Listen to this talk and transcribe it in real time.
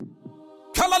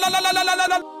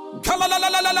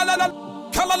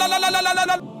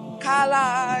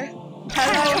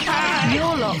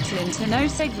You're locked into No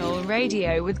Signal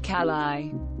Radio with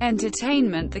Kali.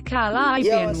 Entertainment the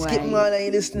Caribbean way. Skip man, and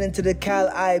you're listening to the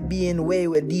Caribbean way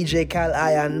with DJ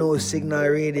Kali on No Signal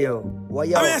Radio. What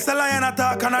yo? I mean, it's a lion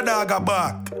attack and a dog a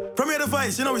bark. From here the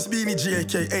voice, you know it's Beanie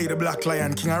JKA, the Black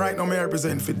Lion King. And right now, me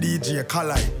represent for DJ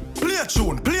Kali. Play a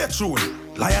tune.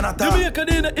 Lion attack. Jamaica,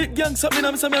 they the hit gang, something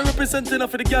I'm representing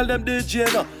for the girl, them DJ,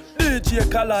 no. DJ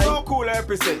Kali. So cool, I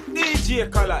represent DJ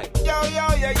Kali. Yo.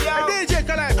 DJ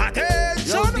Kali.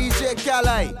 Attention. Yo, DJ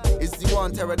Kali is the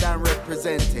one Terradan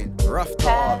representing. Rough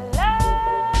talk.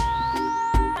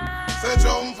 Say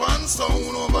jump and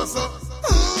sound over, sir.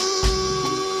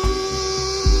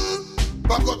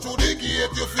 Back up to the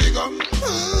gate, you figure.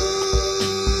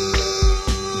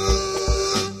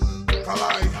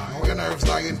 Kali, now your nerves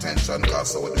like intention,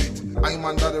 cause so we do it. I'm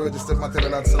under the registered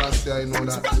material at Celestia, I know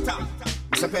that.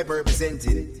 Mr. Pepper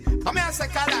representing. Come here, say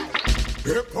Kali.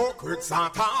 Hypocrites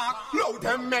and talk. Loud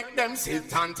them make them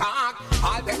sit and talk.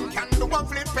 All them can do a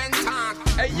flip and talk.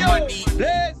 Hey yo,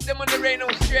 bless them on the rain, no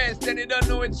stress. Then they don't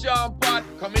know it's Sean Pot.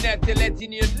 Coming at you,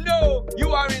 letting you know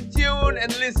you are in tune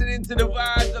and listening to the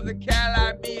vibes of the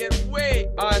Caribbean way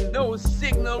on No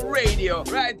Signal Radio.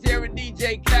 Right here with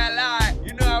DJ Kali.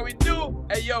 You know how we do.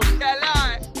 Hey yo,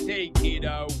 Kali, take it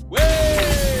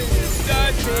away.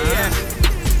 Start here.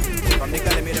 From the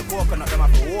girl made the coconut, them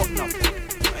have to walk now.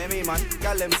 I mean, man,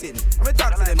 girl them sitting. I'm gonna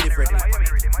talk to them different.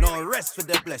 No rest for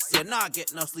the bless. You not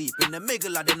get no sleep. In the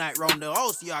middle of the night round the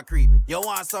house, you a creep. You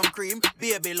want some cream?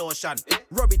 Baby lotion.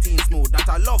 Rub it in smooth, that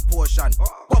a love potion.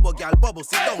 Bubble girl, bubble,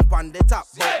 sit down on the top.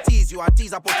 But tease you a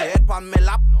tease, I put your head on me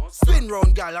lap. Spin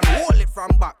round girl and hold it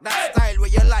from back. That style where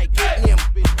you like it, name.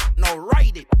 Now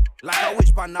ride it like a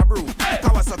witch pan a broom.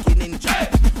 Kawasaki ninja.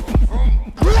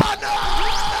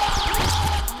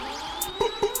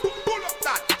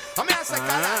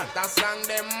 That song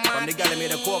them man. From the girl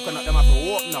made the coconut, them have to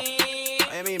walk now.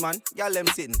 I mean, man, girl them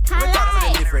sitting. We talk to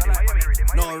them different.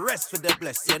 No rest for the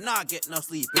bless. You not get no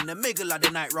sleep. In the middle of the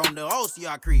night round the house, you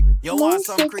a creep. You want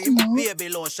some cream? Baby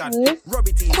lotion. Rub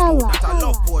it in smooth, that a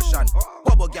love potion.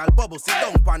 Bubble girl, bubble, sit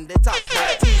down on the top.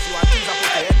 Tease you a tease, I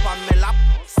put your head on me lap.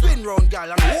 Spin round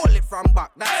girl and hold it from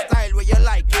back. That style where you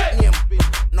like it, name.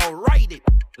 Now ride it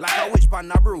like a witch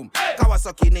pan a broom.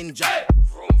 Kawasaki ninja.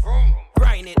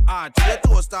 Grind it hard till your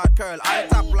toes start curl. On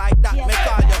top like that, make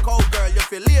all your cowgirl, you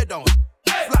feel lay down.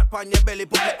 Flat on your belly,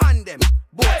 put me on them.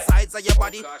 Both sides of your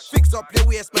body, fix up your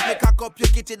waist, but me cock up your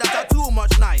kitty, that's a too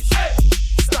much nice.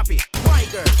 Stop it, my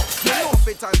girl, you know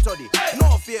fit and study.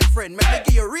 No fake friend, make me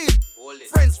give you real.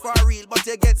 Friends for real, but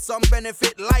you get some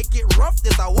benefit. Like it rough,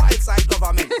 there's a wild side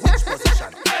government. Which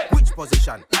position? Which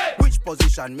position? Which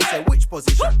position? Me say which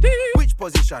position? Which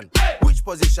position? Which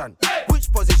position?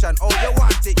 Which position? Oh, you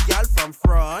want it, girl, from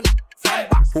front, from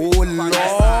back. Oh, Lord.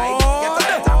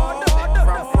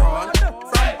 From front,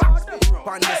 from back.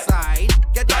 On the side,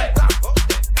 get on top.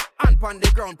 And on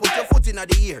the ground, put your foot in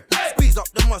the air. Squeeze up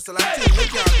the muscle until you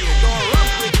can't hear. Don't run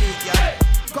with me,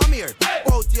 girl. Come here,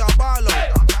 out your ball out.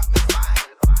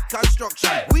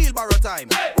 Construction, wheelbarrow time.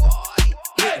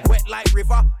 It wet like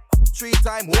river. 3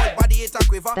 times, whole body it a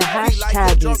quiver. The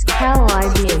hashtag is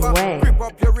Caribbean way. Grip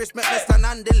up your wrist, make me stand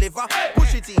and deliver.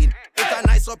 Push it in, it a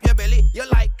nice up your belly. You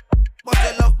like, but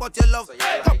you love.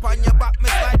 Up on your back, me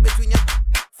slide between your.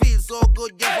 Feel so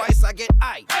good, your voice I get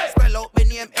high. Spell out my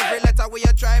name, every letter where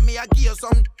you try me, I give you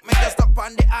some. Make you stop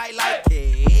on the eye like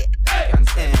hey,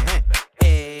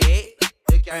 hey,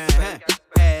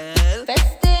 L.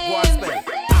 Go and spell.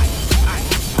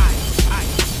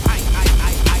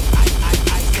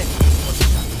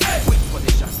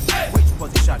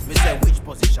 Me say which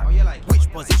position? Oh, you like which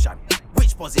position?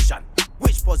 Which position?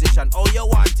 Which position? Oh, you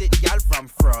want it, girl, from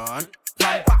front,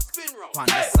 from back, on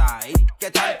the side,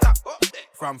 get on top.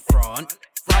 From front,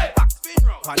 from back,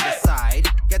 on the side,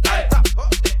 get on top.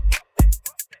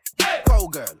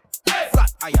 Cowgirl,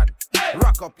 flat iron,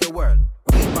 rock up your world.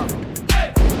 Stand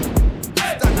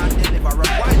and deliver,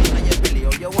 run wild in your belly.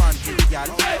 Oh, you want it, girl?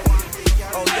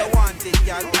 Oh, you want it,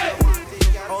 girl?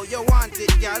 Oh, you want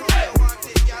it, girl?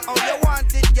 Oh, you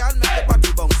want it, girl? Make the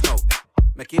body bounce now.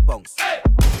 Make it bounce.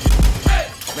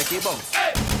 Make it bounce.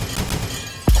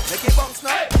 Make it bounce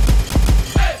now.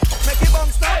 Make it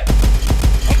bounce now.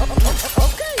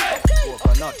 Okay.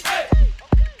 Coconut.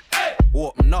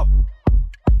 Open up.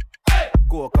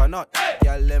 Coconut.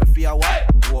 Girl, them fear what?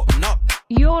 Open up.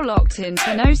 You're locked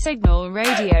into No Signal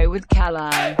Radio with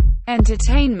Kali.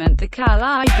 Entertainment the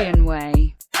Caribbean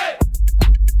way.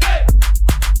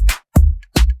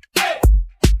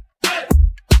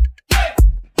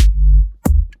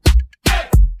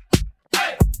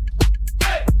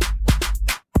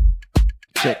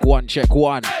 Check one, check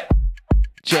one.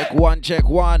 Check one, check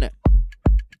one.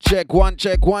 Check one,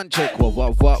 check one, check one.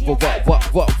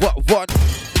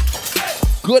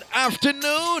 Good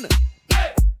afternoon.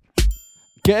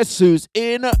 Guess who's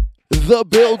in the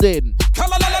building?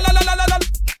 Hello.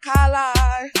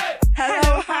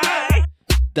 Hello, hi.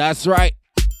 That's right.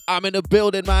 I'm in the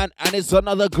building, man, and it's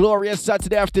another glorious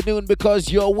Saturday afternoon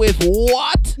because you're with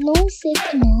what? No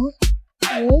Signal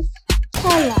with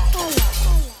Kala.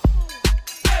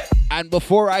 And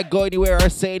before I go anywhere or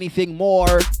say anything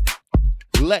more,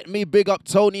 let me big up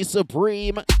Tony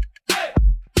Supreme.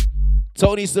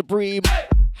 Tony Supreme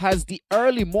has the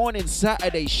early morning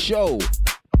Saturday show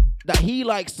that he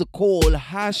likes to call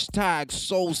hashtag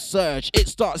Soul Search. It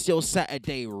starts your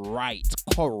Saturday right,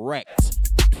 correct,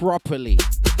 properly.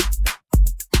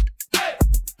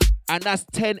 And that's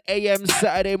 10 a.m.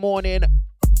 Saturday morning,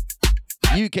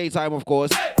 UK time, of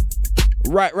course.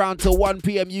 Right round to 1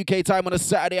 p.m. UK time on a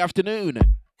Saturday afternoon.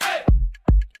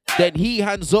 Then he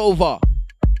hands over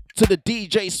to the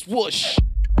DJ Swoosh.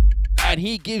 And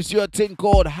he gives you a thing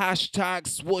called hashtag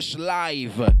Swoosh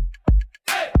Live.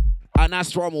 And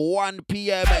that's from 1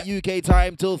 p.m. UK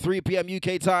time till 3 p.m.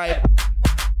 UK time.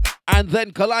 And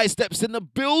then Kalai steps in the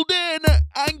building.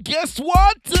 And guess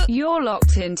what? You're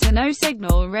locked into No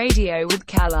Signal Radio with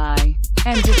Kalai.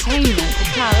 Entertainment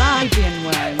the Caribbean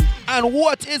way. And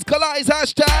what is Kalai's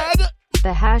hashtag?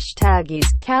 The hashtag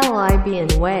is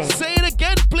Caribbean way. Say it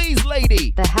again, please,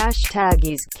 lady. The hashtag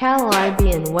is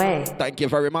Caribbean way. Thank you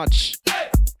very much.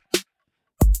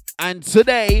 And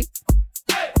today,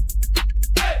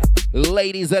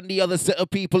 ladies and the other set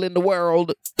of people in the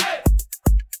world,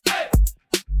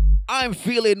 I'm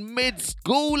feeling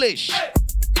mid-schoolish.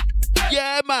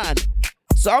 Yeah, man.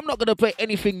 So I'm not going to play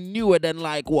anything newer than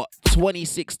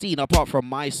 2016 apart from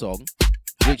my song,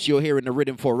 which you're hearing the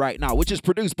rhythm for right now, which is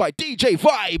produced by DJ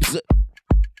Vibes.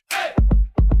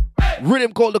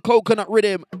 Rhythm called the Coconut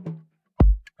Rhythm.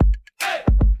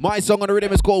 My song on the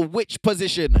rhythm is called Which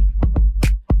Position.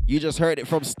 You just heard it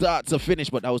from start to finish,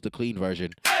 but that was the clean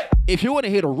version. If you want to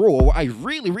hear the raw, what I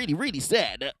really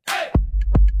said,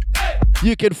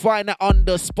 you can find that on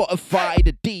the Spotify,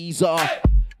 the Deezer.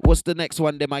 What's the next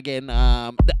one, them again?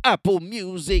 The Apple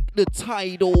Music, the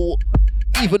Tidal,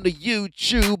 even the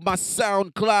YouTube, my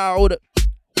SoundCloud,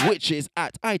 which is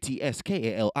at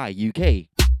ITSKALIUK.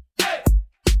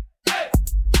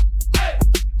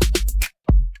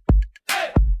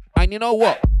 And you know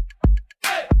what?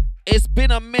 It's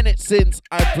been a minute since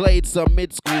I played some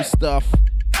mid-school stuff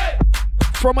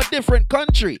from a different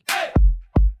country.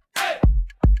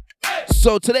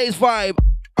 So today's vibe,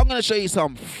 I'm going to show you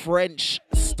some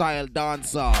French-style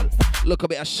dancehall. Look a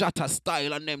bit of shatter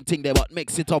style and them thing there, but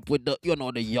mix it up with the,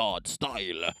 the yard style.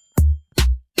 You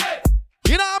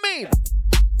know what I mean?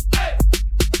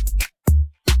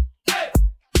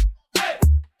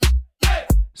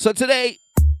 So today,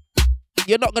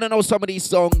 you're not going to know some of these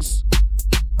songs,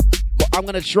 but I'm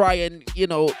going to try and,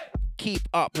 keep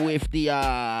up with the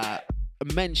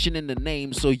mentioning the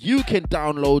names so you can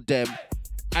download them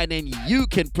and then you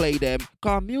can play them.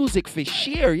 Cause music for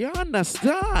share, you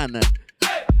understand?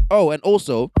 Oh, and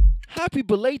also, happy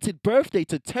belated birthday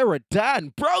to Terra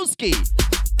Dan Broski.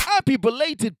 Happy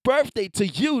belated birthday to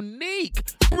Unique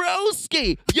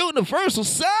Broski, Universal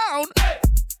Sound.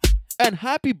 And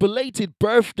happy belated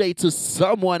birthday to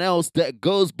someone else that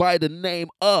goes by the name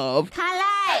of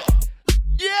Kalai.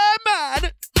 Yeah,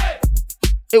 man.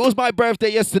 It was my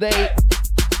birthday yesterday.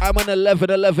 I'm an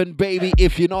 11-11 baby.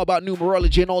 If you know about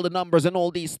numerology and all the numbers and all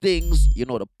these things, you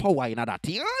know the power in that.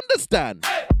 You understand?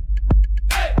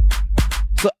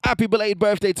 So happy belated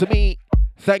birthday to me.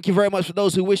 Thank you very much for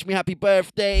those who wish me happy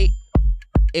birthday.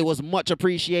 It was much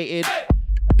appreciated.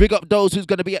 Big up those who's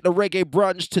going to be at the reggae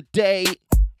brunch today.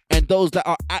 And those that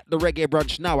are at the reggae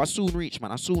brunch now. I soon reach,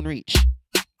 man. I soon reach.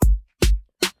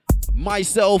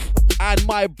 Myself and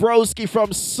my broski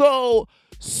from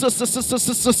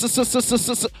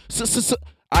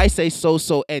I say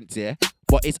so empty,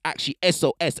 but it's actually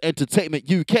SOS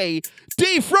Entertainment UK.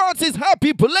 D Francis,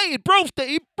 happy belated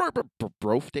birthday.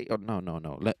 Birthday? Oh,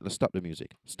 no. Let's stop the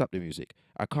music. Stop the music.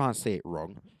 I can't say it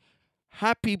wrong.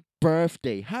 Happy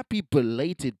birthday. Happy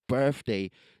belated birthday.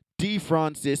 D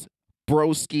Francis,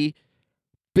 broski.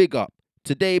 Big up.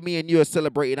 Today, me and you are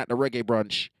celebrating at the reggae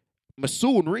brunch. Me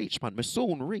soon reach, man. Me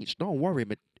soon reach. Don't worry.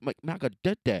 Me got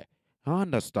dead there. I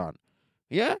understand.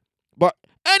 Yeah? But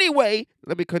anyway,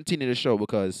 let me continue the show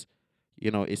because,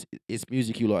 it's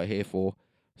music you lot are here for.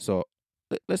 So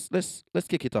let's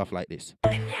kick it off like this.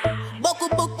 Beaucoup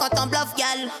quand on bluff,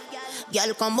 gal.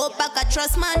 Gal comme au pas qu'à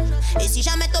trust man. Et si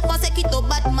jamais t'as pensé qu'il t'a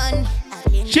Batman.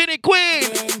 Chinny Queen.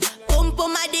 Pum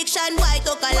pum addiction, why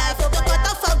to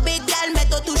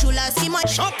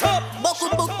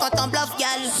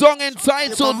Song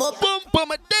entitled Boom Boom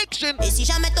Addiction. Et si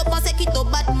jamais tu pensais qu'il t'au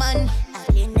Batman, I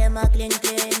clean them, I clean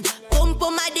clean. Boom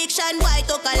Boom Addiction, why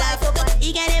t'au calaf?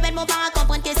 Il gagne les bêtes, mon parent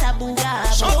comprendre que ça bouga.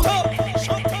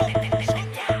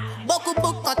 Beaucoup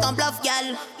quand on bluff,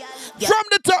 gal. From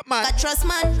the top, man. Trust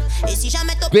man. Et si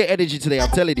jamais tu bit energy today,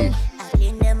 I'm telling you. I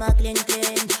clean them, I clean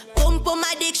clean. Boom Boom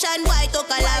Addiction, why t'au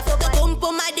calaf? Boom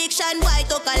Boom Addiction, why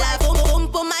t'au calaf? Boom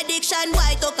Boom Addiction,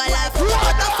 why t'au calaf?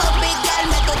 What the fuck, big girl,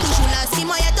 mais t'au toujours là. Si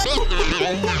moi y'a t'au.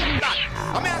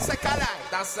 I'm here say Kala,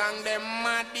 that song them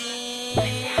maddy.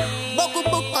 Beaucoup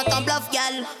quand on bluff,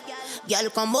 gal. Gal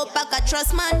comme au pas qu'à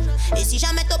trust man. Et si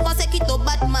jamais tu pensais qu'il t'au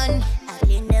Batman, I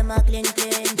clean them, I clean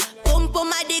clean. Boom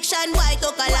Boom Addiction, why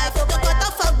t'au calaf? Quand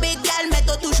t'as fuck big gal, mais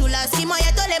t'au toujours là. Si moi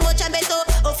y'a t'au les mots chambeto,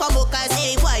 au femme au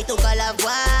casé, why t'au calaf?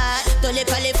 T'au les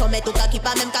palais, faut mettre au kaki,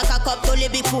 pas même caca cop. T'au les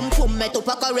big poum poum, mais t'au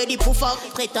pas encore ready pour fuck.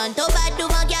 Prétends t'au bad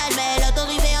devant gal, mais là t'au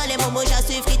rivé en les momos, j'ai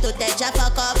suivi qui t'au tête, j'ai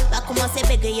fuck up. Pas commencer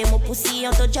bégayer mon poussi,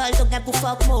 on t'au jol, t'au gain pour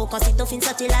fuck mo. Quand c'est t'au fin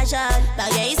sorti la jeune.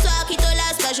 Pareil histoire qui te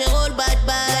lasse, quand je roll bad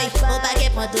boy. Mon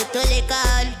paquet prend toute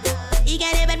l'école. Il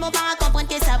gagne les bêtes, mon parent comprendre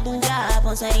que ça bouga.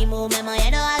 Pense à l'imo, même rien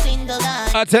n'aura green de gars.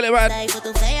 I tell you what,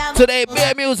 today,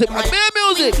 beer music, man, beer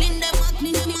music.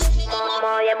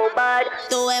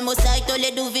 Toi mon style, toi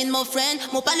les devines mon friend.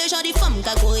 Mon pas le genre de femme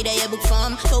qui courir derrière book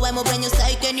femme. Toi mon brain, you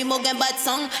style, que ni mon gain bad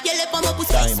song. Y'a les pas mon pouce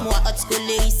face, moi hot school,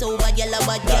 les so bad, y'a la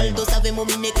bad girl. Toi savais mon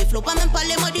mine qui flow, pas même pas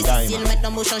les mots difficiles.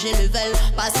 Maintenant moi changer level,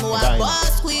 passe-moi à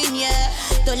boss queen, yeah.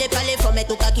 Toi les pas les femmes, mais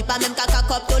toi qui pas même caca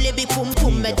cop. Toi les big poum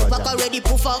poum, mais toi pas encore ready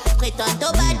pour fuck. Prétends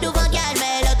toi bad devant gal,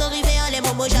 mais là toi rivé en les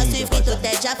momos, j'ai suivi qui toi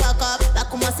tête, j'ai fuck up. Pas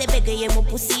commencer bégayer mon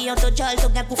poussi, on te jol, toi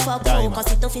gain pour fuck. Quand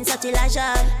c'est toi fin sorti la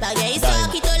jeune. Bagay histoire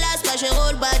qui te lasse, quand je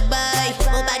roll bad boy.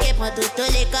 Mon bagay prend toute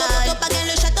l'école. Toi pas gain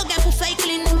le château, gain pour fake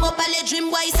clean. Mon pas les dream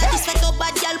boy, satisfait toi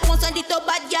bad gal. Prends soin dit toi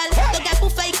bad gal. Toi gain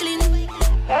pour fake clean.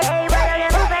 Hey, gain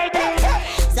pour fake clean.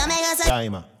 Ça m'est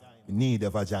Time, need a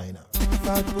vagina.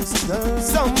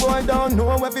 Some boy don't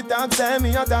know if it talk, say me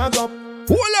a talk up.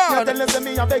 Hold on. Me a tell you say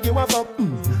me a beg you a fuck.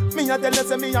 Me a tell you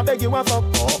say me a beg you a fuck.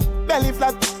 Belly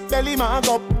flat, belly mark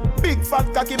up. Big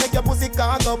fat cocky make your pussy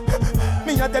cock up.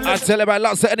 I tell you about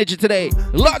lots of energy today.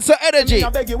 Lots of energy. I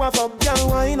beg you a fuck. Young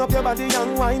wine up your body,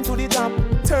 young wine to the top.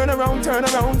 Turn around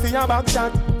for your back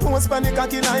shot. Post panic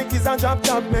cocky like it's a drop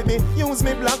top. Make me use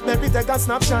me blackberry, take a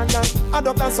snapshot.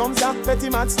 Adopt a some jack, petty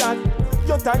mad stat.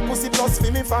 Your tight pussy plus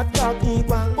for me fat cock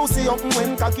equal. Pussy up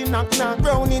when cocky knock.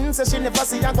 Browning say she never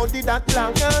see a body that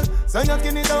black. So you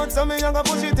skin it out, so me young go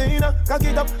push it in. Cock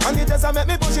it up and it just a make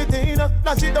me push it in.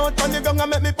 Dash it out on the ground and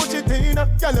make me push it in.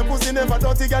 Girl your pussy never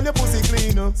dirty, girl your pussy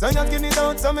clean. So you skin it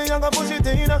out, so me young go push it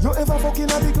in. You ever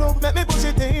fucking at the club, make me push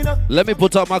it in. Let me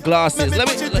put up my glasses.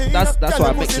 That's why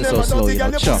I mix it so slow, you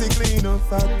know. Chop.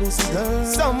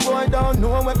 Some boy don't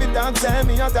know what the dog say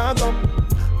me a dog up.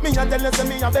 Me a tell you say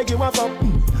me a beg you a fuck.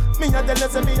 Me a tell you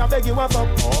say me a beg you a fuck.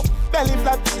 Belly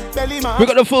flat, belly man. We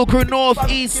got the full crew, north,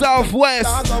 east, south, west.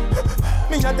 Hold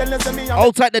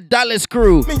tight the Dallas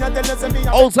crew.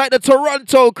 Hold tight the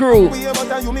Toronto crew.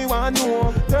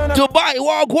 Dubai,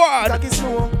 Wagwan.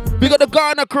 We got the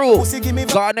Ghana crew.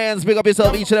 Ghanaians, big up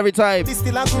yourself each and every time.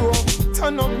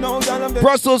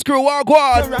 Brussels crew,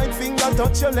 Wagwan. Right finger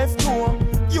touch your left toe.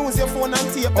 Use your phone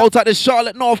and tape. Out at the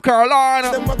Charlotte, North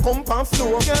Carolina. Them a come and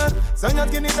flow. So you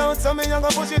skin it out, so me a go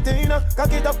push it in.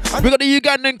 Cock it up. We got the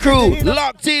Ugandan crew,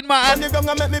 locked in, man. And the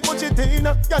gonna make me push it in.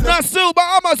 Nassau,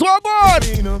 Bahamas, Wagwan.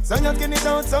 So you skin it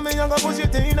out, so me a go push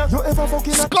it in. You ever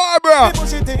fucking Scarborough.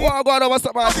 Wagwan, what's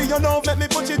up, man? You know, make me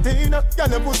push it in. Girl,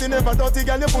 your pussy never dirty,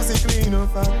 girl, your pussy clean.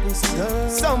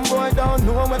 Some boy don't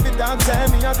know what the dog say,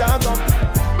 me a dog up.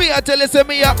 Me a tell you, say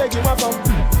me a beg you a fuck.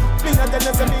 Me a tell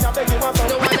you, say me a beg you a fuck.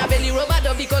 No one a belly rubber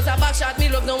dub because I back shot me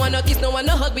love. No one a kiss, no one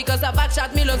a hug because I back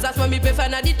shot me love. That's why me prefer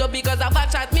na dit up because I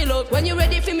back shot me love. When you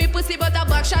ready for me pussy but I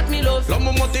back shot me love. La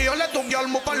momote yo le to girl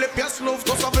mo pa le pièce love.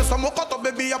 To sabe sa mo koto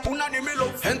baby ya puna ni me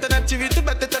love. Internet TV tu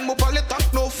bete ten mo pa le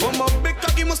tak love. For my big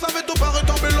cocky mo save to pa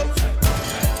retomber love.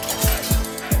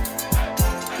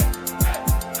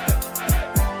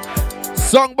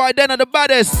 Song by Den of the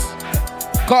baddest.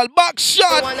 Called Back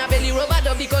Shot. No one a belly rubber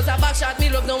dub because I back shot me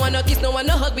love. No one a kiss, no one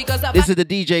a hug because I This is the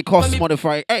DJ Cost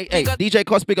modifier. Hey, DJ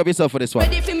Cost, pick up yourself for this one.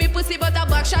 Ready for me pussy but I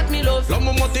back shot me love. La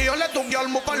momote yo le to girl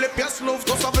mo pa le pièce love.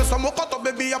 To sabe sa mo koto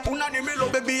baby ya puna ni me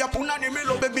love. Baby ya puna ni me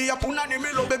love. Baby ya puna ni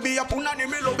me love. Baby ya puna ni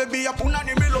me love. Baby ya puna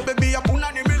ni me love. Baby ya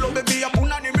puna ni me love. Baby ya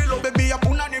puna ni me love. Baby ya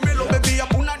puna ni me love. Baby ya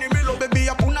puna ni me love. Baby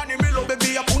ya puna ni me love.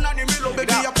 Baby ya puna ni me love.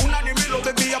 Baby ya puna ni me love. Baby ya puna ni me love.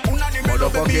 Baby ya puna ni me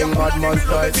love. Baby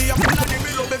ya puna ni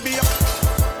me love. Baby ya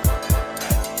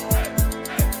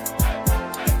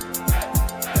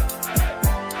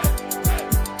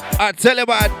I tell you,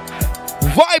 man.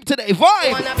 Vibe today,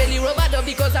 vibe. Wanna belly rubber dub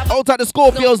because I Out at the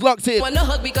Scorpios locked in. wanna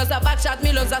hug because I backshot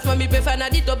me love. That's why me prefer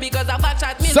Nadito because I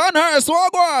backshot me. Sunhurst,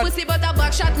 walk on. Pussy but I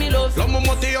backshot me love.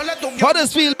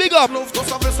 Huddersfield, big up.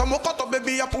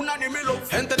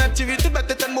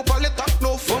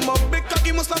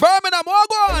 Birmingham,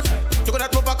 walk on. Tu connais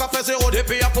pas qu'à faire zéro des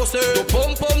pays à poster. Ton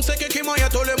pom-pom, c'est qui m'a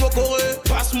tous les mots corés.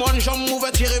 Passe-moi une jambe,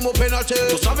 mauvais tirer mon pénalty.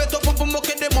 Tu savais ton pom-pom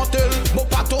moquer des mantels. Mon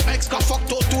pato ex, qu'a fuck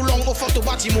tout long, au fort, au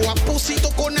bâtiment, à poussi, tu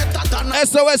connais tatana.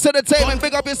 SOS Entertainment,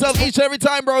 big up yourself each and every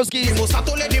time, broski.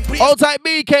 All type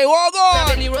BK, walk on.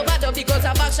 Belly rubber dub because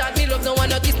I backshot me love. No one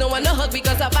no kiss, no one no hug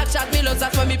because I backshot me love.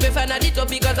 That's why me prefer Nadito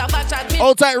because I backshot me.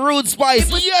 All type Rude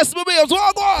Spice, yes, my babes,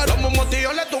 walk on.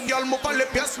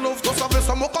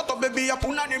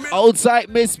 Outside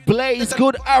Miss Blaze,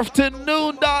 good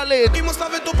afternoon, darling.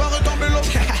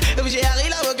 J'ai arrivé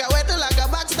là, regarde, la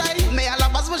gabac style. Mais à la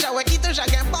base, moi, j'avais quitté,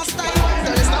 j'avais pas style.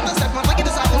 Dans les stars de cette montre qui te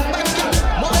savent mon back.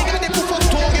 Moi, regardez pour faire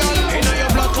tout, girl. Et non, y'a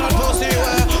blood clot aussi,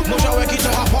 ouais. Moi, j'avais quitté,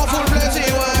 rapport full plaisir,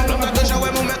 ouais. L'autre que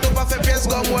j'avais, mon mec, pas fait pièce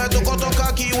comme, ouais. Tout quand on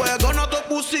kaki, ouais. Gonna te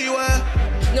pousser, ouais.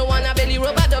 No one a belly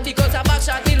rubber dub because I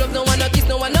backshot me love. No one no kiss,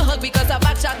 no one no hug because I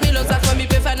backshot me love. That's why me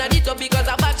prefer Nadito because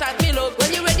I backshot me love.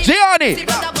 When you ready, Gianni,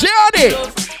 Gianni.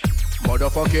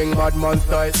 Motherfucking madman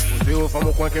style. Vous avez fait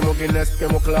mon coin, que mon Guinness, que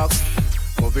mon clock.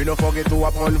 Mon vie no forget to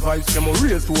up on vibes, que mon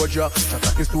real soldier.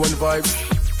 J'attaque is to one vibes.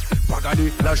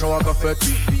 Pagadi, l'argent à café.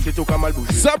 C'est tout comme mal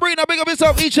bouger. Sabrina, big up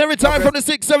yourself each and every time from the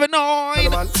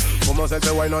 679. Comment ça fait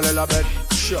wine on la bête?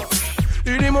 Sure.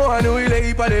 Il dit moi à nous, il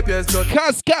est pas des pièces d'autres.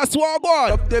 Casse, walk on.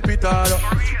 Top des pitales.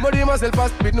 Moi dis moi c'est le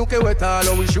passe pit nous que ouais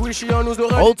talon. Wish on nous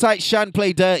aurait. Hold tight, Shan,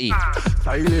 play dirty.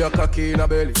 Ça il est à kaki na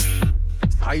belly.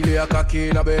 Ça il est à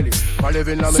kaki na belly.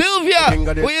 Sylvia,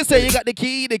 what you say? You got the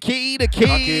key.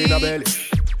 Kaki na belly.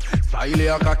 Ça il est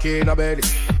à kaki na belly.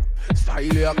 Ça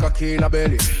il est à kaki na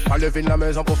belly. Pas lever la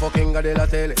maison pour fucking regarder la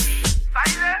télé.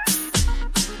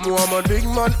 Moi, mon big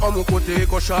man, à mon côté,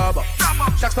 cochaba.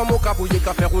 Chaque fois, mon cabouillé,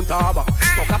 qu'a faire un tabac.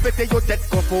 Ton qu'a pété yo tête,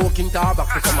 qu'on faut aucun tabac.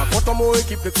 C'est comme un coton, mon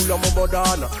équipe, les couleurs, mon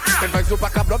modana. Quel vague, pas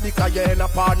qu'à bloc, bikaye, n'a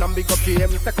pas, n'a big up, qui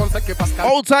aime, c'est comme ça que Pascal.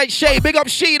 Hold tight, Shay, big up,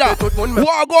 Sheeta.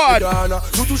 Walk on.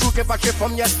 Nous toujours que pas que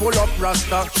femme, yes, pull up,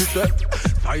 rasta. Tu sais,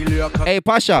 hey,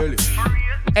 Pasha.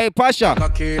 Hey, Pasha.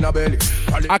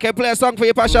 I can play a song for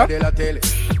you, Pasha.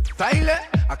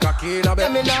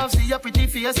 Let me love, see your pretty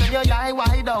face and your eye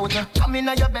wide out. Come in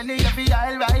your belly, every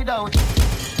eye ride out.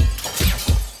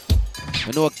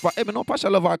 I know Pasha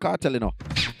love our cartel, you know.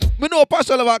 I know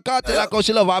Pasha love our cartel because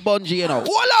she love our bungee, you know.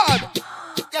 Hold on!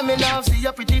 Let me love, see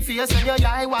your pretty face and your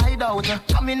eye wide out.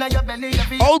 Come in your belly,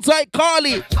 every hold tight,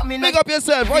 Carly. Big up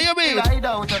yourself, what you mean? Ride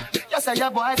out. Yes, I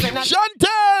your boyfriend.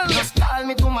 Chantel! Just call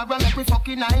me tomorrow, make we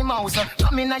fucking eye mouse.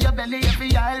 Come in your belly,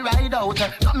 every eye ride out.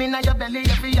 Come in your belly,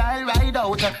 every eye ride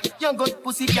out. Your good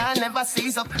pussy can never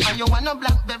seize up. And you want a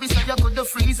blackberry, so you good to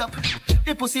freeze up.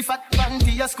 The pussy fat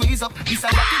panty, you squeeze up. This a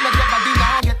lucky, make your body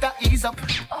now get a ease up.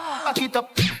 Back it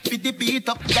up, fit the beat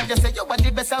up. God just say you are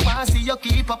the best, I want to see you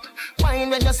keep up. Wine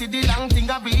when you see the long thing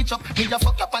I reach up. Me just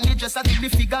fuck up on the dress until the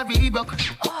figure rebroke.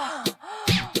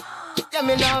 Yeah,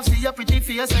 me love, see your pretty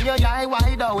face and your eye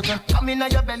wide out. Come in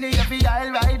your belly, every eye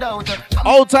ride out.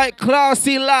 Hold tight,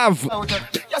 classy love.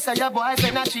 Yes, I your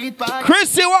boyfriend a cheat pan.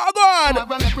 Chrissy, what on?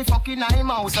 Make we fucking eye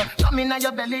mouse. Come in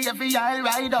your belly, every eye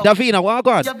ride out. Davina, what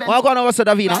on? What on over, sir,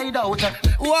 Davina?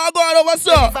 What on over,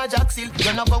 sir?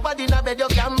 You know go body in a bed, you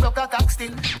can broke a cock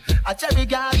still. A cherry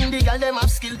garden, the girl them have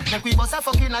skill. Make we bust a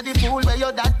fucking at the pool where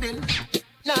your dad bill.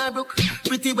 Nah, brook,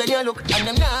 pretty when you look. And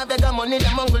them nah beg a money,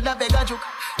 them uncle da beg a joke.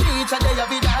 Each a day you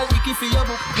be all icky for your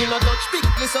book. You know touch big,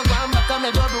 please so go and back a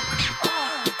me do book.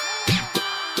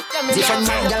 Different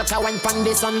man, girl, can wine pan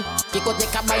the sun. Kick out the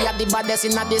cabay at the baddest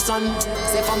in the sun.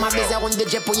 Say for my busy on the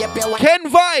jet, you pay one. Ken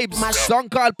Vibes, song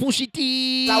called Push It.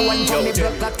 I want for me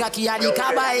block that cocky at the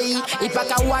cabay. If I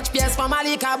can watch PS for my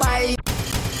cabay.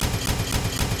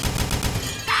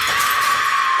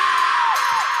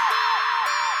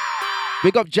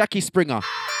 Big up Jackie Springer.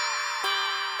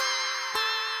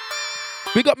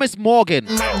 Big up Miss Morgan.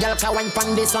 My girl can wine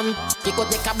pan the sun. Kick out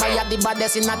the cabay at the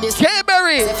baddest in the sun.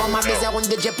 K-Berry. Say for my busy on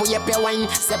the jet, you pay wine.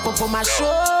 Step up for my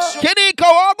show. Keniko,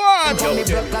 Wagwan. For me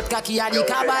block that cocky at the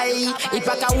cabay. If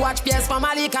I can watch PS for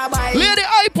my cabay. Lady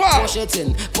Hyper.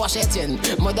 Push it in.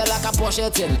 Model like a push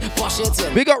it in.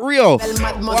 Big up Rio.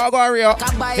 Wagwan Rio.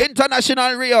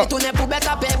 International Rio. To ne pou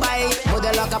better pay by.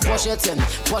 Model like a push it in.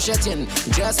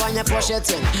 Just when you push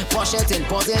it in.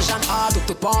 Position hard,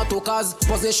 tout pas tout case.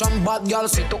 Position bad girl.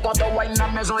 Si tu comptes wine la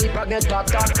maison, il pas gagne ta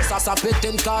table. Ça pète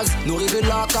une case, nous rive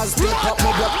la case. Step up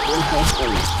mon bloc.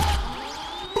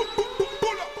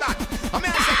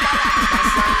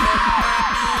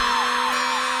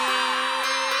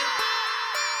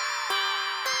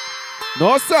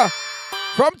 No, sir.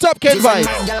 From top, Ken Vibes.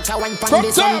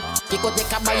 From top.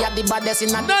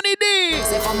 Nanny D.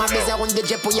 Say for my busy on the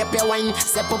jet, you pay wine.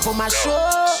 Say for my show.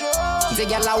 The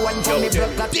girl I want for me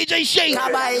block. DJ Shake.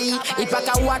 If I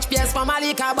can watch PS for my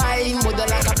kabai. Model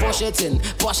like a push it in.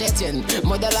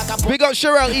 Model like a. Big up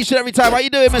Cheryl each and every time. How you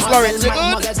doing, Miss Lawrence? You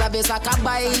good?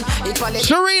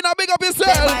 Sharina, big up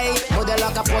yourself. Model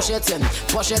like a push it in.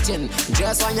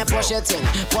 Just when you push it in.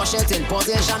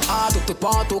 Position hard to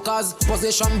point to cause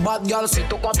position bad girl.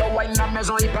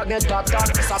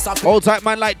 Old type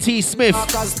man like T Smith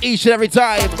each and every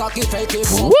time.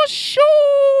 Whoosh!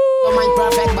 Mind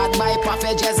perfect, bad by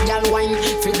perfect, just gal wine.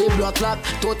 Feel the blood clot.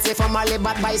 Tootsie for Mali,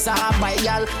 bad by Sarah, by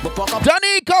gal. But puck up.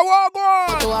 Danica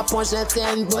Wagwan! To a push it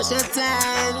in.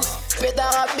 Peter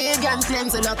up big and clean,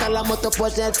 so look all I'm to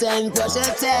push it in.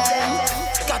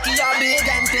 Cocky up big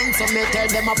and clean, so me tell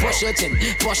them I push it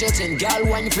in. Gal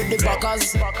wine for the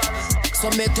backers. So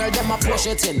me tell them I push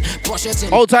it in.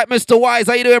 Old type Mr. Wise,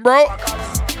 how you doing, bro?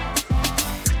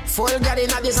 Full girl in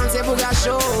a distance, a booga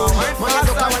show. Man, you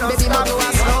look at one baby, man, do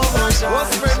a slow motion.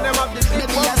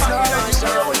 Baby, a slow motion.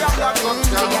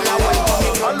 The girl a wine for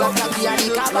me, but look at the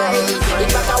kabai.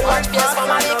 If I can watch face for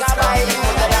my kabai,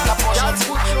 mother like a push it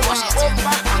in.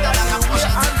 Mother like a push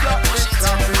it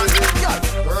in.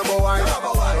 Turbo wine,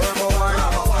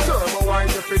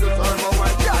 you feel the turbo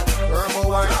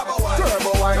wine.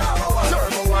 Turbo wine.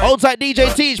 Old tight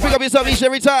DJ Teach, pick up yourself each and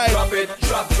every time. Drop it.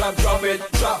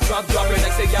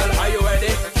 Next thing, girl, are you ready?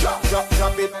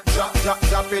 Drop it like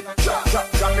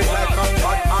a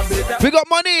bad habit. Pick up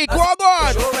money, go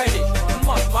on. You ready?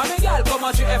 Mommy, girl,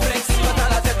 comment tu es flexi? T'as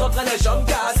la tête entre les jambes,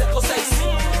 car c'est trop sexy.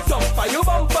 Dumpa you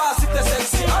bumper, si t'es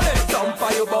sexy. Allez, dumpa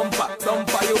you bumper.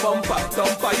 Dumpa you bumper.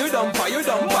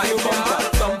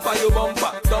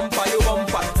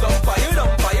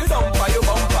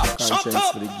 Shut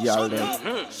up!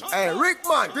 Hey,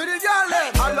 Rickman, pretty girl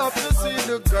them. I love to see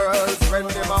the girls when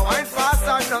them a wine fast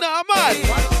and nah, man.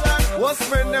 What's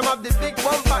when them have the big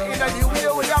bumper in the way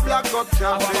with your black up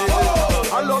champagne.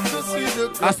 I love to see the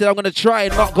girls. I said I'm gonna try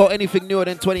and not go anything newer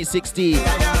than 2016.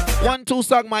 1-2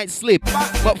 song might slip,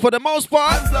 but for the most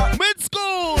part,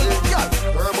 mid-school.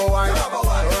 Turbo wine, turbo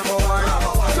wine, turbo wine,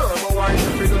 turbo wine,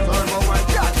 turbo wine, turbo wine,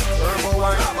 turbo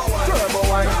wine, turbo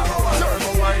wine,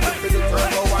 turbo wine.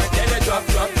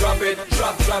 Drop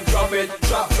it.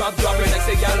 Next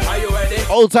thing, girl, are you ready?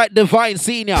 Old tight Divine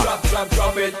Senior. Drop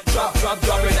it.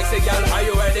 Next thing, girl, are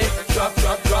you ready? Drop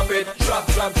it. Next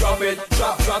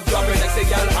thing,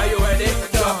 girl, are you ready?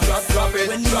 Drop it.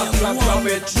 Next thing, girl, are you ready? Drop it.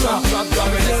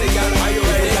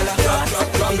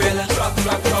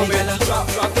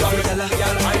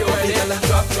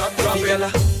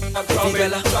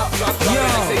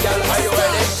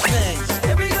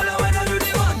 Every girl I wanna do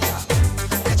the one.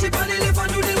 Chip on the lip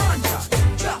and do the one.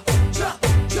 Drop.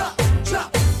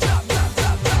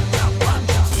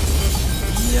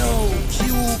 Yo,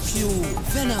 QQ,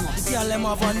 Venomous. The girl them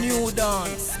have a new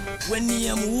dance. When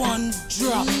name one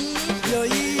drop. Yo,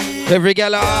 yeah. Every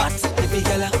gala.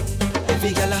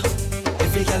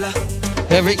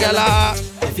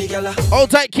 Old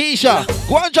tight Keisha.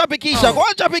 Go on, drop it, Keisha. Go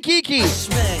on, drop it, Kiki.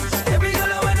 Every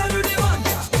girl I wanna do the one.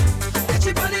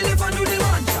 Chip on the lip and do the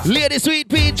one. Lady Sweet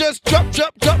Pea, just drop.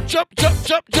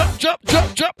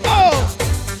 Oh!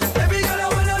 Every girl I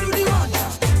wanna do the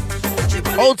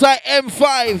one. Old tight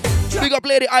M5. Big up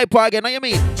Lady iPod again, know you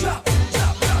mean?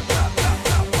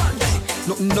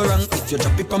 Nothing no wrong if you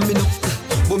drop it on me now.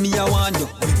 But me I want you,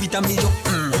 whip it on me yo.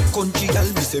 Country girl,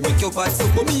 me say make your bad so.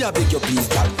 But me I beg you please,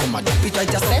 girl, come and drop it right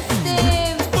just up.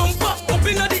 Bumper up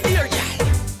inna the ear,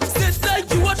 girl. Set like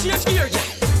you watch your ear, girl.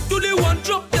 Do the one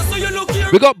drop, just so you look here.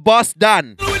 We got Boss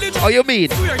Dan. How you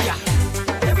mean? Every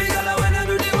girl I wanna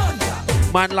do the one.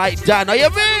 Man like Dan, how you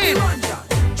mean?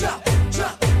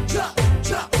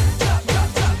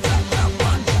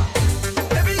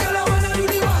 Every girl I wanna do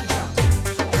the one.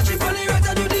 Chip on the right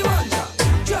and do the one.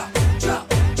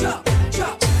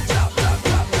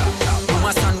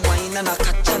 Mama stand wine and a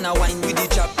catch and a wine with the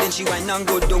chop. Then she wine and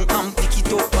go down and pick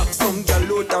it up back. Some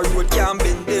girl out the road can't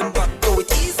bend them back. So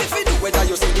it's easy for do whether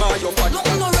you sing or you fat.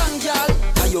 Nothing no wrong, girl.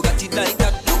 How you got it like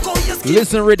that? Look how you skin.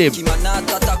 Listen rhythm. When you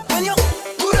good up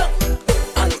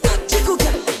and catch it, girl.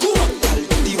 Come on, girl.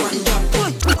 The one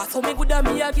drop. I saw me good at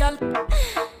me a girl.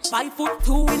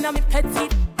 5'2" in a me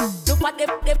petite. Look at them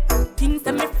things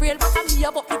that me frail. But I me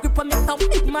about the grip on me some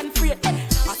big man frail. I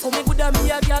saw me good at me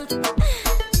a girl.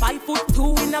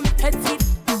 5'2" in a me petite.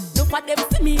 Look at them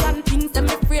see me and things that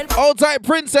me frail. Old tight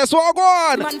Princess, what go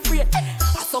on? Man frail. I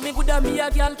saw me good at me a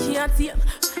girl can't see.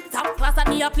 Top class at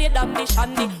me a play damn the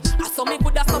shandy. I saw me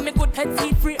good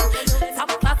petite free. Top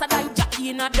class at like Jackie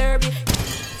in a derby.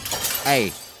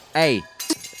 Hey,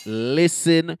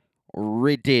 listen,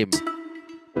 rhythm.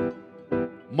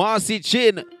 Marcy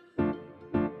Chin.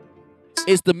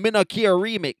 It's the Minuchcare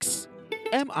remix.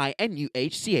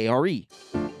 Minuchcare.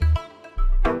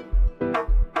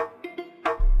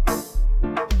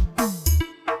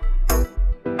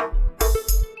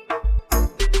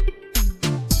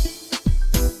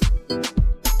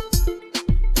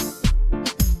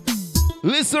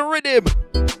 Listen, rhythm.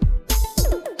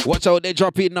 Watch out, they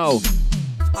drop it now.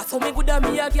 I saw me good at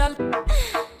me a girl.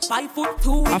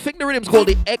 5'2". I think the rhythm's called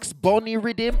the X-Bonnie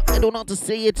rhythm. I don't know how to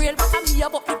say it. Ebony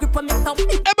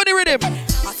rhythm.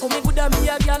 I saw me good at me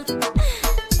a girl.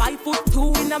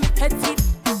 5'2" in a me petite.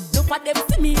 Look at them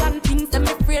see me and things them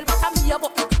me frail. But I'm here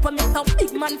but the grip on me some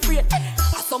big man frail.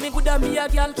 I saw me good at me a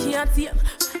girl can't see.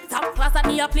 Top class at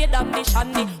me a play damn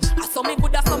nation. I saw me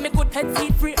good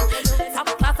petite frail. Top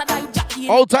class at I Jackie.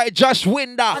 All tight Josh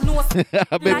Winder.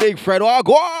 My big friend, oh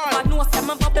go on. I know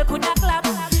some bubble could have clap.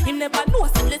 He never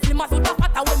knows that listen my foot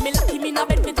fatter when me lucky me na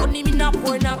bed me turn him in a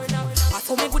porn now. I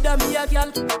saw me good at me a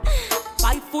girl.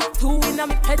 5'2" in a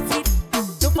me petite.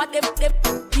 Look at them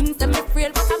things them me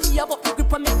frail. But I'm here but the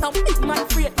grip on me some big man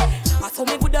frail. I saw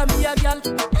me good at me a girl.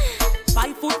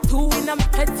 5'2" in a me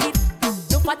petite.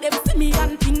 Look at them see me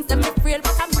and things them me frail.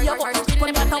 But I'm here but the grip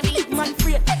on me some big man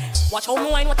frail. Watch how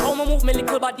me wine, watch how me move me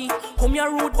little body. Come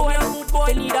here rude boy,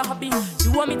 they need a hobby.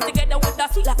 You want me together with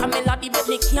that sweet like a melody. But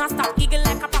me can't stop giggling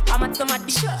like a papa man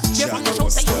somebody. Cheer from the show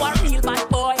say you are a real bad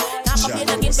boy. Now come here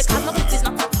again because no it is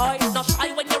not a toy. Not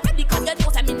shy when you're ready cause you know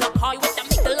say me not high. With them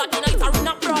little lady night or in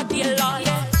a broad daylight.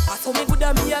 I saw me good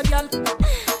at me a girl.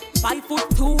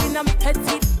 5'2" in a me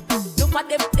petite. Look at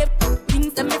them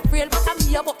things them me frail. But I'm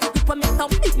here but the grip on me some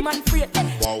big man frail.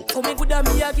 Wow. So me good at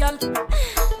me a girl.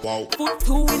 Wow.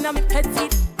 5'2" in a me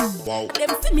petite. Wow. Them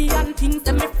see me and things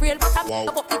them me frail. But I'm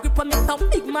here but the grip on me some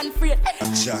big man frail.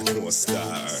 Jack no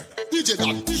star. DJ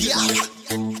that yeah.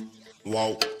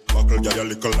 Wow. Buckle girl you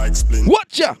little like splint.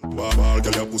 Watch ya. Ball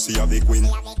girl your pussy have the queen.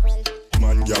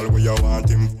 Man girl where you want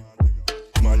him.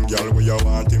 Man girl where you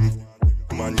want him.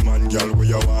 Man girl where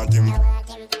you want him.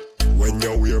 When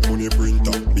you wear money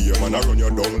printer, be a man a run you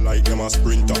down like them a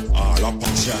sprinter. All up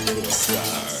on Jack no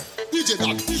star.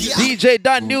 DJ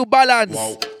Dan New Balance.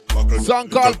 Wow. Song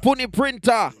called Pony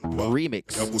Printer.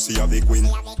 Remix. Your pussy have the queen.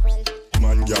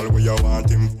 Man girl where you want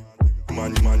him.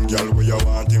 Man girl where you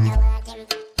want him.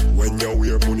 When you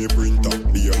wear money printer,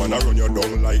 be a man a run you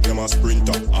down like them a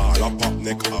sprinter. All a pop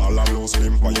neck, all a low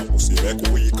slim for your pussy make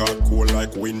weak and cold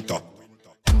like winter.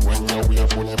 When you wear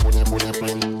money print. When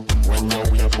you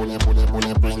wear money printer. When you wear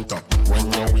money print.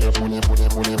 When you wear money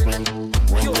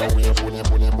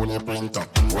printer.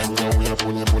 When you wear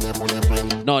money print.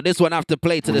 No, this one I have to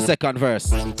play to the second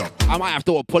verse. I might have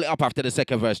to pull it up after the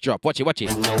second verse drop. Watch it. When you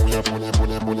wear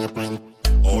money print.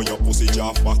 Oh, your pussy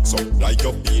jaw backs up like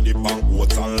your baby bank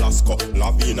oats and Lasco,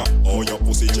 Lavina. Oh, your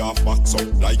pussy jaw backs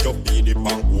up like your baby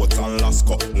bank oats and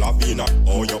Lasco, Lavina.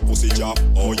 Oh, your pussy jaw.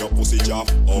 Oh, your pussy jaw.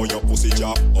 Oh, your pussy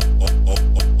jaw.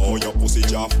 Oh, your pussy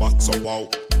jaw backs up, wow.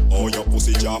 Oh, your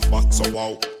pussy jaw backs up,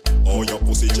 wow. Oh, your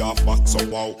pussy jaw backs up,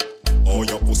 wow. Oh,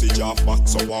 your pussy jaw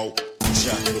backs up, wow.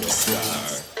 Jack no star.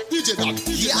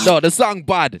 No, the song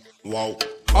bad. Wow.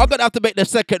 I'm gonna have to make the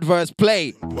second verse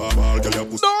play. No,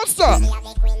 sir.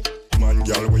 Man,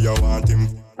 girl, where you want him?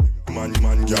 Man,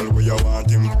 girl, where you want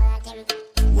him?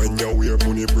 When you wear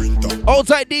money printer. Hold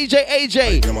tight, DJ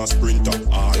AJ. Them a sprinter.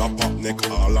 All a pop neck,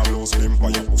 all a low slim for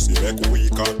your pussy make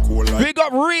weak and cold like. Big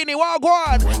up Rini, what go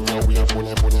on? When you wear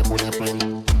money print.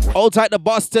 Hold tight the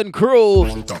Boston crew.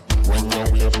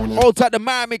 Hold tight the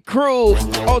Miami crew.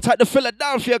 Hold tight the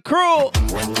Philadelphia crew.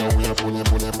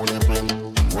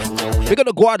 We got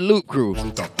the Guadeloupe crew.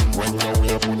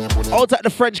 Hold tight the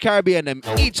French Caribbean them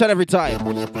each and every time.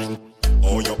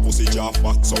 Oh, your pussy jaw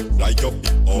backs up like your.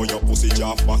 Oh, your pussy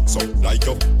jaw backs up like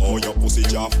your. Oh, your pussy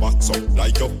jaw backs up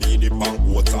like your baby bank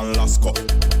oats and Lasco.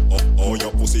 Oh,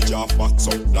 your pussy jaw backs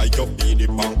up like your baby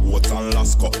bank oats and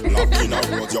Lasco. Lavina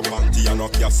rose your panty and a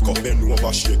casco. Bend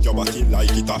over, shake your body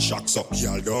like it a shocks up.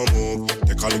 Y'all don't move,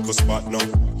 take a little spot now.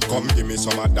 Come give me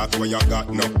some of that where you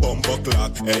got no bumper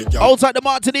clock. Hey, y'all. Outside the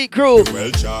Martinique crew. Well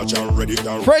charged and ready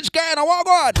down. French Guyana, walk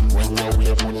on. When you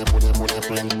wear money print.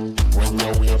 When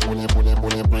you wear money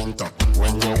printer.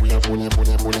 When you wear money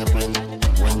print. When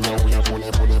you wear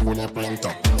money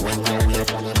printer. When you wear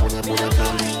money print.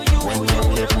 When you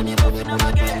wear money printer.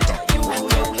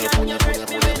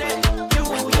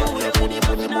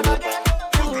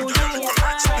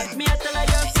 Me a tell her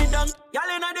you sit down,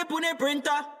 y'all inna the pune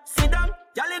printer. Sit down,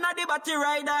 y'all inna the battery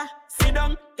rider. Sit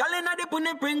down, y'all inna the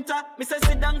pune printer. Me say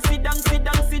sit down.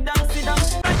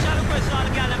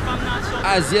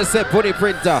 As you said, put it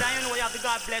printer.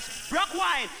 God bless. Broke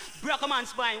wine, broke a man's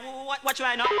spine. What you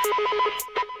right now?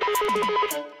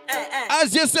 Hey.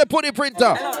 As you said, put it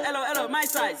printer. Hello, my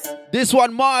size. This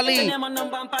one, Marley. Name and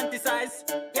number and panty size.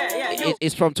 Yeah.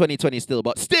 It's from 2020 still,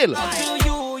 but still. You,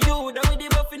 the with the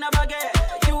buff in a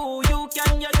baguette. You,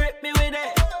 can you grip me with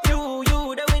it? You,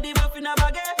 the with the buff in a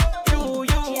baguette. You,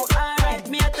 alright,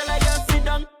 me I tell her you sit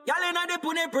down. Y'all inna the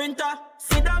pune printer.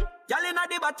 Sit down. Y'all inna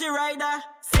the battery rider.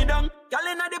 Sit down. Y'all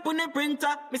inna the pune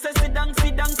printer. Me say sit down.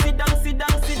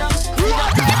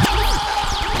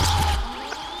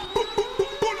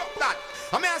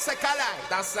 I'm here to say, Kalai,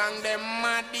 that song them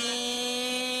maddy.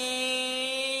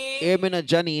 Hear me now,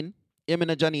 Janine.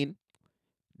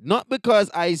 Not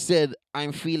because I said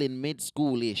I'm feeling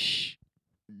mid-schoolish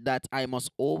that I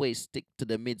must always stick to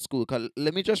the mid-school.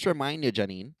 Let me just remind you,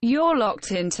 Janine. You're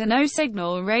locked into No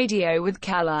Signal Radio with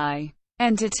Kalai.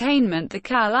 Entertainment the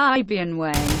Caribbean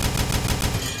way.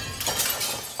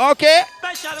 Okay.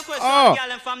 Special request for the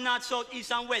girl from north, south,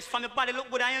 east, and west. From the body look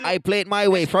good, I play it my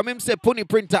way. From him say Puni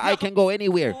Printer, I can go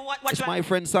anywhere. It's my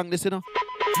friend's song, this, you know.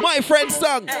 My friend's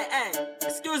song. Hey.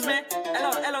 Excuse me.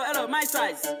 Hello. My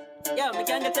size. Yeah, we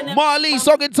can get the name. Marley,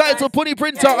 song entitled Puni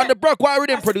Printer on the Brockwire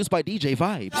Rhythm, produced by DJ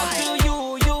Vibes.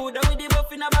 You, the with the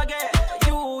buff in a baguette.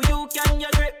 You, can you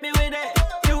grip me with it?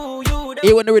 You,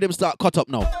 Here when the rhythm start, cut up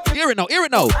now. Hear it now.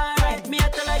 Alright, me I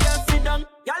tell her you sit down.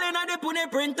 Y'all inna the pune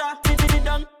printer. Sit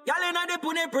down. Y'all inna the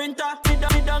pune printer. Sit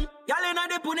down. Y'all inna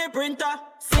the pune printer.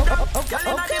 Sit down. Y'all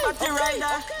inna the battery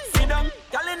rider. Sit down.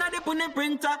 Y'all inna the pune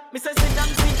printer. Me say sit down.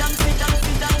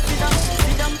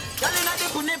 Y'all inna the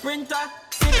pune printer.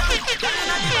 Sit down. Y'all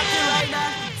inna the battery rider.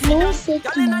 No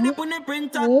Signal with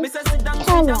Kalai. Me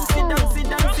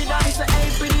say hey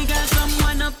pretty girl, come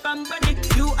on up and body.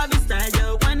 You have a style,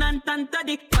 you one and tan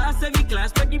taddy. Pass every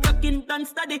class, but the rockin' done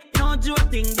study. No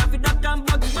joking, but it up and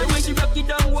bug. But when she rock it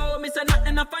down, whoa, me say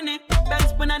nothing a funny. Bell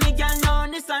spoon and the girl no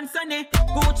this and sunny.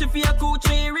 Gucci for your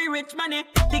Gucci, rich money.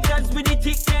 The girls with the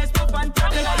thick nails, pop and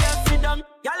tell her sit down.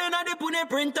 Y'all inna the pune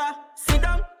printer, sit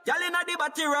down. Y'all inna the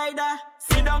battery rider,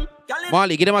 sit down.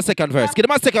 Marley, give him a second verse.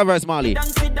 Marley.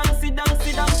 Sit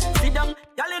down.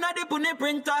 Y'all inna the pune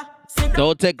printer, sit down.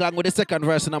 Don't take long with the second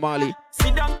verse now, Marley.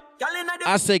 Sit down.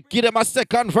 I say, give him a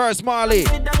second verse, Marley.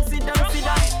 Sit down.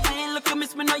 Hey, look at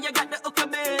miss me now, you got the hook a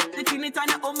bed. The teeny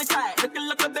tiny hold me tight,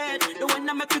 look a bed. The one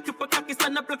that make you keep a cocky,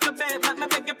 stand up, look a bed. Make me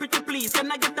beg you pretty please,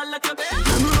 can I get a look a bed?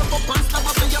 Let me rock up and stab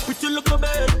up in your pretty look a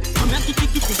bed. Come here,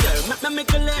 kitty girl, make me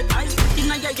make a leg. Eyes pretty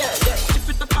now, yeah. Shift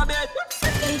it up a bed.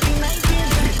 18, 19,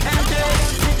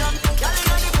 sit down. Y'all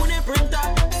inna the pune printer.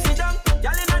 Sit down.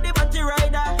 Y'all inna the battery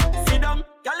rider. Sit down.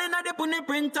 Y'all inna the pune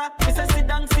printer. Me say sit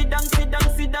down.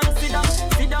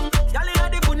 Y'all inna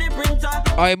the pune printer.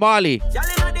 Alright, Marley. Y'all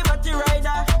inna the battery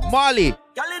rider. Marley.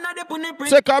 Y'all inna the pune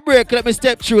printer. Take a break. Let me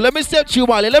step through,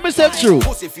 Marley.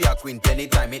 Pussy for your queen,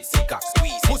 anytime it's sick cock.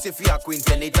 Squeeze. Pussy for your queen,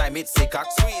 anytime it's sick cock.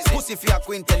 Squeeze. Pussy for your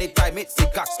queen, anytime it's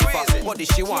sick cock. Squeeze. What does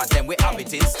she want? Then we have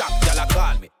it in stock. Y'all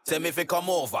call me, tell me if you come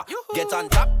over. Get on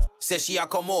top, say she a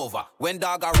come over. When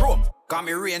dog a roam, call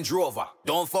me Range Rover.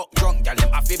 Don't fuck drunk, y'all them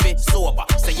have to be sober.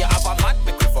 Say you have a man,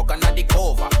 make we fuck under the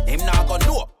cover. Him not gonna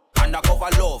know, undercover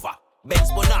lover.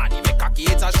 Benz Bonani, make cocky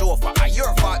hit a chauffeur. And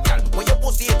your fault, gal, when your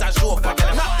pussy hit a chauffeur.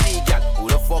 Not me, gal, who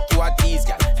the fuck you a tease,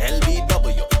 gal?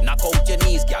 LBW, knock out your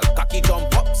knees, gal. Cocky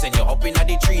jump up, send you up inna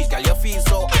the trees, gal. You feel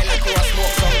so high like you a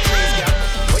smoke some trees, gal.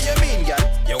 What you mean, gal?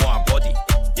 You want body,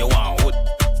 you want hood,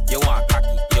 you want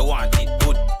cocky, you want it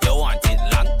good, you want it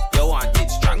long, you want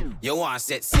it strong, you want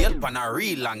set sail pan a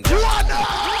real long jump.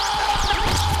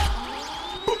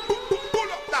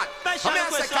 Special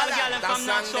request all the girl from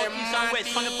north, south, east, and west.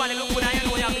 From the body look good, and you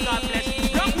know you have the God bless.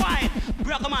 Rock wine,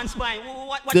 broke a man's spine.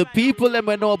 What The people that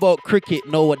know about cricket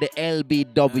know what the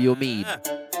LBW mean.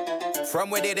 From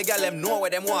where they gal them know where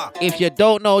them want. If you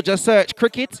don't know, just search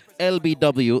cricket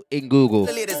LBW in Google.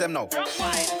 The ladies them know.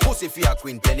 Pussy for your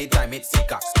queen, anytime it's sick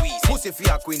cock. Squeeze. Pussy for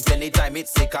your queen, anytime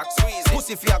it's sick cock. Squeeze.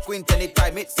 Pussy for your queen,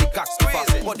 anytime it's sick cock.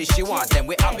 Squeeze. What does she want? Then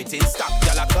we have it in stock.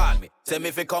 Y'all call me, tell me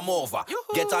if you come over.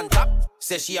 Get on top,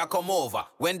 say she a come over.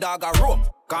 When dog a roam,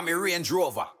 call me Range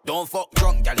Rover. Don't fuck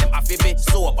drunk, y'all them have to be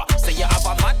sober. Say you have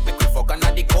a man, make we fuck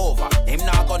under the cover. Him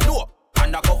not gonna know,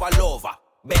 undercover lover.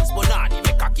 Benz Bonani,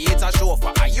 make cocky hit a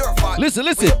chauffeur. And your fault. Listen.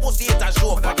 Your pussy hit a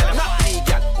chauffeur. Not me,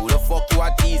 gal. Who the fuck you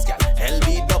a tease, gal?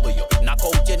 LBW, knock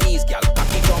out your knees, gal.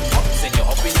 Cocky jump up, send you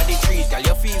up inna the trees, gal.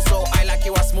 You feel so high like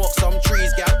you a smoke some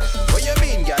trees, gal. What you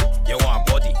mean, gal? You want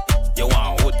body, you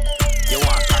want hood, you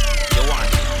want cocky, you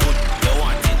want it good, you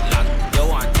want it long, you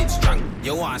want it strong,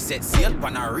 you want set sail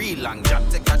pan a real long jump.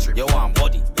 Take a trip. You want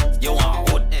body, you want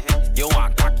hood, you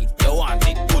want cocky, you want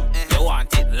it good, you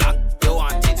want it long, you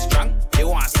want it strong, you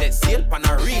want set sail on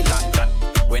a real London.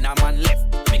 When a man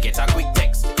left, me get a quick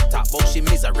text. Talk about she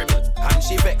miserable and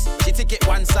she vex. She take it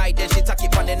one side, then she tack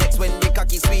it on the next. When the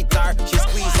cocky sweet her, she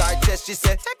squeeze her chest. She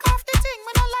said, take off the thing,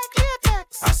 man, I like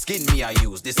latex. A skin me I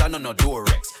use, this I no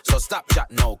Durex. So stop chat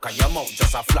now, cause your mouth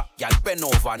just a flap. Y'all bend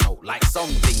over now, like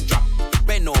something drop.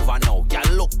 Bend over now,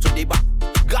 y'all look to the back.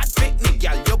 God picnic,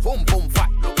 y'all, your boom boom fat.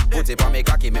 Put it on me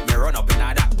cocky, make me run up in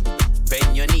a that.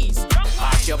 Bend your knees,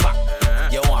 arch your back.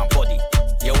 You want body,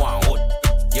 you want hood,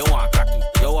 you want cocky,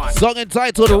 you want. Song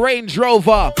entitled Range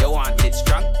Rover. You want it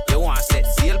strong, you want set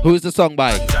seal. Who's the song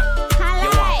by? You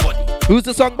want body. Who's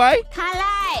the song by?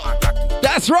 Kalai.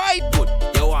 That's right. Good.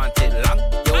 You want it long,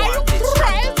 you want it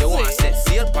strong. You want set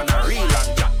seal on a real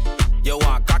London. You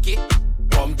want cocky,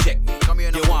 come check me.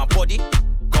 You want body,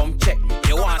 come check me.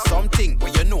 You want something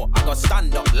where you know I got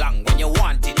stand up long. When you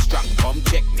want it strong, come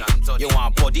check me. You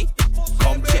want body,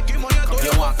 come check me.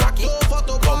 You want cocky,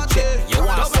 come check me. You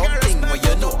want something where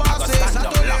you know I got stand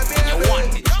up long. When you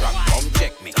want it strong, come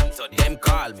check me. Them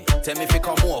call me, tell me if you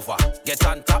come over, get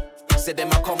on top. Say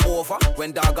them a come over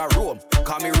when dog a roam.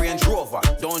 Call me Range Rover.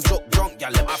 Don't joke drunk,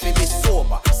 y'all. Them have to be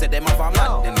sober. Say them have a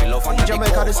man, then we love and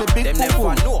Jamaica, they say big them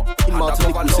never know. In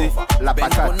Martinique, we say la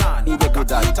patate ou le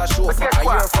godal.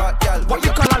 What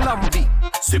you call a lambi?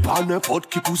 C'est pas n'importe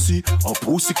qui poussi, un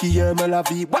poussi qui aime la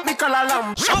vie. What me call a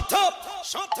lamb? Shut up!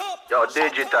 Shut up! Yo,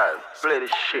 digital, play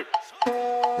this shit.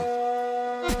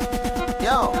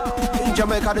 Yo, in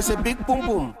Jamaica, they say big boom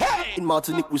boom. In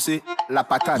Martinique, we say la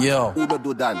patate ou le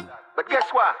dodan. But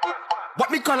guess what? What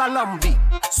me call a lambi?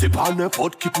 C'est pas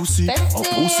n'importe qui poussi, un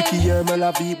poussi qui aime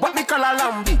la vie. What me call a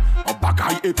lambi? Un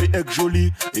bagaille épais et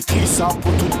joli, et qui ça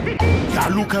pour tout. Y'a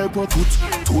l'ouka pour tout.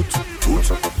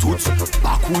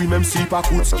 Pas couille même si pas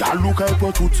coûte. Y'a l'ouka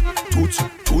pour tout.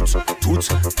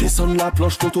 Descends la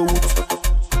planche d'autoroute.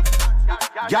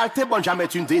 Y'a t'es bon, jamais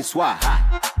tu ne déçois.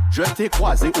 Je t'ai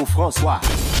croisé au François.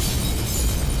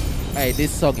 Hey,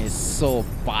 this song is so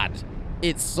bad.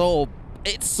 It's so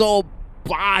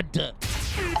bad.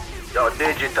 Yo,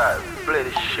 digital, play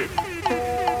this shit.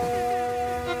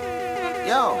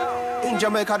 Yo, in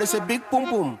Jamaica they say big boom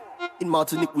boom. In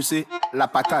Martinique we say la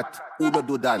patate ou le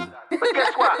dodan. But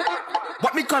guess what?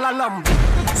 What me call a lambi?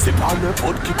 C'est pas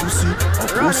n'importe qui poussi, un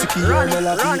poussi qui aime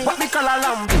la vie. What me call a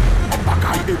lambi? Un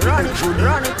bagaille épais et joli,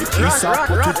 et qui ça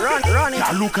pour tout.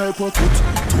 Y'a l'ouka pour tout.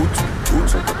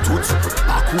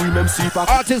 Pas couille même si pas.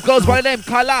 Artist goes by the name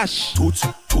Kalash.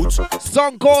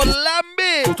 Song called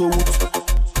Lambi.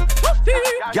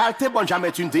 Y'a t'es bon,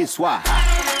 jamais tu ne déçois.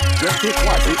 Je t'ai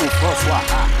croisé au François.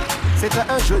 C'était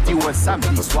un jeudi ou un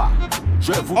samedi soir.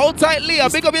 Je vous. Hold tight, Leah.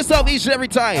 Big up yourself each and every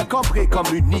time. Compris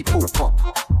comme une hippocampe.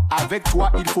 Avec toi,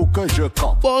 il faut que je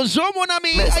campe. Bonjour, mon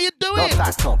ami. Mais how you doing? Dans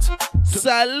ta tente.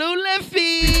 Salut, les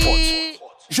filles.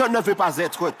 Je ne veux pas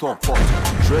être ton pote.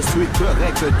 Je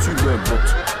souhaiterais que tu me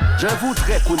montes. Je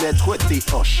voudrais connaître tes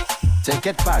hanches.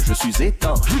 T'inquiète pas, je suis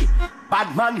étanche.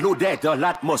 Badman l'odeur dans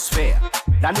l'atmosphère.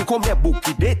 La nuit combien beau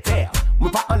qui déterre. Me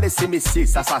pas en laisser messieurs,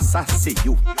 ça c'est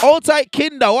you. Hold tight,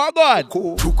 Kinder. What God?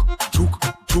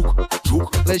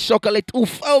 The chocolate.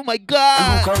 Oof. Oh my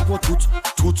God.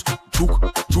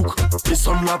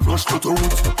 Descends la planche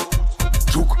d'autoroute.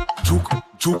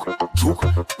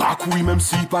 Pas couille même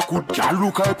si pas coûte. Y'a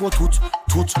l'ouka pour tout.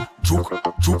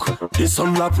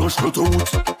 Descends la planche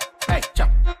d'autoroute. Hey, tiens.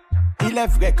 Il est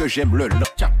vrai que j'aime le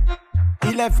look. Tiens.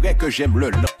 Il est vrai que j'aime le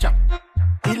look. Tiens.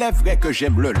 Il est vrai que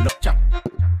j'aime le look. Tiens.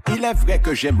 Il est vrai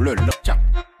que j'aime le look. Tiens.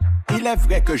 Il est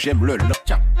vrai que j'aime le look.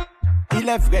 Tiens. Il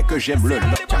est vrai que j'aime le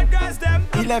look. Tiens.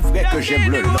 Il est vrai que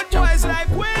j'aime le look. Tiens.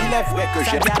 Il est vrai que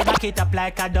j'aime. Back it up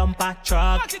like a dumper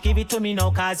truck. Give it to me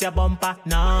now cause your bumper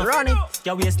no. Run it.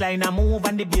 Your waistline a move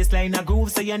and the baseline a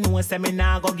groove, so you know say me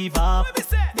nah go give up.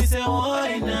 Me say hold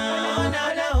it now,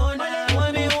 hold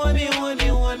me.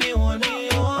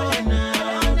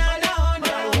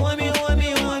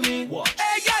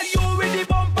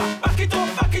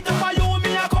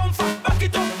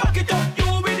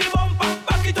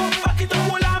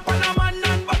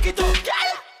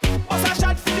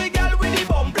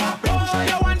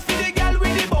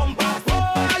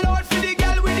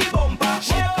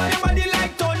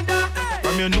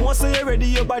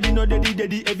 Your body no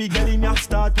daddy, every girl in ya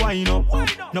start wind up.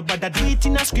 Nobody do it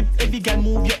in a script, every girl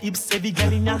move your hips, every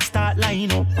girl in ya start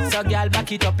line up. So girl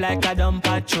back it up like a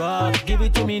dumper truck. Give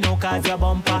it to me now cause your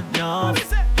bumper no.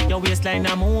 Your waistline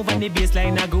a move and the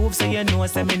baseline a groove, so you know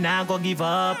say me nah go give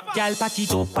up. Girl pat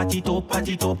it up, top. Girl pat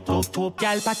it up, top.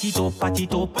 Girl pat it up,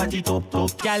 top. Girl pat it up,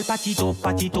 top. Girl pat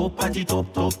it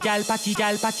up, top.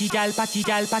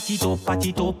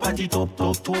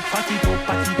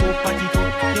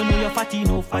 You know you're fatty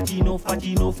no.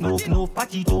 party enough,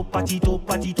 party top, party top,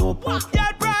 party top. Girl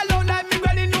brawl out like me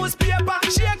granny newspaper.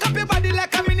 Shake up your body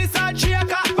like a mini salt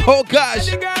shaker. Oh gosh,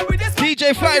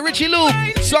 DJ Fly Richie Luke,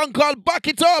 song called Back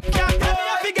It Up. Can't tell me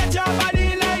if you get your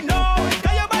body like no.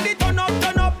 Can your body turn up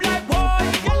like boy?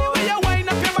 Girl, when you wind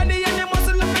up your body and you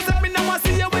muscle up, it's up. Me now want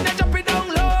see you when you drop it down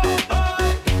low.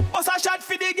 Bust a shot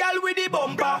for the girl with the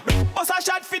bumper. Bust a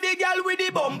shot for the girl with the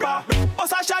bumper.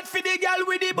 Bust a shot for the girl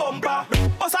with the bumper.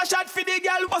 Bust a shot for the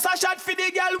girl. Bust a shot for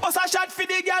the girl. Bust a shot for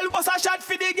the girl. Bust a shot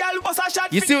for the girl. Bust a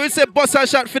shot. You see what we say, bust a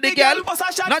shot for the girl?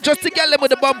 Not just the girl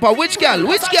with the bumper. Which girl?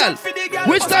 Which girl?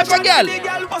 Which type of girl?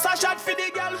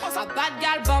 A bad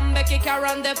girl bombe kick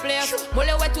around the place.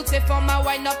 Mole ouais toutes ces femmes à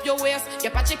wind up your waist. Y'a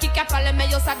pas de qui a parlé mais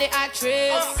yo ça des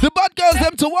actrices. The bad girls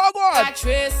them to walk on.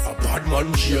 Actrice. A bad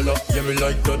man Sheila, yeah me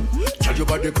like that. Tell your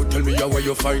body could tell me how where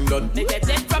you find that. Me get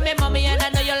it from me mommy and I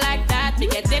know you like that. Me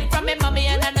get it from me mommy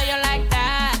and I know you like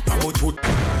that.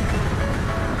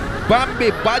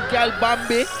 Bambi, bad girl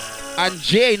Bambi, and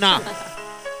Jaina.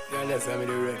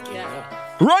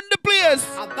 Run the place.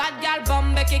 A bad girl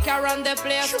bombe kick around the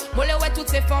place. Mole ouais toutes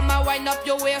ces femmes à wind up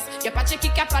your waist. Y'a pas de qui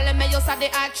a parlé mais yo ça des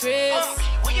actrices.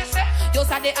 What you say? Yo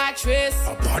ça des actrices.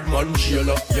 A bad man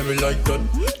Sheila, yeah me like that.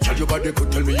 Tell your body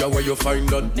could tell me how where you find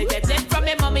that. Me get it from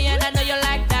me mommy and I know you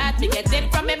like that. Me get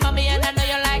it from me mommy and I know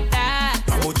you like that.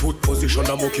 I'm a tooth position,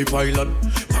 I'm okay pilot.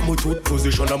 I'm a tooth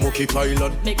position, I'm okay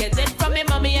pilot. Me get it from me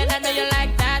mommy and I know you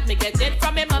like that. Me get it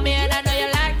from me mommy and I know you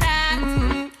like that.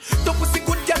 Ton pussy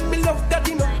good girl, me love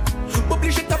daddy no.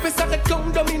 M'oblige taper ça red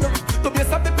comme domino. T'as bien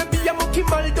savais baby, y'a mon qui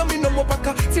mal domino. Mon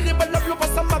baka, tiré par la bloc,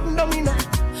 passe à magnomino.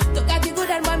 Ton gars dit good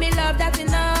and moi me love daddy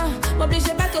no.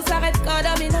 M'oblige pas tout s'arrête comme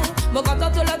domino. Mon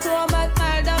content tout le tour en mode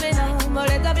mal domino. Mon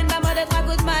les domine ma mode être à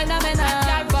good mal domino.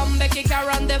 Girl bombe kick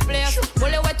around the place.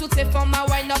 Mole ouais toutes ces femmes à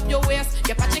wind up your waist.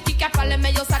 Y'a pas de qui a parlé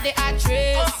mais yo ça des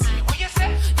actrices.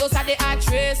 Yo ça des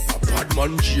actrices. A bad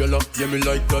man Sheila, yeah me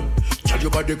like that. Tell your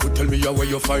body could tell me how where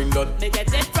you find that. Me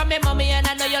get it from me mommy and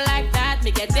I know you like that.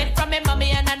 Me get it from me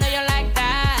mommy and I know you like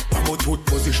that. I'm a tooth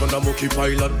position, I'm okay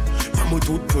pilot. I'm a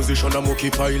tooth position, I'm okay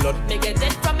pilot. Me get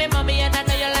it from me mommy and I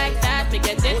know you like that. Me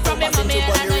get it from me mommy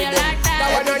and I know you like that.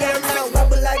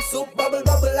 Bubble like soup, bubble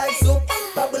like soup,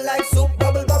 bubble like soup,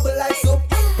 bubble like soup,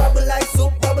 bubble like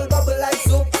soup, bubble like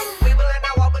soup. Wibble and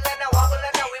a wobble and a wobble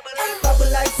and a wibble.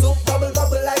 Bubble like soup, bubble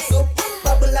like soup,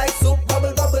 bubble like soup,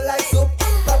 bubble like soup,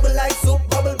 bubble like soup,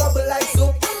 bubble like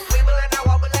soup. Wibble and a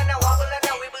wobble and a wobble and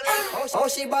a wibble. Oh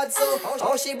she bad so,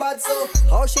 oh she bad so,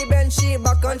 oh she bend she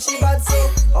back and she bad so,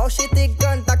 oh she thick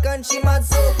and tack and she mad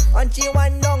so, and she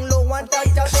one down low one touch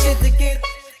she take it,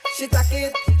 she take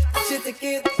it, she take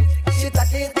it. She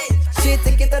take it, she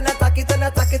take it and attack it and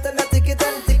attack it and attack it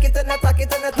and take it and attack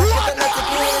it and attack it and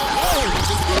attack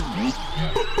it.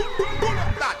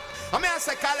 I mean I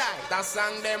say Kalai, that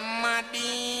song them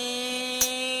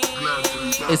muddy.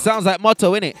 It sounds like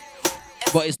Motto, innit?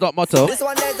 But it's not Motto. This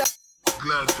one there's a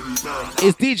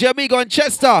It's DJ Amigo and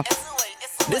Chester.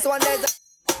 This one there's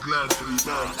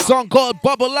a song called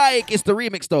Bubble Like. It's the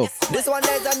remix though. This one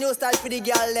there's a new style for the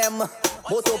girl them.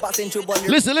 Moto passing through bun.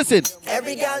 Listen.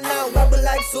 Every girl now bubble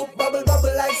like soup, bubble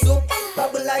like soup,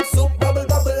 bubble like soup, bubble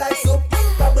like soup,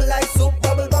 bubble like soup,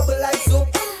 bubble like soup.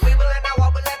 Wibble and a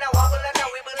wobble and a wobble and a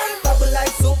wibble. Bubble like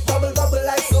soup, bubble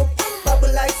like soup,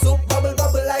 bubble like soup,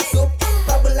 bubble like soup,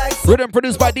 bubble like soup. Rhythm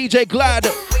produced by DJ Glad.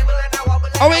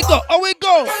 Oh we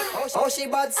go. Oh she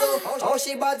bad so, oh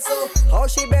she bad so, oh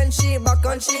she bend she back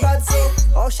and she bad so,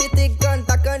 oh she thick and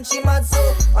tack and she mad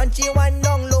so, and she one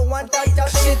down low one touch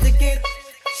she take it,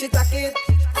 she take it,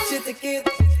 she take it,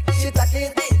 she take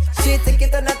it, she take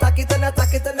it and attack it and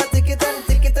attack it and attack it and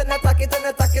take it and attack it and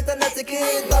attack it and attack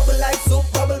it. Bubble like soup,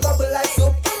 bubble like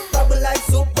soup, bubble like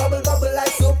soup, bubble like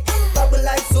soup, bubble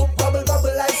like soup,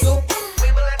 bubble like soup.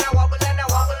 Wibble and a wobble and a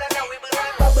wobble and a wibble.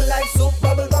 Bubble like soup,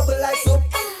 bubble like soup.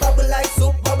 Bubble like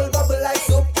soup, bubble like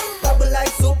soup, bubble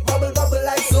like soup, bubble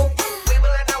like soup.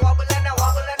 Wibble and a wobble and a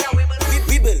wobble and a wibble.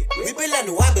 Wibble and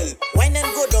wobble. Wine and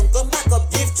go down, come back up,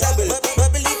 give trouble.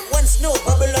 Bubble it once, no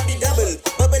bubble on the double.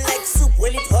 Bubble like soup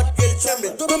when it hot, girl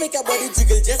tremble. Don't make your body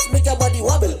jiggle, just make your body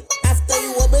wobble. After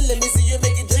you wobble, let me see you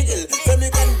make it jiggle. From you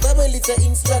can bubble, it's an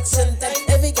instruction time.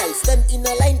 Every girl stand in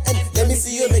a line and let me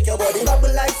see you make your body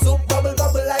bubble like soup, bubble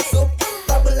like soup,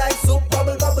 bubble like soup,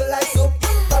 bubble like soup,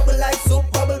 bubble like soup,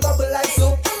 bubble like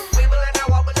soup. Wibble and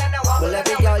a wobble and a wobble. Well,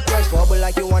 every girl just wobble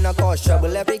like you wanna cause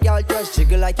trouble. Every girl just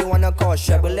jiggle like you wanna cause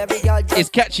trouble. Every girl just it's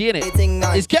catchy innit?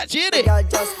 It's catchy innit? Girl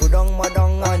just go down,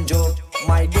 madong and joke.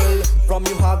 My girl, from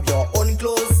you have your own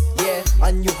clothes, yeah,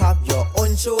 and you have your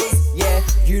own shoes, yeah.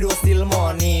 You don't steal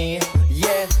money,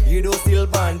 yeah. You don't steal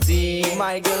panty,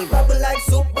 my girl. Bubble like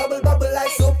soup, bubble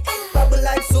like soup, bubble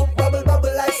like soup, bubble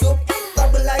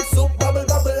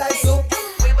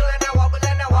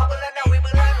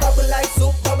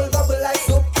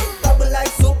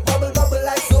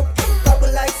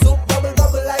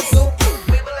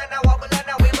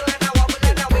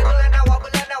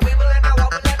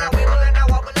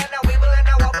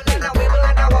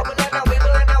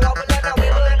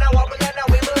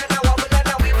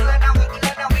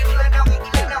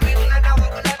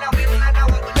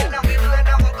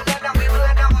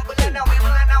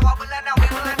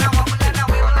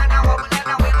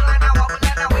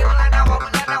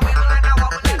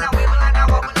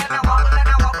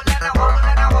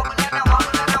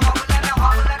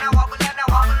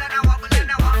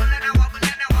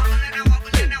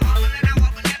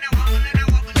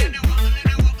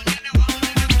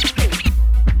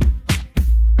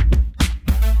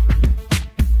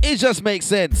It just makes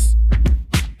sense.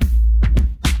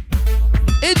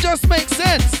 It just makes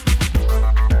sense.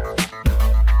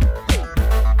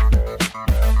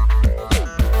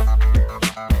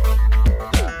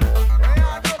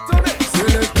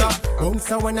 Bounce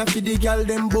when I feed the girl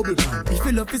them bubble pan. If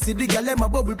you love to see the girl them a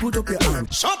bubble, put up your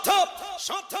hand. Shut up!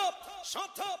 Shut up!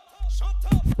 Shut up! Shut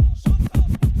up!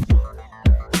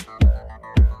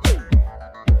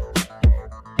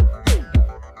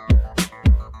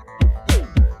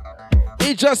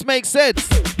 It just makes sense.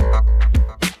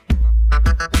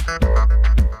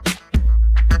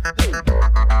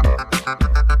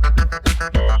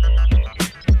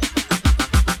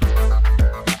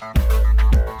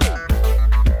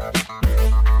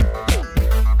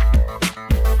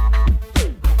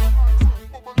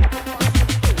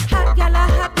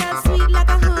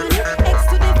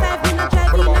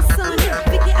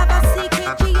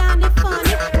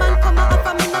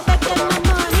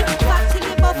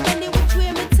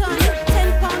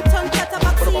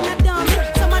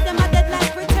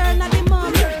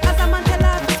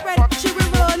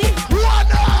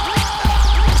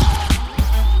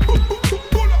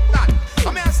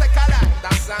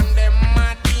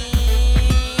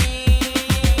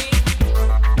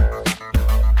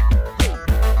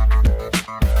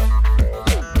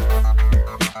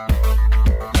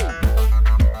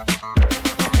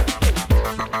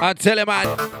 I tell you, man,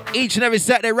 each and every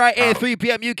Saturday right here, 3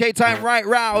 p.m. UK time, right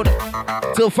round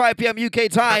till 5 p.m. UK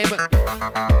time.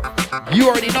 You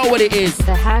already know what it is.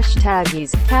 The hashtag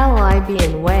is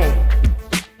Caribbean Way.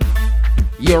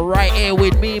 You're right here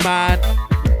with me, man.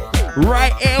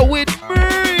 Right here with me.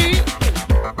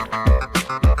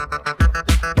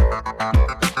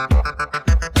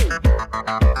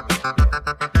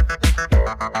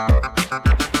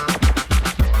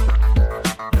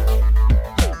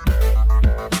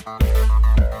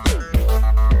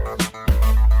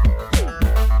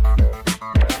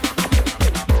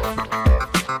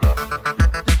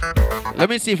 Let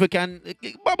me see if we can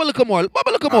bubble a little more.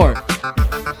 Bubble a little more.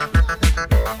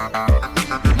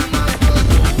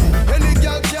 Any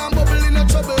girl can bubble in a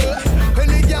trouble.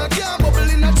 Any girl can bubble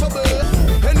in a trouble.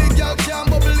 Any girl can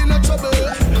bubble in a trouble.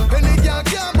 Any girl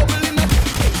can bubble in a.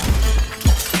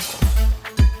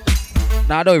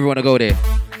 Nah, I don't even want to go there.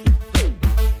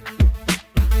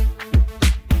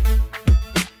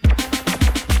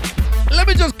 Let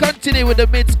me just continue with the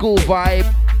mid-school vibe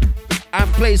and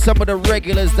play some of the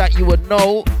regulars that you would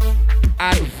know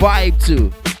and vibe to.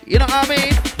 You know what I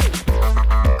mean?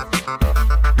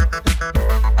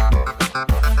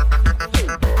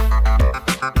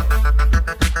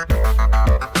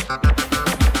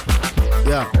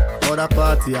 Yeah, how the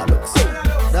party I looks.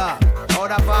 Da, how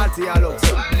the party I looks.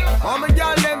 How my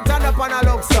girl them turn up and I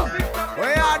looks.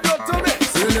 What you do to me?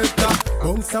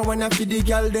 Bounce when I feed the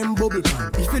girl them bubble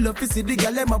pan. If you love to see the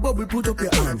girl them a bubble, put up your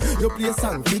hand. You play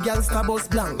song, the girl star bus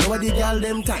blank. Now the girl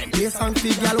them time, play song, the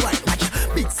girl white.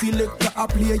 Watch, big selector a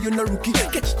play, you no rookie.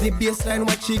 Catch the baseline,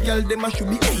 watch the girl them a should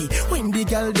be. Hey, when the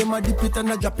girl them a dip it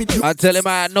and a drop it. I tell him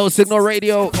I no signal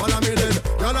radio. Follow me then,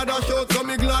 y'all a dash out, so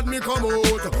me glad me come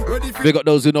out. Ready for Big up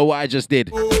those who know what I just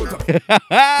did. me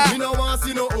no want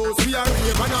see no host, we are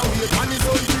rave and a wait, and it's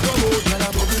on to come out.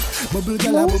 Bubble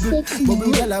gala bubble,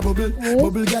 bubble gala bubble,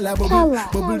 bubble gala bubble,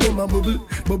 bubble dem a bubble,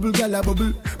 bubble gala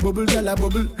bubble, bubble gala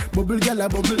bubble, bubble gala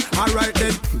bubble. Alright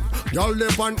then, y'all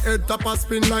left on head top a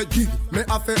spin like kid. Me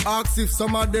have to ask if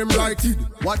some of them like it.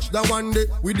 Watch that one day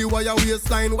with the wire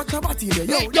waistline. Watch your body there,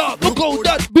 yo. Look how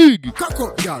that big. Cock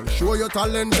up, y'all. Show your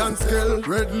talent and skill.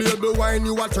 Red label wine,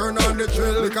 you a turn on the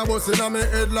trail. Like a bus in my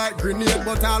head like grenade,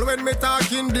 but all when me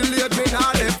talking delayed, me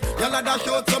not left. Y'all a dash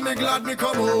out, so me glad me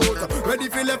come out. Ready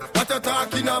for left. What you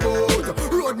talking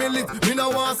about? Road me lit, me no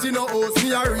want see no host.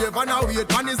 Me a rave and a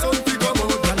wait, and it's on to come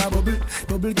out. Gala bubble,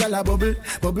 bubble gala bubble,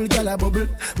 bubble gala bubble,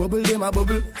 bubble dem a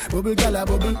bubble, bubble gala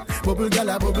bubble, bubble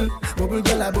gala bubble, bubble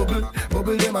gala bubble,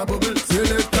 bubble dem a bubble.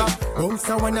 Selector, bounce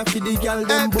when I feed the girl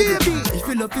them bubble. If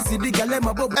you love to see the girl them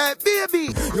a bubble, hey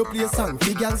baby, you play song,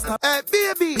 the girl stop, hey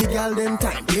baby, the girl them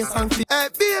time, play song, hey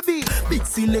baby, big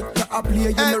selector a play,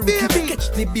 you know rookie.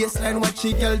 Catch the baseline, watch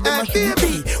the girl them a shoot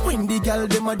be. When the girl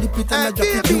them a dip it and a drop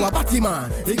it, you a batty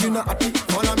man. If you not happy,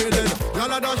 follow me then.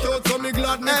 Y'all a dash out, so me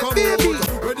glad me come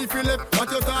out. Ready for left,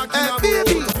 what you talking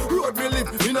about? Road me live,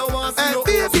 me no want see no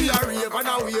host. We a rave and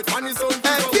a wait, and it's on to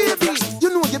come out. You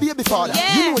know your baby father.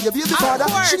 You know your baby father.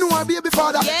 She know her baby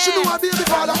father. She know her baby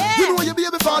father. You know your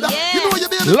baby father. You know your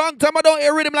baby. Long time I don't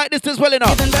hear rhythm like this as well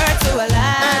enough. Giving birth to a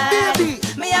life. Baby,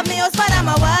 me have me husband and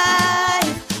my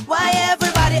wife. Why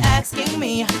everybody asking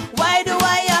me? Why do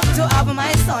I have to have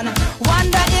my son?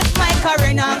 Wonder if my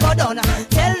career now go down.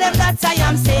 Tell them that that I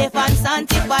am safe and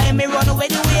sanctified. Me run away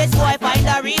the ways, boy, find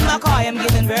a real McCoy. I'm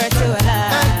giving birth to a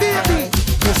life. Baby,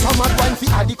 you some mad wine for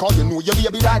Addy, cause you know your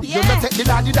baby daddy. You may take the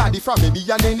daddy from any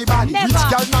and anybody. Never. Rich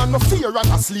girl now no fear and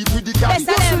asleep with the caddy.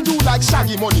 Doesn't do like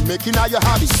shaggy money making all your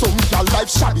hobby. Some girl life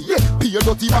shabby, yeah, be your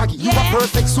dirty baggy. You a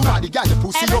perfect somebody, got the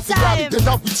pussy Every off the granny. Then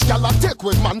a rich girl a take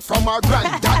with man from our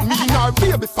granny. That mean our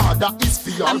baby father is for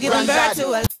your I'm giving birth granddaddy.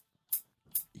 to a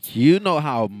You know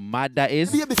how mad that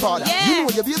is? Baby father, Yeah, you know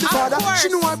your baby father. She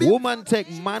know her baby. Woman take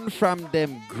man from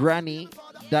them granny.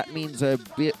 That means a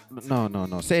bit. No.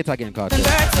 Say it again, Cartel.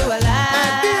 birth to a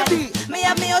life. Baby. Me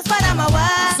have me husband and my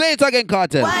wife. Say it again,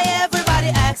 Cartel. Why everybody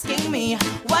asking me?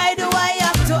 Why do I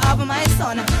have to have my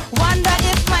son? Wonder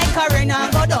if my career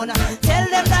now go down. Tell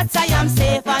them that I am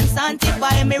safe and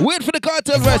sanctified. Me Wait for the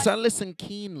Cartel verse and listen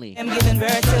keenly. I'm giving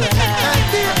birth to a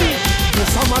life. Baby, you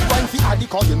some mad wine for Addy,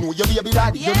 cause you know your baby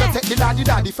daddy. You may take the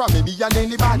daddy from any and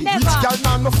anybody. Never. Rich girl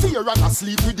now no fear and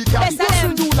asleep with the caddy. Yes, I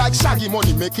am. Doesn't do like shaggy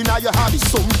money making all your hobby.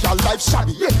 Some girl life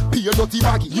shabby, yeah, be your dirty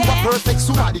baggy. You a Yeah. perfect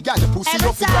somebody, got the pussy Every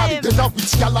off the granny. time. Then a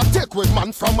rich girl a take with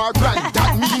man from our granny.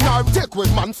 That mean our take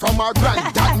with man from our granny.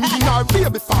 That mean our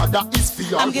baby father is for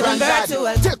your I'm giving birth granddaddy. to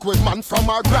a- Take with man from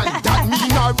our granny. That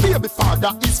mean our baby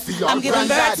father is for your I'm giving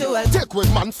birth granddaddy. to a- Take with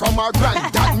man from our granny.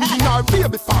 That mean our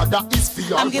baby father is for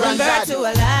your I'm giving birth granddaddy. to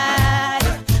a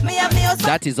life. Me have me husband.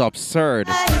 That is absurd.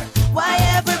 Why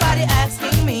everybody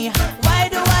asking me? Why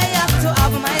do I have to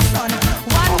have my son?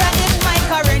 Wonder if my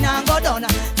career now go down.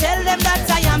 Tell them that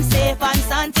I am safe and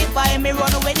sanctified. Me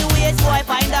run away the ways, boy,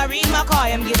 find a real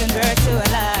McCoy. I'm giving birth to a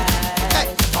life.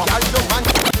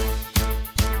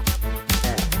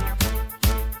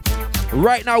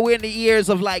 Right now, we're in the years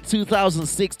of like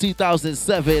 2006,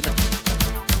 2007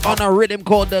 on a rhythm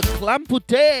called the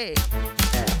Clampute.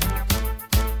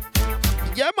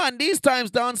 Yeah, man, these times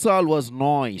dancehall was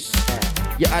nice.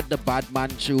 You had the bad man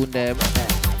tune them.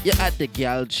 You had the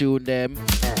girl tune them.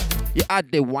 You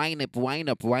had the wind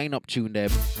up tune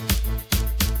them.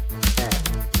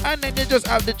 And then you just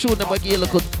have the tune them like a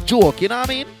little joke, you know what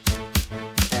I mean?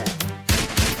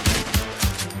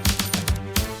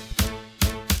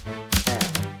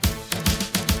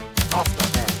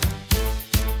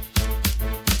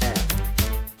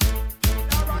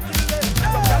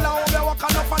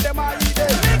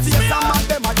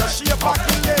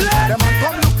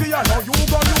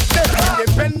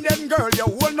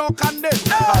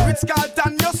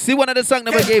 See one of the songs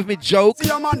never gave me joke. Be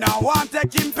the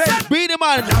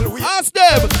man, ask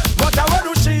them. But I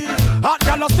do she? Hot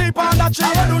girl no sleep on that tree.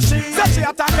 I do she? Say she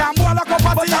attack and more like a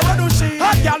party. I do she?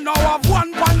 Hot girl now have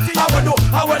one panty. I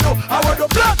do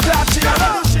blood clot she.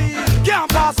 I do she? Can't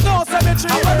pass no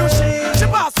cemetery. I do she? She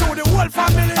pass through the whole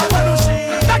family. I do she?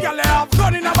 That girl have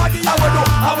gun in her body. I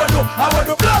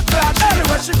do blood clot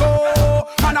anywhere she go.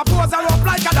 And I pose her up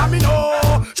like a domino.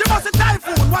 She must a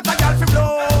typhoon. What a girl fi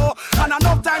blow. And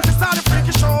enough time to start the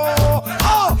freaky show.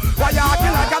 Oh, why you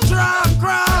acting like a drunk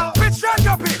crowd? Bitch, drunk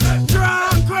your bitch.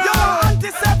 Drunk crowd. You're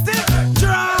antiseptic.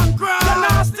 Drunk crowd. You're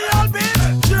nasty old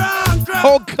bitch. Drunk crowd.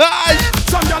 Oh God!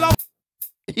 Some y'all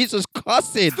He's just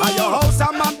cussing. at your house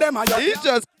and man them are your. He's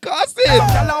just cussing.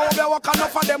 Some y'all over walk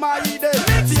enough of them are eat them.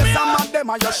 See some man them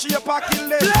are your shape or kill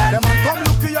them. Them man come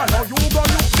look here now you go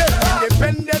look them.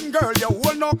 Independent girl you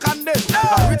hold no condemn. A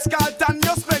Ritz Carlton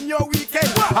you spend your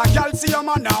weekend. A girl see your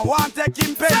man now want take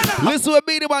him pen. Listen what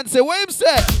Beanie Man say. What him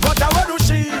say? But what do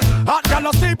she? Hot girl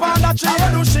no sleep on that tree.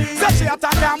 What do she? Say she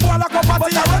attack and more like a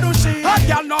party. What do she? Hot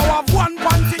girl now have one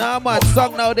panty. Nah, man,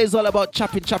 song nowadays all about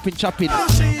chopping.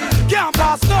 Can't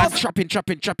pass no. And trapping. She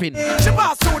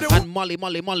pass through the. And molly.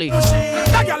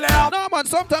 That girl have. No, man,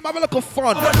 sometimes have a little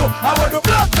fun. I would do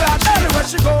blood clot anywhere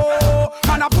she go.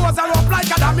 And I pose her up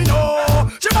like a domino.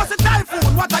 She must a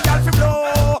typhoon, what a girl fi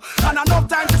blow. And enough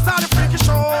time to start the freaky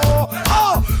show.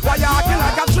 Oh, why you acting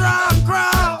like a drunk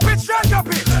crowd? Bitch, drunk your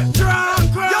bitch.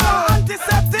 Drunk crowd. You're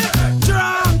antiseptic.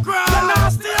 Drunk crowd. You're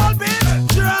nasty old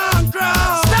bitch. Drunk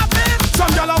crowd. Stop it.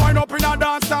 Some girl a wind up in a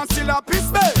dance and still a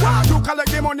piss me. You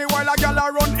collect the money while a girl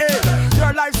a run egg.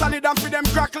 Your life solid and feed them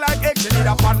crack like egg. She need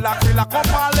a padlock, fill a cup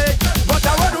of leg. But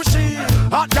what do she?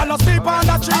 Hot girl no sleep on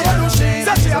that tree. What do she?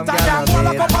 Say she attack and more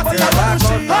like a party. What do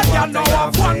she? Hot girl now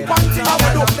have one panty. I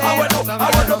would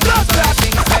do blood clot.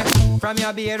 From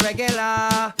your beard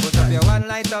regular, put up your one,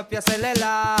 light up your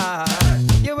cellular.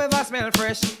 You ever smell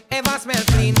fresh, ever smell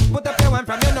clean? Put up your one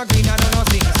from your no green and no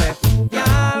sing say.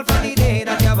 Y'all from the day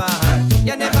that you're born,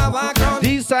 you never walk round.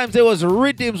 These times there was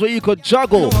rhythms where you could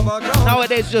juggle.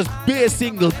 Nowadays just bass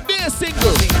single. Y'all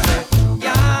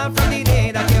from the day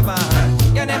that you're born,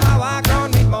 you never walk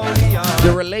round with moldy on.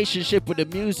 The relationship with the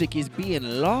music is being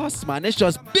lost, man. It's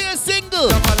just bass single.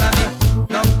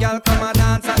 No girl come a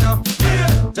dance and no.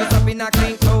 Just up in a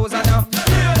clean clothes and no.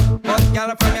 But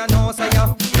girl from your nose and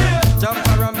yo. Jump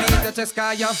around me to the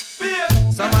sky yo.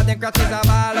 Some of them crutches are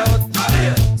ball out.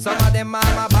 Some of them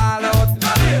mama ball out.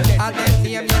 And them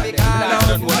name you be call out.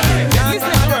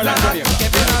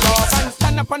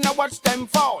 Stand up and I watch them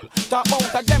fall. Talk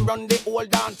about of them run the old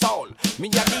dance hall. Me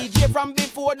a DJ from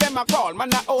before them a call.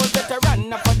 Man a old veteran,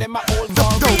 now for them a old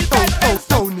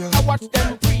for real. I watch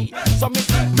them free. So me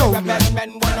see where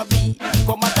men wanna be.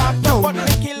 Come and talk to but me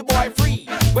kill boy free.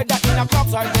 Whether in a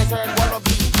clubs or desert wanna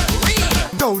be.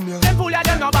 Them fool ya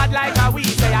them no bad like a we.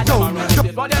 Say I don't run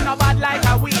this, but them no bad like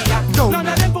a we. None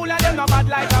of them fool ya them no bad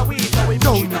like a we. So we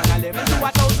push it on a level to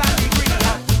 1,000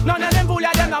 degrees. None of them fool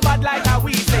ya them no bad like a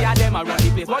we. Say I them a run the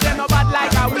place, but them no bad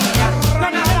like a we.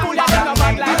 None of them fool ya them no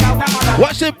bad like a we.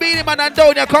 Watch the Beanie Man and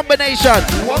Donia combination.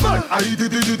 Woman,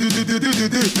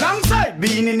 long side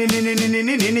beanie.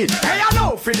 Hey, I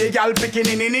know for the girl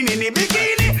bikini.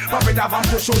 Pop it up and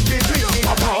push out between.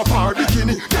 Papa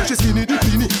bikini, yeah, she skinny the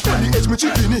beanie. On the edge me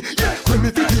chippini, yeah, when me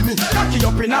fitini. Cocky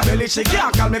up in her belly, she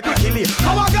can't call me quickly.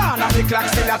 How I gone and the clock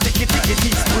still a ticky.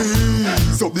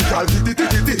 Squeeze up the girl, ticky.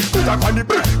 Put her on the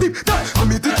bird, dip, tap, and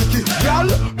me ticky. Girl,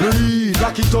 breathe,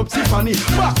 lock it up, Tiffany.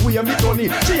 Back where me Tony,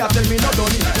 she a tell me no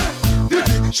done it.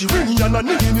 She ring and a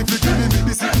nini flicking me.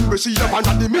 Be sitting where she up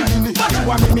and the mini. But you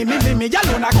want me,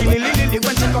 y'all know kill Lily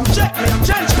when she come check me. I'm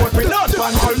change code with not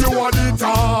one. All you want the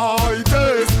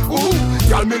tightest. Ooh,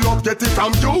 y'all me love get it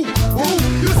from you. Ooh,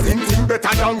 you sing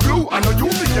better than glue. I know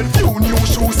you get few new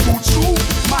shoes, suit shoe.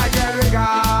 My girl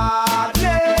regardless.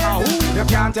 You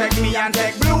can't take me and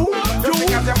take blue. You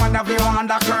because your man have you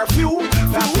under curfew.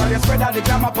 That's why you spread out the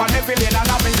jam up on the feeling and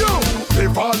having you. They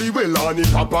volley well on it,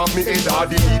 pop up me head on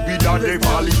the deep that they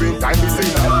volley when time me say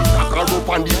now. Cock her up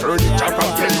on the furniture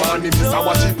from 10 man. If this a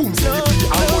watch it boom, see the pee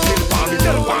and go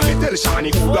tell Shani,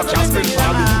 who got just spell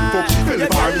for me. Fuck she fell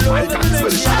for me, I can't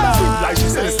spell Shani. Sweet like she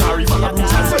says sorry, for the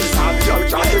bruise and say sorry. Y'all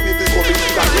can't tell me they go to me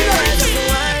like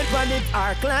on it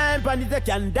or climb on it, you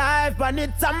can dive on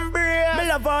it some brave. Me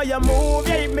love how you move,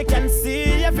 yeah, if me can see.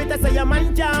 If it say your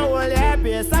man can't hold your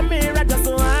pace, I mean, I just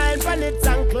wine on it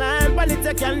and climb on it,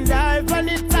 you can dive on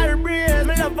it or brave.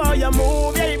 Me love how you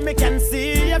move, yeah, if me can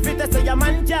see. If it say your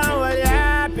man can't hold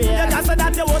your pace. You just say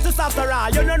that you want to stop her,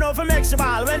 you don't know if you make she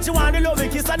ball. When she want to love you,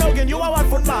 kiss and hugging, you are what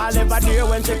football. Never dear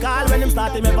when she call, when him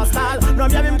start him ever stall. No,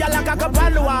 me have him get like a cup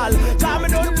on the wall. Cause me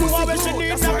don't know where she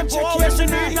need, not the poor where she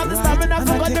need, not the stamina,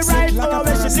 forgot the right now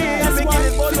where she need. Every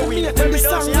kid for the win, when me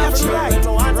don't she have to right.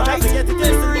 No one try to get it,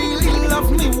 really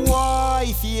love me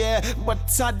wife, yeah.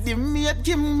 But at the mate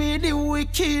give me the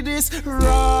wickedest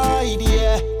ride,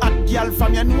 yeah. A girl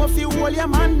from you know if you hold your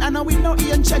man, and we no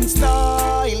ancient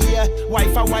style, yeah.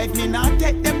 Wife a wife, me not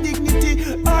take them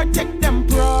dignity or take them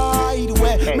pride,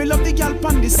 where me love the girl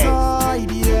on the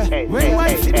side, yeah. When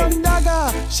wife done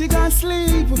dagger, she gon'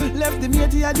 sleep. Left the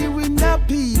mate at the window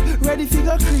peep, ready for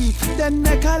go creep, then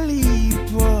make a leap.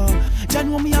 John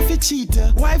want me have to cheat.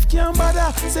 Wife can't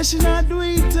bother, say she not do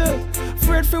it.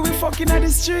 Afraid for we fucking at the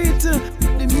street.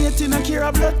 The mate in a care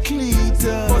of blood cleat.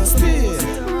 But still,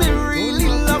 me really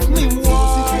love me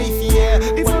wife, yeah.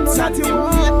 If I'm not the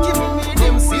mate, give me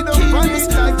them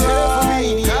wickedest like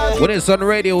when it's on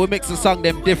radio, we mix the song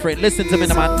them different. Listen to me,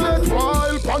 the man.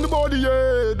 Wild on the body,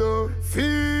 yeah.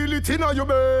 Feel it in your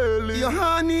belly. Your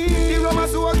honey, the rubber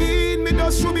so again, me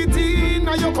just should be teen.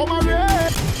 Now you come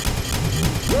around.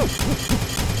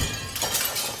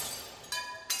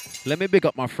 Let me big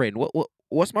up my friend.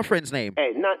 What's my friend's name?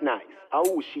 Hey, not nice. How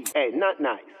she? Hey, not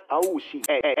nice. How she?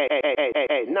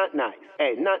 Hey, not nice.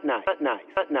 Hey, not nice. Not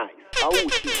nice. How she?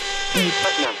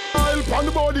 Not nice. Wild on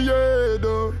the body, yeah.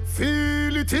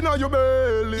 Feel it in your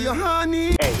belly. Your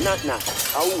honey. Hey, not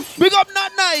nice. How she? Big up,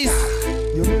 not nice.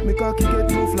 You make me cocky get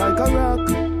tough like a rock.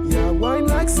 Yeah, wine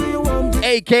like say you want me.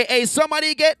 AKA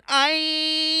somebody get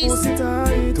ice. Force it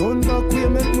tight. Don't back way,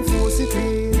 make me force it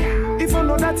in. If I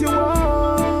know that you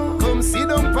want, come sit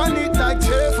down on it like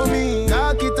chair for me.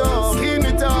 Knock it off, skin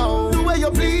it out. The way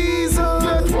you please.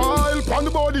 Get wild on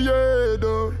the body, yeah.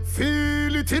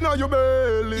 Feel it in your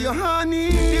belly. Your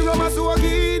honey, the rubber so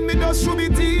again, me just should be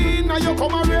teen. Now you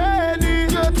come already.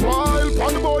 Get wild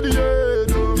on the body, yeah.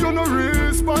 You no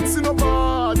response in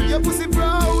nobody. Your pussy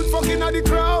proud, fucking at the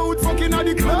crowd, fucking at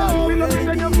the crowd. Me love it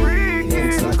when you freaky.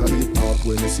 It's like a hip hop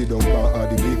when you sit down at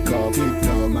the big car. Big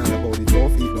car, man about the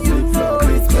tough, eat no big flop.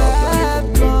 Big flop,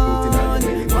 when you put in at the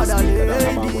belly. Must be the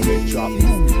hammer when they drop.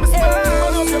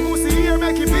 Turn up your pussy here,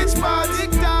 make it bitch party.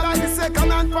 Like the second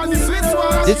hand from the Swiss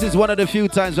one. This is one of the few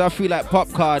times where I feel like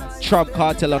Popcorn, Trump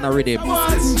Cartel on a rhythm.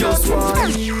 Just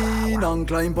wine, wine and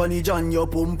climb on the John. Your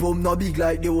pum pum no big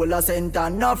like the whole of St.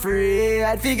 and no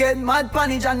afraid. Forget mad pan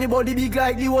the John, the body big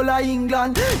like the whole of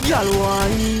England. Girl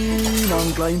wine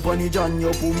and climb on the John.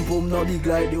 Your pum pum no big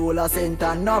like the whole of St.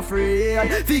 and no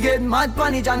afraid. Forget mad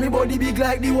pan the John, the body big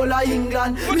like the whole of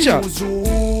England. Me use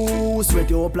you, sweat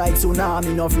you up like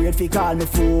tsunami. No afraid fi call me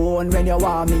phone when you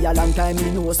want me. A long time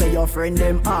me know say your friend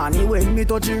them honey. When me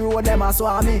touch the road them a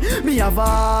swam me. Me have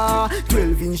a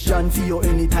 12-inch John for you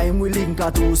anytime we link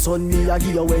a two son. Me a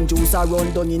give you when juice a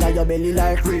run down inna your belly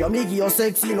like Rio. Me give you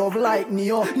sexy love like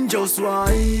Neo. Just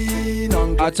wine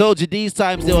and I told you these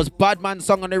times there was bad man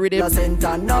song on the rhythm and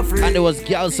there was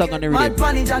girl song on the rhythm. Mad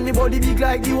panic and the body big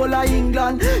like the whole of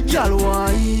England. Girl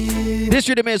wine. This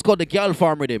rhythm is called the Girl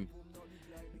Farm rhythm.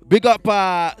 Big up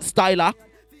Styler,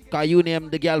 cause you name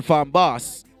the Girl Farm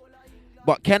boss.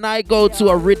 But can I go to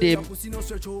a rhythm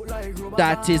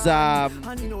that is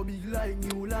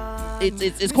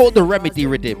it's called the Remedy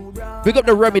rhythm. Big up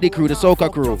the Remedy crew, the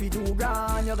Soca crew.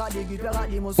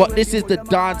 But this is the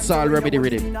dancehall Remedy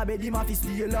rhythm. Let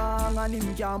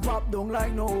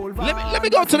me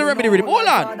go to the Remedy rhythm. Hold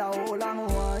on.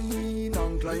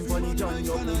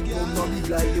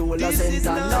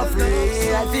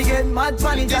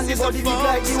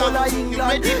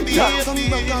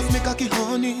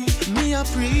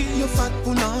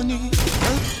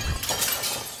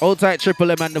 Hold tight,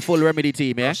 Triple M and the full Remedy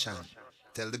team, yeah?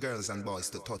 Tell the girls and boys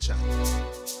to touch her.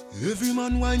 Every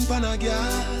man wine pan a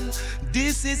girl.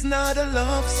 This is not a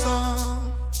love song.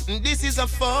 This is a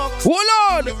fuck. Hold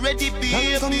on. Ready,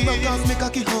 baby. Come back off me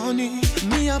cocky honey.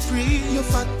 Me a free you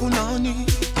fat punani.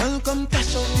 Girl come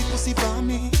dash out the pussy for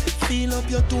me. Feel up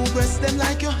your two breasts them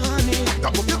like your honey.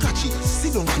 Tap up your catchy.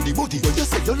 Sit down on the body where you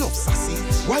say you love sassy.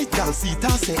 White girl see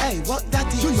and say hey what that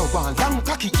is. You know one long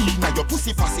cocky in your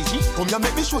pussy passage. Come here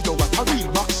make me show you what a real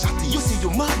back shotty. You see you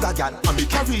mother girl and me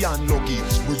carry on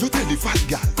luggage. Will you tell the fat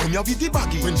girl come here with the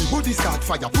baggy. When the body start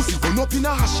fire pussy run up in a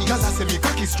hashy. Girl I say me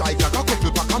cocky strike like a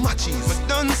couple pack of matches. But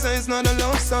don't say it's not a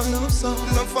love song, love song,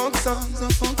 love funk song,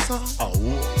 love funk song.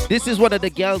 Oh. This is one of the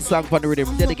girl songs on the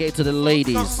rhythm dedicated to the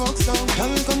ladies.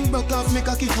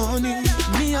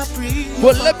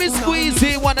 But let me squeeze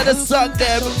in one of the songs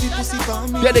them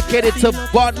dedicated to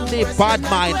Bundy Bad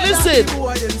Mind. Listen.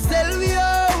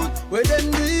 Where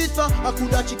them do it for? I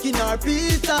could have chicken or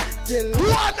pizza.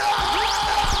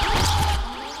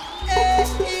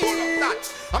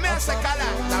 I'm here to say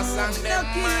that song them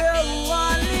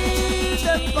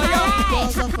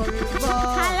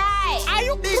Are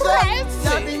you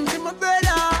crazy? Into my brother,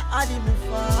 I did my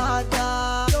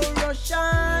father. Yo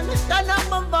Russian, turn up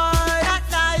my boy. That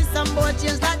nice, some boy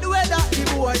change like the weather. The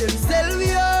boy them sell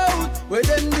me out. Where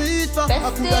them do it for?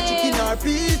 I could have chicken or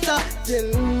pizza. Tell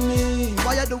me,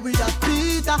 why you do with that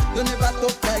pizza? You never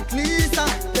talk like Lisa.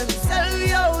 Them sell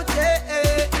me out,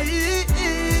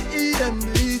 them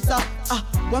Lisa.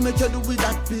 What make you do with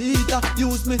that Peter?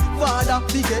 Use me, father,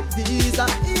 to get visa.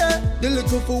 Yeah, the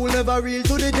little fool never real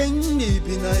to the thing. Deep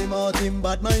in my mouth, him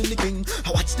bad mind the king.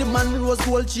 I watch the man rose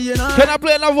gold chain. Can I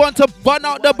play another one to burn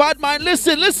out the bad mind?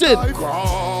 Listen.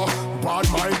 Bad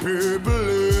mind people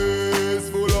is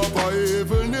full of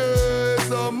evilness.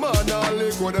 A man a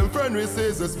lick what them friend we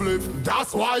says a split.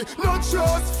 That's why not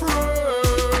just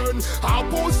friend. I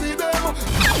pussy them.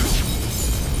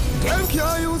 Them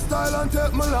can't use style and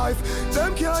take my life.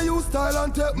 Them can't use style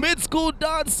and take Mid-school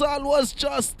dancehall was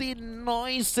just the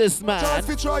nicest, man.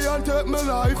 Just try and take my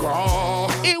life.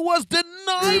 It was the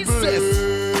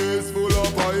nicest. Full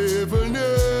of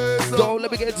evilness. So let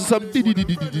me get into some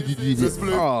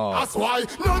That's why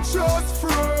not just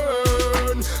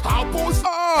friend. I post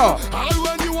all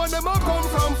when you want them I come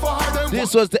from far.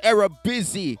 This was the era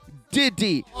Busy,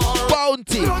 Diddy,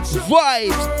 Bounty,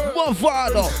 Vibes,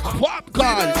 Movado,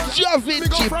 Popcorn,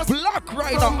 Javinci, Black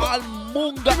Rider,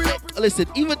 Almunga. Listen,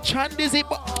 even Chandizi.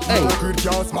 Hey. Good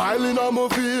girl smiling on my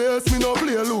face, me no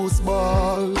play loose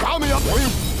ball. Come here.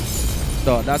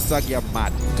 No, that's like you're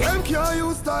mad. Them can't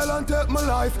use style and take my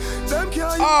life. Them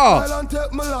can't use style and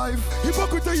take my life.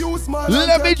 Hypocrite use my life.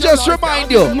 Let me just remind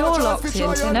you. You're locked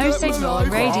into No Signal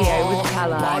Radio with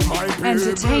Calai.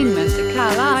 Entertainment the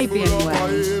Caribbean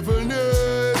way.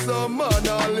 Some man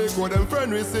a lick what them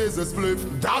friend we says a split.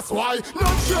 That's why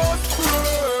not just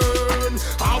friend.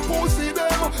 I pussy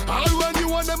them. All when you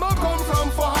want them I come from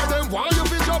far. Them why you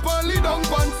bitch up and lead on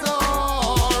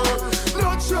pansar.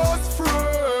 Not just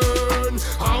friend.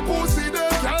 I pussy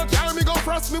them. Can't carry me go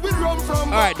frost me with rum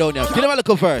from. Alright, Donia, get him a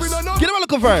look first. Get him a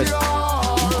look first.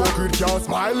 Hypocrite can't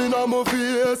smiling on my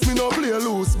face. Me no play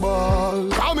loose ball.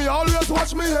 Call me always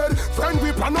watch me head. Friend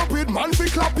we plan up with man we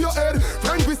clap your head.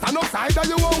 Friend we stand outside and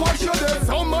you won't watch your dead.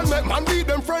 Some man man, make man beat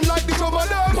them friend like the some of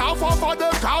them. Half of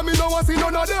them, call me no one see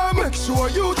none of them. Make sure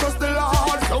you trust the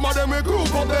Lord. Some of them we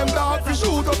group of them that fi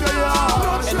shoot up your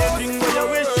yard. Anything where you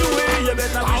wish you will, you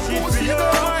better wish it for you.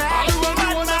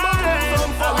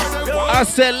 I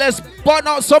said let's burn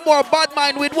out some more bad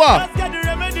mind with what? Just get the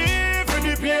remedy for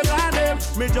the paper them.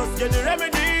 Me just get the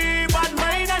remedy, bad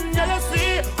mind and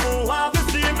jealousy. Oh, have to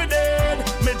see me dead.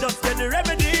 Me just get the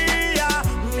remedy. Yeah.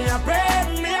 Me a pray,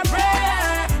 me a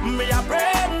pray, me a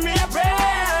pray, me a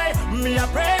pray, me a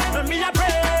pray, me a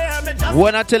pray. Me just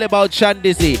When I tell about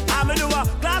Chandizzy, I'm a do a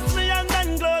class me and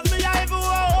then close me eye for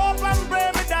hope and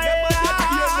pray me die.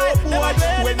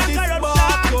 When this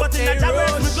spark up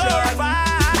erosion,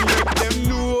 them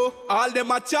know all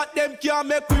them a chat, them can't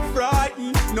make we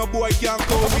frighten. No boy can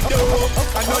come with dope.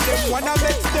 I know them wanna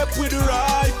make step with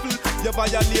rifle. You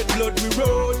violate blood we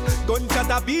road.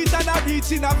 Gunshot a beat and a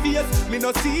reach in a face. Me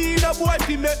no see no boy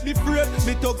fi make me afraid.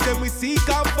 Me talk them we seek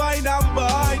and find and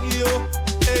bind you.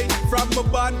 Hey, from my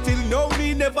band till now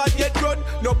me never get run.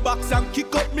 No box and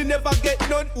kick up me never get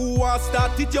none. Who want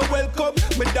start it you welcome.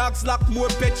 My dogs lack more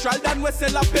petrol than we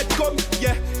sell a pet come.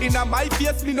 Yeah, in a my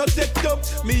face me no take dumb.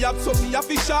 Me have something have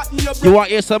to shot in your you want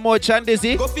hear some more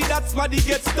Chandizzy? Go fi that smaddy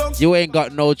get stung. You ain't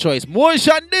got no choice. More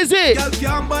Chandizzy! Girl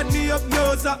can't bad me up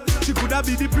no sir. She coulda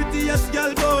be the prettiest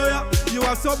girl boy. You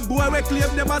have some boy we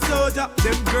claim them a soldier.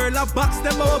 Them girl a box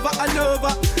them over and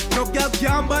over. No girl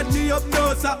can't bad me up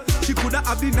no sir. She coulda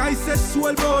have the nicest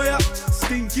soul boy.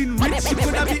 Stinking rich, she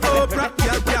coulda be Oprah.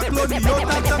 Girl can't clone me out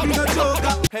after me no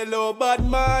joker. Hello bad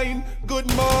mind, good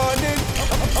morning.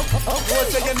 Oh,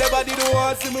 say you never did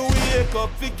want to see me wake up.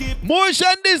 Keep more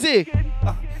Chandizzy.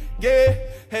 Yeah,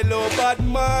 hello bad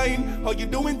mind. How you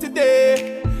doing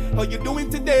today? How you doing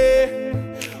today?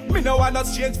 Me no wanna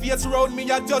strange face around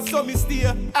me, I just saw me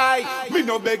steer. Aye, me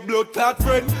no beg blood clot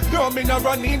friend. No, me no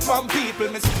running from people.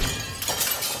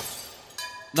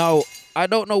 Now, I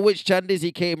don't know which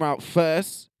Chandizzy came out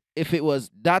first. If it was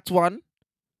that one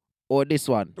or this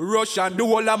one. Rush and do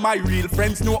all of my real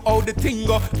friends know how the thing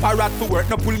go. Parrot to work,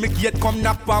 no pull me gate, come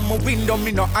knock on my window.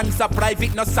 Me no answer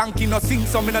private, no sanky, no sing.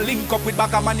 So me no link up with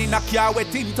back a man in a car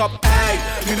with tint up. Hey,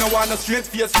 me no want no strange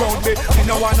face round me. Me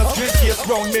no want no strange face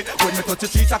round me. When me touch the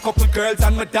streets, a couple girls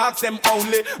and my dogs them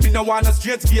only. Me no want no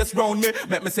strange face round me.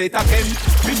 Make me say it again.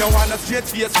 Me no want no strange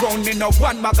face round me. No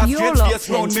one mag a strange face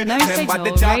round me. Remember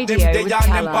the dog them they and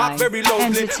them back very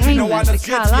lonely. Me no want no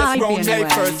strange face round me.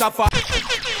 First of all.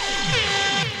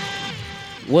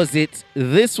 Was it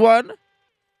this one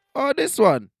or this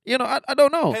one? You know, I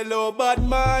don't know. Hello, bad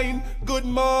mind. Good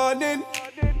morning.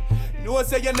 No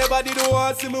say you never did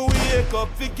want to see me wake up.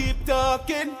 We keep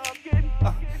talking.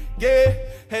 Yeah.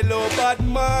 Hello, bad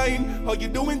mind. How you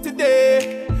doing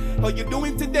today? How you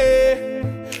doing today?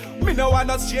 Me no want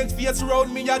no strange face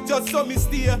around me, I just saw me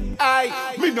steer.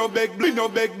 Aye, me no beg, bli no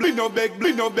beg, bli no beg,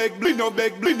 bli no beg, bli no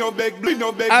beg, bli no beg, bli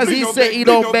no beg. As he say, he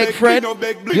don't beg, friend.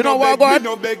 You know what, God? Bli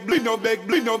no beg, bli no beg,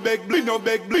 bli no beg, bli no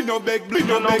beg, bli no beg, bli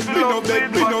no beg, bli no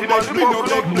beg, bli no beg, bli no beg,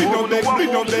 bli no beg, bli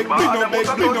no beg, bli no beg,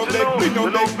 bli no beg, bli no beg, bli no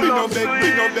beg, bli no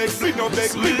beg, bli no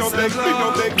beg, bli no beg, bli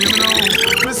no beg.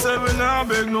 Me say we nah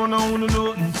beg no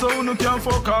nothing, so no can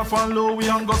fuck off and low. We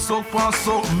ain't got suck past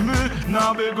something. Me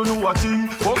nah beg no a thing.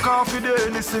 Fuck off with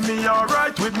the listen me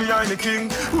alright with me I'm the king.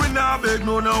 We nah beg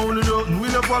no nothing. We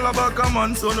no follow back a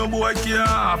man, so no boy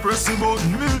can't press the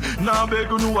button. Me nah beg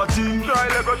no a thing. Try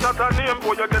let go shot a name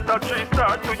before you get a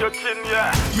 3-star to your chin,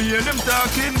 yeah. Me and them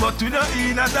talking, but we not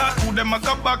in a that. Who them a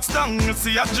go back stung?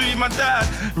 See I dream of that.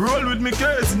 Roll with me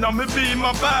case, now me be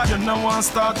my bag. You know want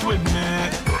start with me.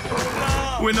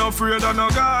 We no afraid of no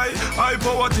guy. High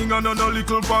power thing and no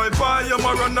little pie. You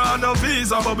ma run on no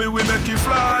visa, but we make you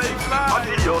fly.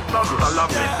 Adios, no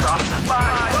love me,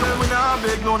 we nah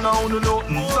beg no nothing.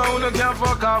 So no can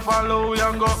fuck off and low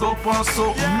and go up and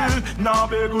so. Me nah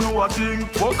beg no a thing.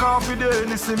 Fuck off with the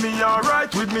listen me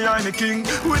alright with me I'm the king.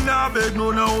 We nah beg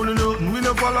no nothing. We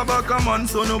no follow back a man,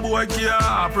 so no boy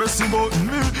can't press the button.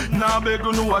 Me nah beg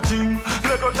no a thing.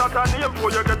 Let go shot a name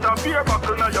before you get a beer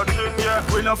buckle on your chin, yeah.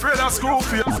 We not afraid of screw.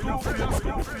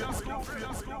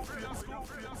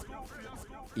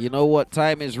 You know what?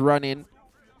 Time is running,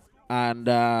 and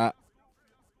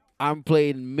I'm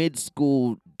playing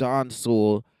mid-school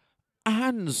dancehall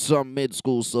and some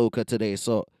mid-school soca today.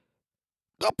 So,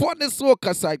 go on the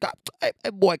soca side. Hey,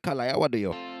 boy, Kalai, how do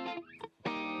you?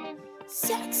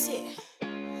 Sexy.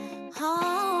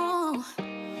 Oh,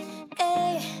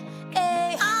 hey,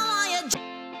 hey, I want you.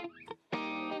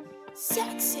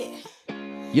 Sexy.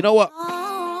 You know what?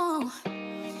 Oh,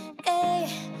 hey,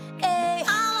 hey,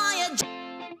 I want you.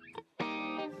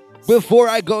 Before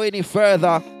I go any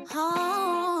further,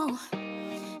 Oh,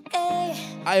 hey,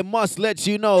 I must let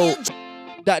you know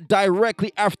that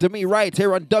directly after me right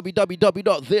here on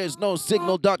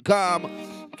www.there'snosignal.com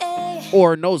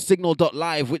or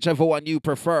nosignal.live, whichever one you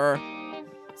prefer.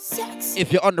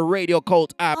 If you're on the Radio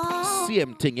Cult app,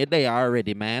 same thing, you're there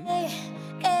already, man.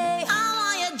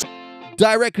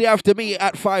 Directly after me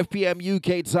at 5 p.m.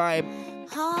 UK time,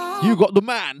 you got the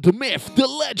man, the myth, the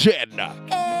legend,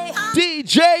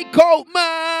 DJ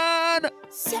Coltman.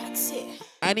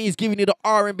 And he's giving you the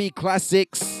R&B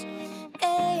classics,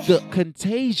 the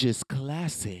contagious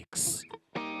classics,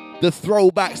 the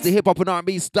throwbacks, the hip-hop and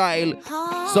R&B style.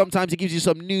 Sometimes he gives you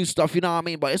some new stuff, you know what I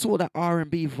mean? But it's all that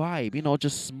R&B vibe, you know,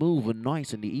 just smooth and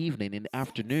nice in the evening, in the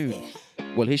afternoon.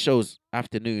 Well, his show's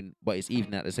afternoon, but it's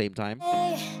evening at the same time.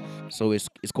 So it's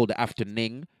called the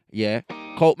Afterning, yeah.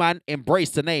 Coltman,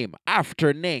 embrace the name,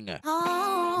 Afterning.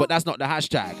 But that's not the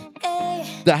hashtag.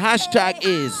 The hashtag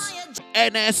is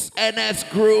NS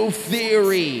Groove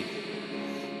Theory.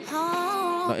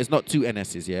 No, it's not two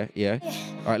NS's, yeah? Yeah.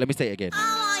 All right, let me say it again.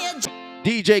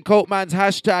 DJ Coltman's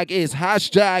hashtag is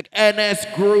hashtag NS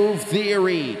Groove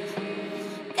Theory.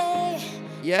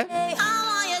 Yeah?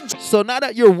 So now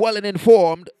that you're well and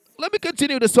informed, let me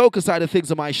continue the soca side of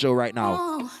things on my show right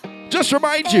now. Just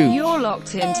remind you. You're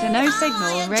locked into No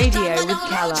Signal Radio with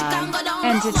Kali.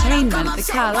 Entertainment the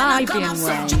Caribbean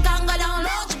way.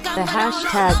 The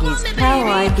hashtag is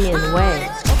Caribbean way.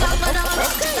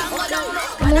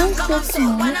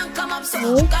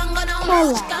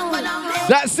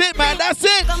 That's it, man. That's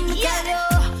it.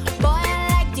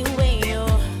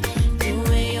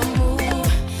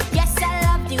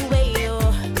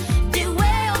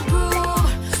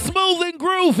 Smooth and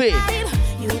groovy.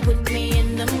 You put me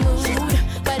in the mood,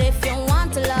 but if you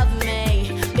want to love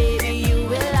me, baby, you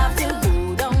will have to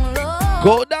go down low.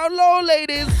 Go down low,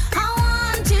 ladies.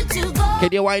 I want you to go. Can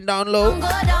you wind down low? Go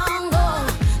down low.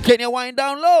 Can you wind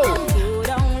down low? Go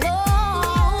down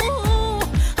low.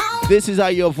 This is how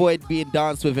you avoid being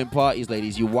danced with in parties,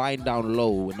 ladies. You wind down low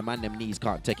when the man them knees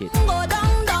can't take it. Go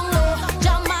down low.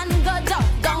 Jam and go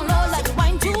down low like you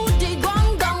wine to the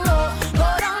ground down low.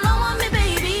 Go down low on me,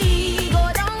 baby.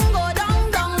 Go down low.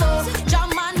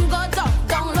 Jam and go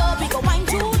down low. We go wine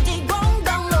to the ground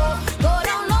down low. Go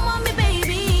down low on me,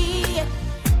 baby.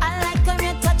 I like when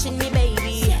you're touching me,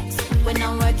 baby. When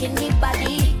I'm working your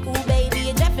body, ooh, baby,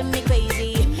 you're driving me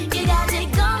crazy. You got it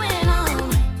going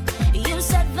on. You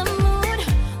set the mood,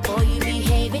 or you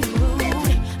behaving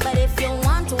rude. But if you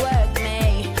want to work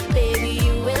me, baby,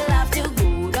 you will have to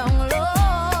go down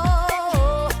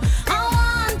low. I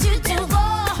want you to go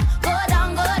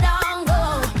down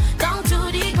to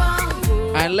the ground.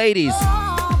 And ladies,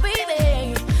 Oh,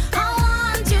 baby, I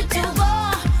want you to go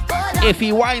down. if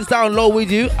he winds down low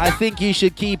with you, I think you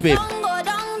should keep him.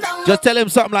 Just tell him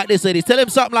something like this, ladies. Tell him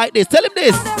something like this. Tell him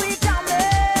this.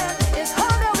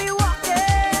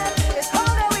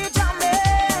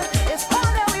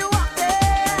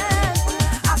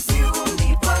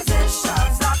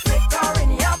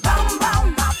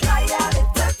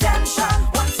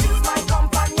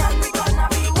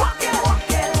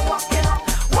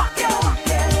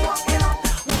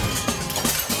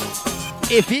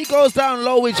 If he goes down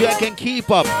low with you and can keep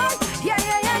up,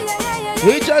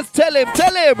 we just tell him.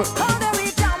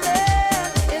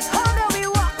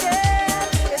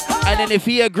 And then if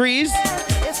he agrees,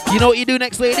 you know what you do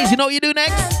next, ladies? You know what you do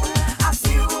next?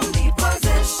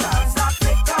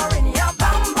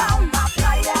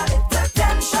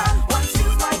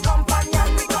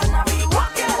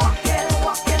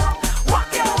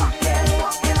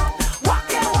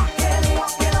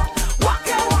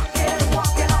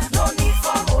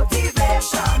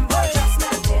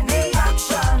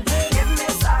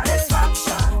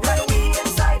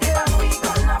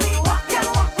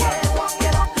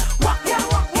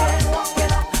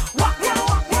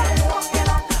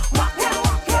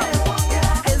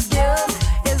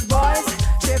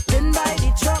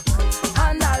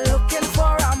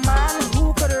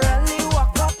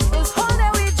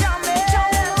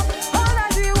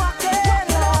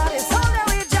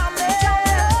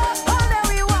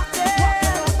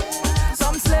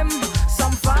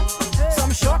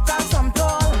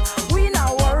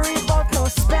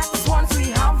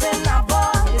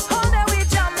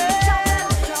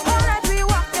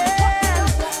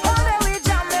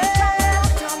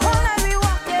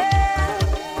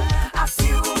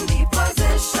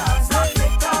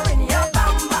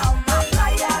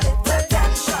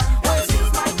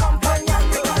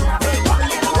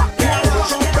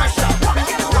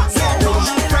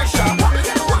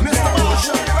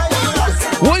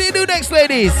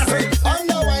 ladies.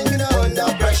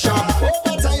 Under pressure,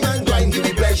 over time and grind, give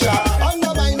me pleasure.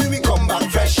 Undermine me, we come back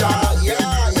fresher.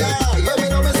 Yeah, we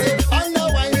no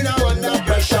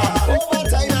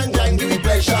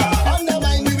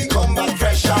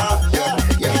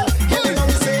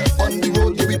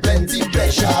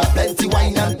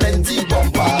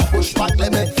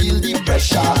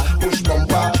push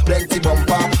bumper, plenty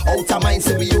bumper. Out of mind,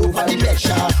 say we over the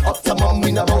pressure. Up to mom,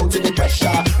 we no bow to the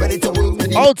pressure. Ready to work with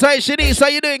the Hold tight, Shanice, how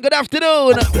you doing? Good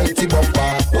afternoon. plenty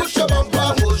bumper, push your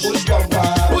bumper, push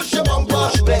bumper, push your bumper,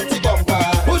 plenty bumper,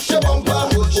 push your bumper,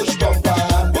 push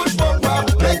bumper, push bumper,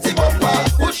 plenty bumper,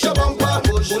 push your bumper,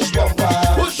 push bumper,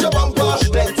 push your bumper,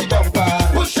 plenty bumper,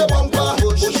 push your bumper,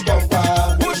 push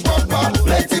bumper, push bumper,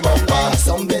 plenty bumper.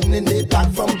 Some bending they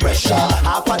back from pressure,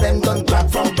 half of them done back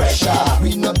from pressure.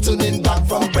 We not tuning back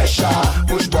from pressure,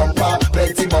 push bumper,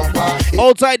 plenty bumper.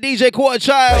 Hold tight, DJ Quarter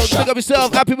Child. Pick up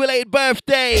yourself. Happy belated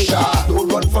birthday. Don't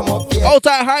run from up here. Hold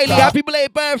tight, Hailey. Happy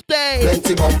belated birthday.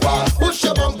 Plenty bumper, push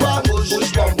your bumper,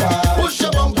 push bumper, push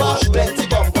your bumper, plenty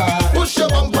bumper, push your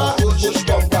bumper, push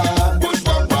bumper, push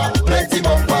bumper, plenty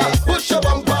bumper, push your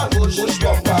bumper, push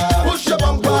bumper, push your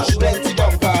bumper, plenty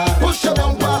bumper, push your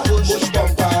bumper, push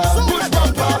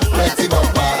bumper, plenty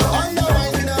bumper.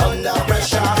 Under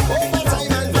pressure, over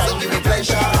time and grind give me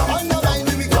pleasure. Under grind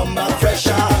we come back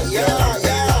fresher. Yeah,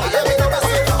 yeah, we never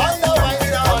say under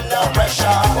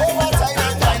pressure, over time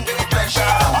and grind give me pleasure.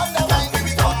 Under grind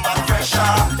we come back fresher.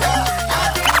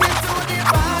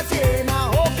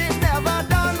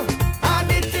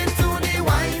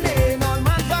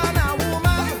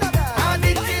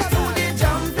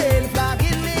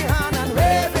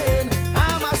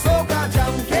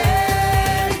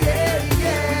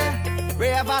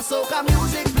 Soca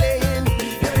music playing,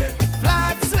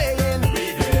 flag swaying,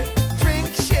 drink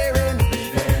sharing,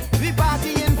 we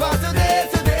partying for today,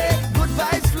 good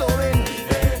vibes flowing,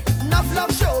 enough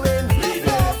love showing,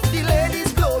 the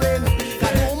ladies glowing,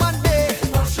 Canoe Monday,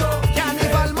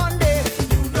 Carnival Monday.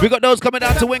 We got those coming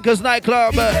down to Winkers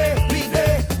nightclub,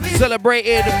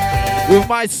 celebrating with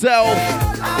myself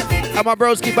and my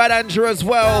broski Bad Andrew as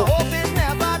well.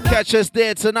 Catch us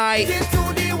there tonight.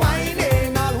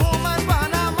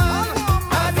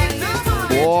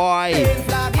 Boy,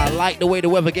 I like the way the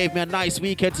weather gave me a nice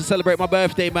weekend to celebrate my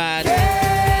birthday, man.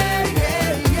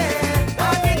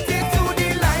 Addicted to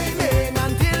the liming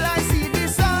until I see the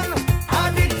sun.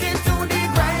 Addicted to the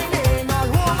grinding, all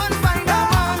woman find a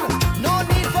man. No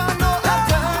need for no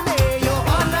attorney. You're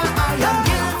under, I am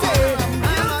guilty.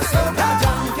 I'm a soca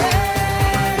junkie.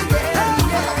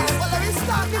 Well, let me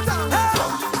start it on.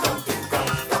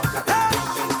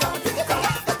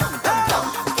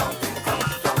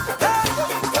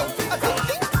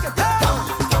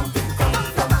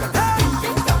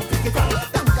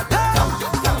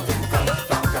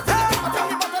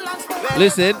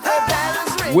 Listen,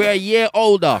 we're a year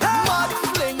older.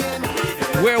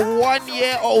 We're 1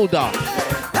 year older.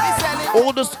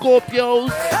 All the Scorpios,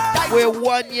 we're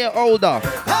 1 year older.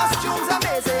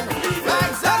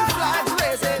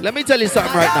 Let me tell you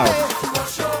something right now.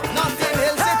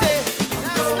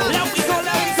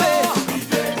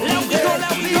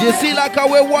 You see like how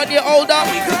we're 1 year older?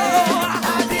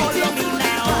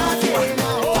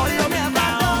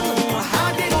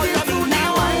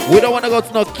 We don't want to go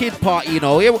to no kid party, you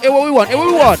know. Here what we want, here what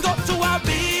we want. Let's go to a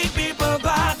big people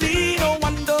party. Don't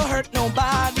want to hurt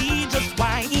nobody. Just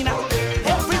whine out.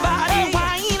 Everybody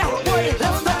whine out.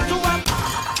 Let's go to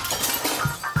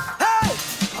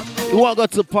a... We want to go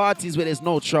to parties where there's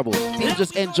no trouble. People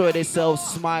just enjoy themselves,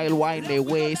 smile, wind their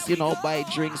waist, you know, buy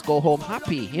drinks, go home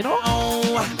happy, you know?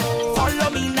 Follow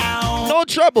me now. No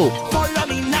trouble. Follow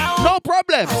me now. No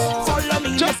problems. Follow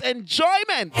me just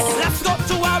enjoyment. Let's go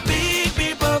to a big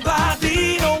people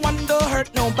party. Don't want to hurt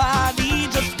nobody.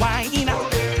 Just whine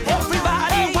out.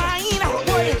 Everybody whine out.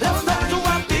 Let's go to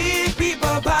a big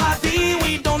people party.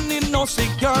 We don't need no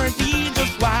security.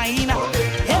 Just whine out.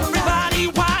 Everybody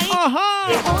whine.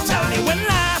 Tell me when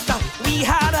last we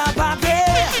had a party,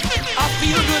 a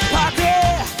feel-good party,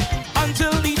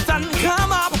 until the sun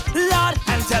come up, Lord.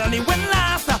 And tell me when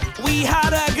last we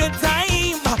had a good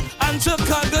time, and took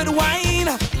a good wine,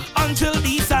 until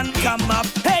the sun come up.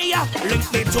 Hey,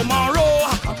 link me tomorrow,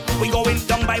 we going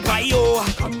down by Bio.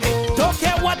 Hey, don't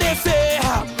care what they say,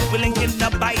 we linking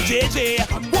up by JJ.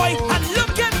 Boy, and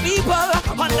look at people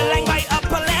on the line by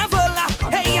upper level.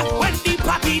 Hey, when the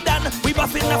party done, we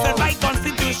busting up by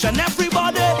Constitution.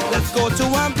 Everybody, let's go to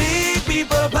a big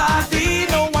people party.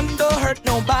 No one to hurt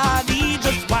nobody,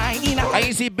 just whine. I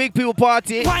ain't see big people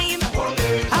party.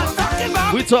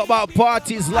 We talk about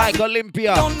parties like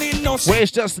Olympia, where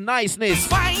it's just niceness.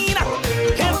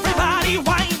 Everybody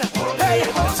whine. Hey,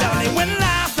 tell me when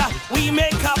last we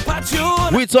make up a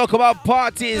tune. We talk about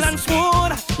parties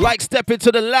like Step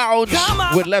Into the Lounge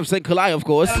with Leps and Kalai, of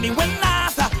course. Tell me when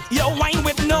last you whine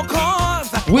with no cause.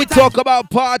 We talk about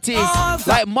parties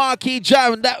like Marquee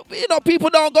Jam that, you know, people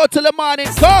don't go till the morning.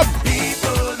 Come!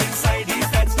 People inside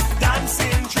these nets,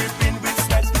 dancing, tripping with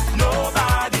sweat.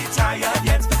 Nobody tired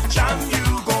yet.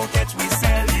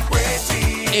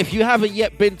 If you haven't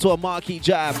yet been to a Marquee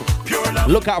Jam,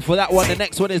 look out for that one. The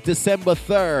next one is December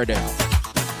 3rd.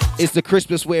 It's the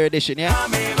Christmas wear edition, yeah?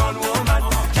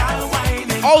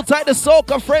 Hold tight the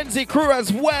Soca Frenzy crew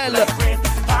as well.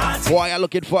 Boy, I'm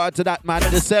looking forward to that, man.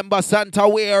 December Santa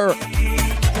wear.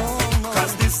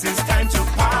 Cause this is time to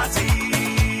party.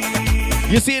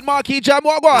 You see it, Marquee Jam,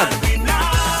 what on?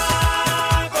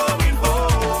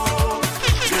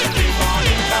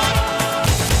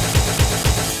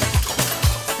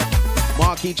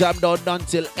 Marquee Jam done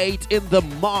until 8 in the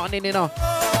morning, you know.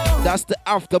 That's the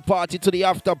after party to the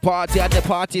after party, and the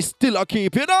party still a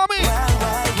keep, you know me?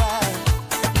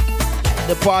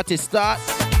 The party start,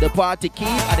 the party keep,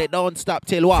 and it don't stop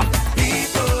till what?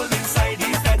 People inside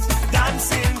these nets,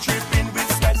 dancing, tripping with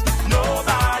sweats.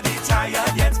 Nobody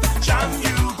tired yet. Jam,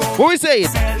 you go. What we saying?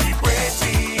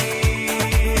 Celebrating.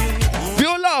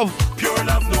 Pure love. Pure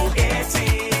love, no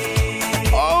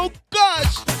hating. Oh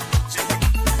gosh.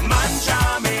 Man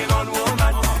jamming on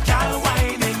woman, gal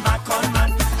whining back on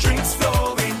man. Drinks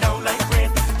flowing down like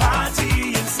rain.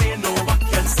 Party insane, no one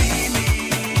can see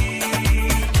me.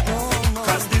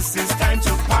 Cause this is time to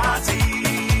party.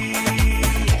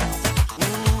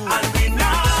 And we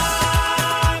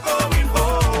not going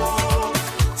home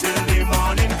till the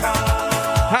morning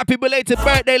comes. Happy belated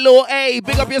birthday, Lil A.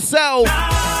 Big up yourself.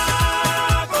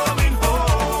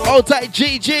 Hold tight,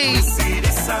 GG.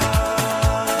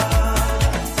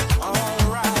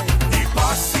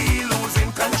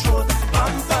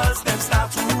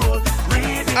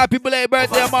 Happy belated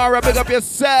birthday, Amara. Big up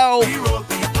yourself.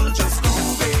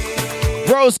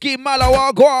 Broski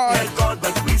Malawagwan.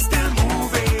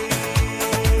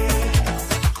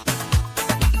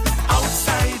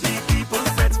 Outside the people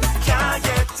fret, can't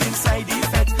get inside the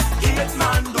fet. Gate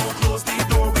man don't close the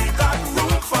door. We got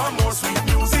room for more sweet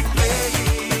music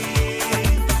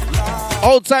playing.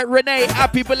 Hold tight, Renee.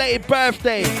 Happy belated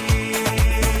birthday.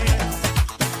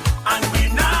 And we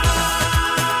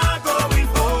not going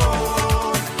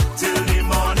home till the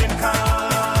morning comes.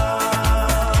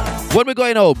 When we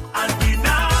going home? And we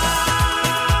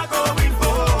not going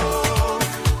home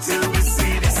till we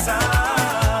see the sun.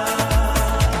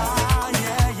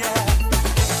 Yeah, yeah.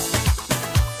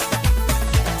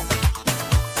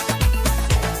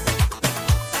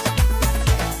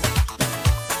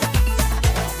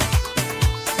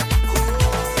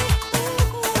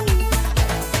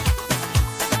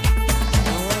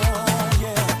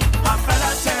 A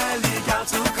fella tell the girl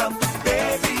to come,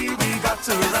 baby, we got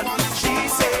to run. She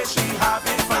says she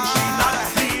having fun, she not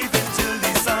leaving till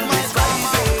the sun is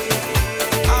rising.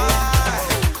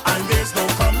 And there's no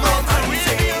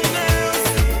compromising.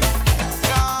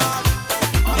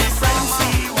 The friends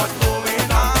see what's going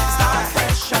on, start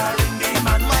pressuring the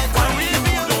man. Why you don't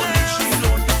leave she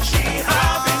alone? She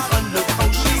having fun, look how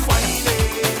she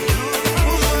whining.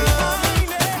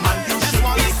 Man, you should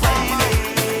be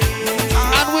whining.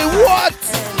 And we what?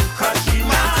 Cause she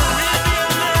not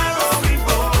going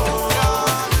home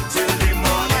till the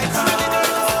morning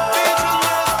comes.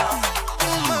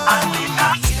 And we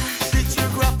not. Picture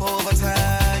crop over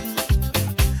time,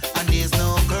 and there's no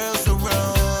girls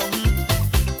around.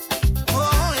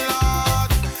 Oh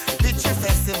Lord, picture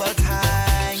festival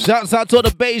time. Shouts out to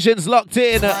the Bajans locked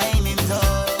in.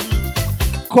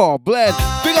 God bless.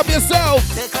 Big up yourself.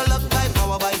 Take a look by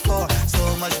power by four.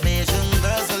 So much Bajan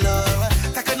girls allure.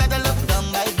 Take another look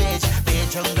down by beach.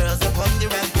 Bajan girls upon the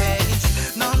rampage.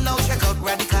 No, no, check out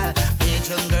radical.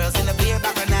 Bajan girls in the beer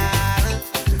bacchanal.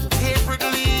 Tapered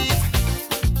leaf.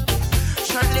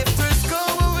 Short lifters go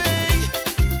away.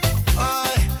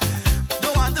 Oh,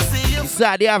 don't want to see you.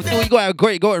 Saturday afternoon, you got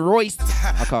to go and Royce.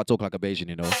 I can't talk like a Bajan,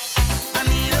 you know.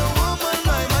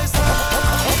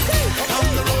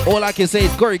 All I can say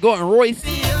is Curry, go and Royce.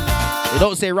 They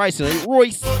don't say Rice, you know,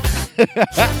 Royce.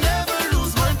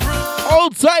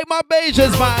 Hold tight, my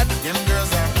Bajans, man.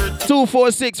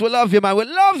 246, we love you, man. We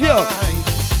love you.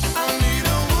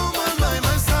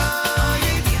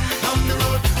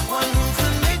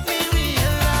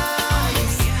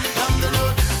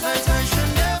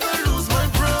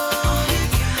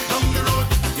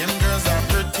 Them girls are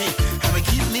pretty, and we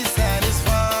keep me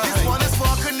satisfied. This one is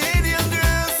for Canadian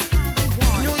girls.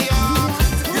 New York.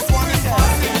 This one is for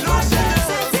St. Lucia.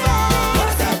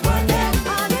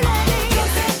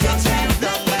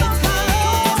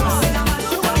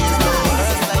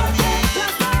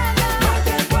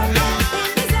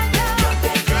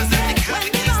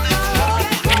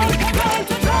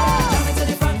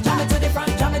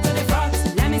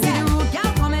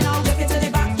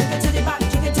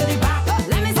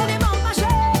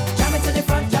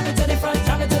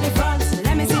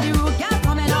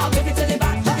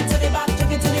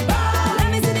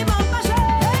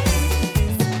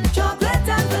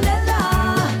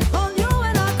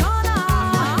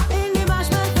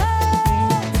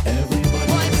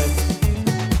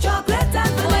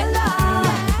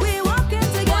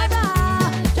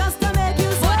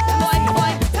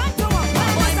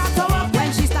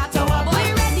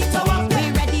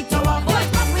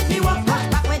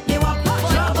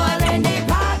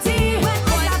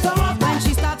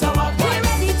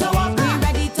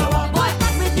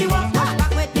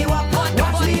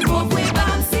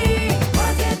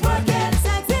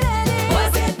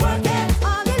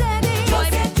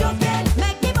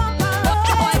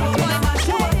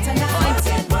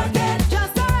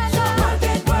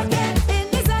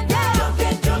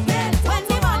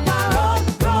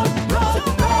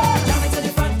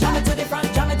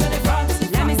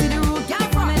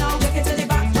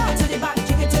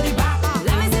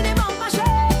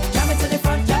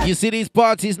 see these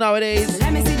parties nowadays,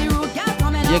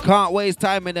 you can't waste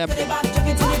time in them,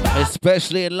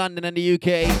 especially in London and the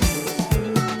UK.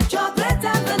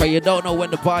 But you don't know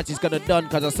when the party's gonna done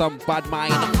because of some bad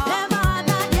mind.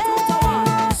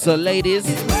 So ladies,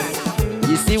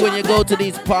 you see when you go to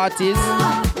these parties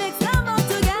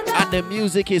and the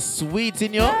music is sweet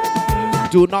in you,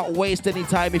 do not waste any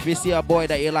time. If you see a boy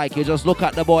that you like, you just look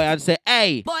at the boy and say,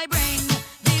 hey, boy, bring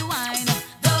the wine,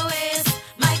 don't waste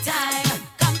my time.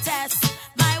 Come test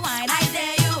my wine. I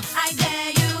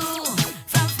dare you,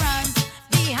 from front,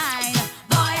 behind.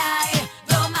 Boy, I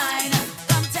don't mind.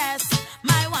 Come test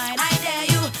my wine. I dare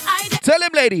you, tell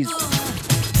him, ladies.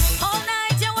 all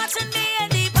night you're watching me in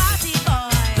the party, boy.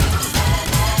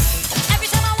 Every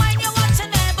time I wine, you're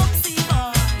watching me, boomsy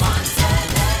boy.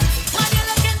 Man, you're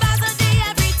looking positive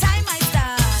every time I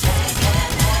start.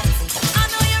 I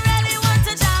know you really want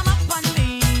to jam up on me.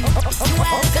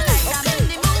 Well, tonight I'm in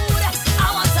the mood. I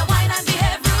want to wine and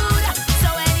behave rude. So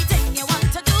anything you want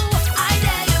to do, I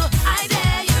dare you, I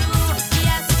dare you.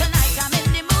 Yes, tonight I'm in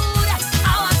the mood.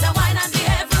 I want to wine and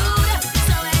behave rude.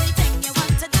 So anything you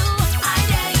want to do, I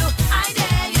dare you, I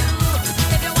dare you.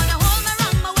 If you wanna hold me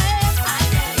round my waist, I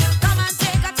dare you. Come and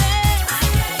take a taste, I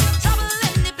dare you. Trouble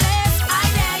in the place, I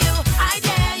dare you, I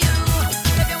dare you.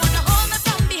 If you wanna hold me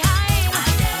from behind, I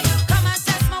dare you. Come and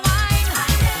test my wine, I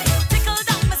dare you. Tickle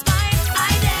down my spine,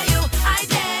 I dare you, I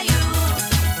dare you.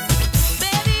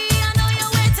 Baby, I know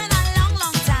you're waiting a long,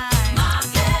 long time.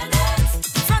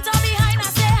 Front or behind, I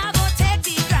say I go take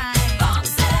the grind.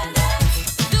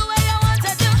 Do what you want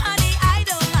to do, honey, I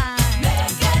don't mind.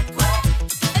 Make it quick.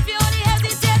 If you only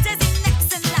hesitate, is the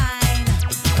next in line.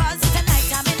 'Cause tonight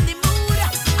I'm in the mood.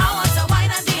 I want to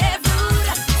wine and behave rude.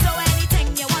 So anything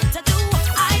you want to do,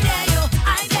 I dare you,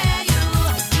 I dare you.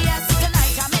 Yes,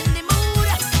 tonight I'm in the mood.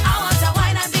 I want to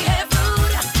wine and behave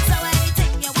rude. So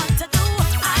anything you want to do,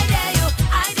 I dare you,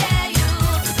 I dare you.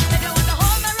 If you want to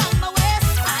hold me round my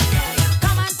waist, I dare you.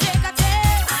 Come and take a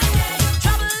taste, I dare you.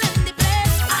 Trouble in the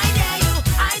place, I dare you,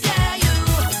 I dare you.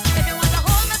 If you want to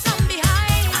hold me from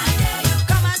behind, I dare you.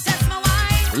 Come and test my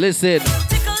wine. Listen,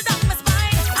 Tickle down my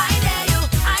spine, I dare you,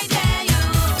 I dare you.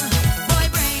 Boy,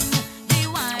 bring the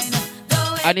wine, the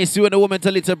way and you see when the woman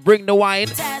tell you to bring the wine,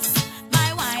 test my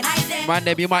wine, I dare man,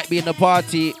 them you might be in the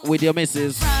party with your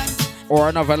missus or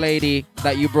another lady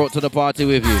that you brought to the party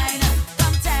with you.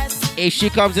 If she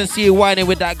comes and see you whining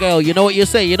with that girl, you know what you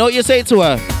say? You know what you say to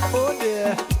her? Oh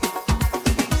dear.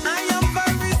 I am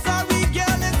very sorry,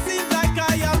 girl. It seems like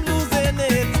I am losing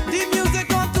it. The music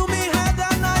on to me head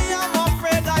and I am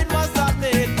afraid I must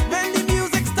admit. When the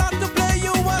music start to play,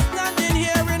 you were standing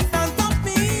here in front of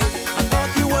me. I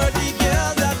thought you were the girl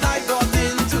that I got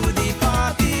into the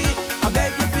party. I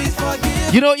beg you please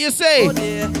forgive. You know what you say? Oh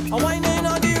dear. I'm whining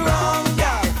on the wrong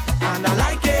girl, and I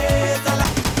like it. I like.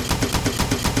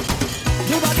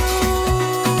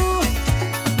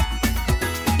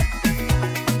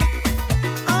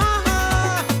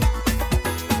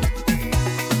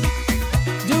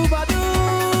 Do-ba-doo.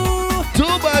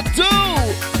 Doo-ba-doo!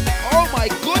 Oh my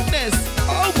goodness!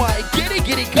 Oh my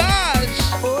giddy gosh!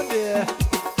 Oh dear.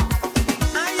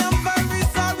 I am very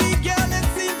sorry, girl. It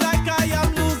seems like I am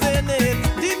losing it.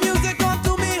 The music on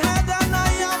to me head and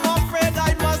I am afraid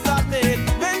I must admit.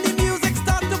 When the music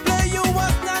start to play, you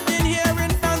were standing here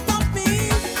in front of me.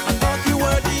 I thought you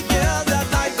were the girl that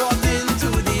I got into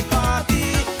the party.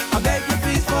 I beg you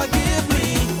please forgive me.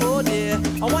 Oh dear.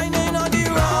 I'm whining on the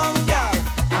wrong girl,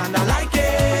 and I like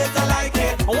it, I like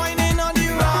it. I'm whining on the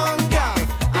wrong girl,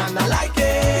 and I like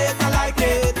it, I like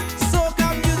it. Soca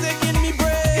music in me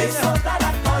brain. It's soca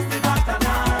that caused the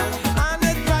bacchanal, and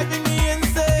it's driving me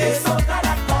insane. It's soca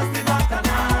that caused the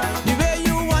bacchanal. The way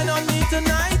you whine on me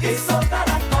tonight. It's soca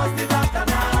that caused the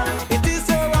bacchanal. It is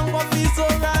so wrong but feels so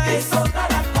right. It's soca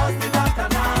that caused the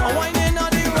bacchanal. I'm whining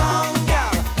on the wrong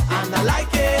girl, and I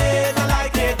like it, I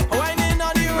like it. I'm whining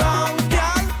on the wrong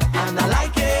girl, and I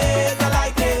like it, I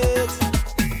like it.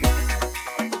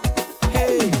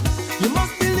 Hey, you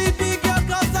must believe me, girl,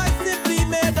 'cause I simply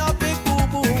made a big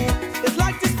boo-boo. It's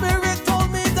like the spirit told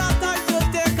me that I should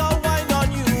take a wine on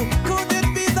you. Could it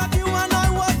be that you and I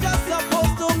were just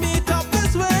supposed to meet up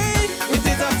this way? It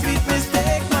is a sweet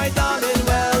mistake, my darling.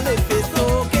 Well, if it's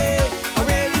okay, I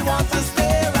really want to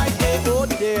stay right here. Oh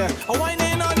dear, I'm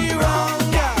whining on the wrong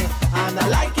girl, and I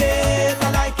like it, I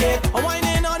like it. I'm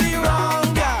whining on the wrong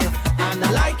girl, and I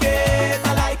like it,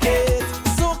 I like it.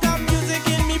 Soca music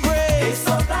in me brain. It's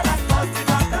soca that caused the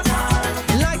bacchanal.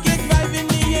 Like it driving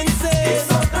me insane. It's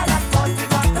soca that caused the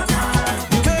bacchanal.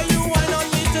 The way you whine on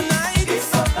me tonight. It's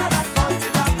soca that caused the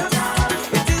bacchanal.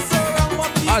 It is so wrong but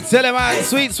I tell you, man,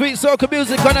 sweet soca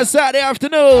music on a Saturday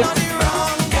afternoon.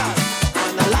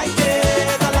 and I like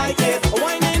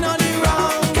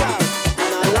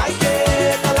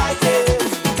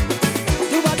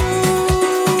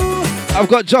I've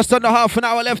got just under half an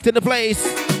hour left in the place.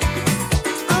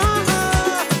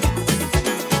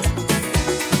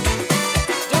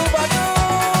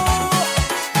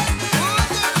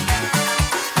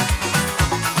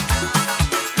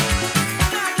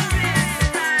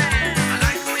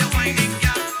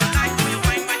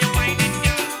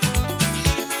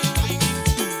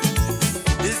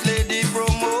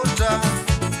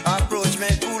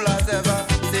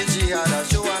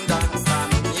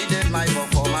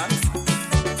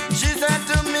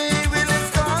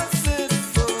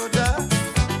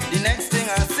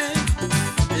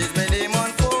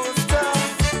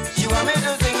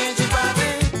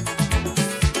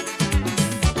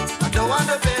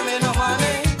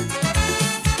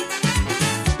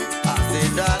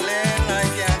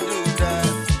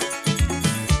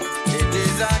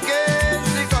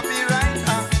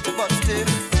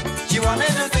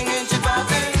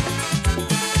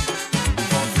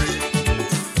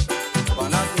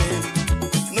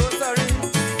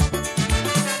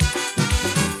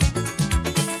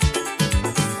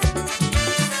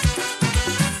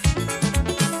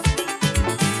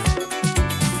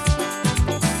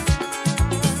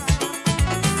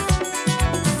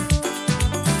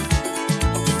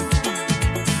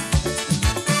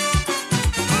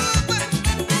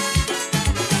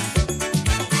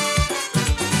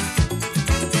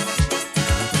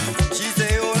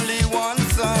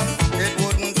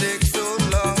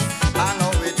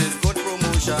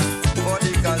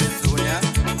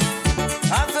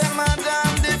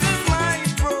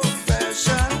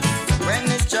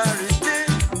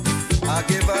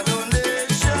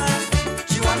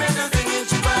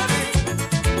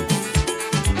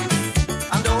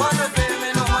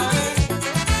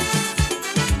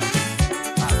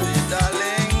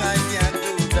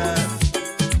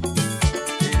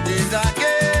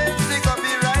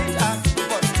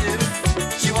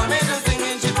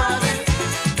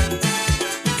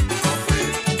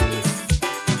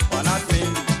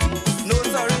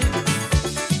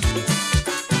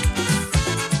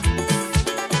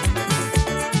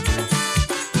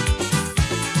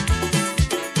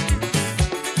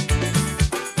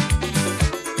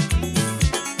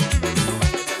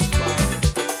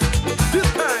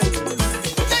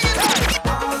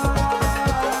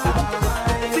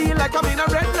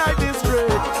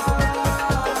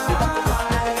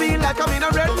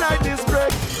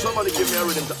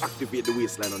 Activate the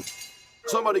waistline on.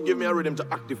 Somebody give me a rhythm to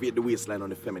activate the waistline on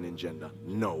the feminine gender.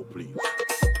 No, please.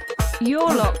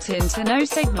 You're locked into No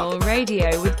Signal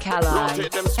Radio with Kali.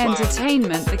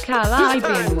 Entertainment the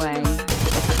Caribbean way.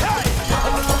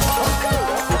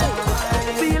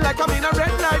 Feel like I'm in a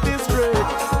red light district.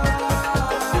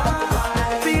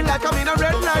 Feel like I'm in a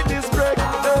red light district.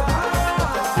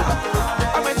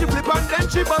 I mean she flip and then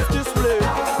she bust display.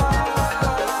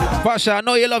 Pasha, I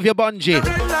know you love your bungee.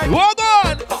 Walk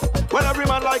on! Well, every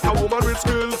man like a woman with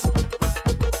skills.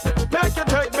 Make you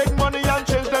take big money and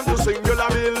change them to singular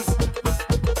bills.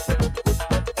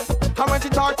 And when she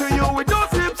talk to you with those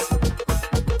hips,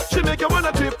 she make you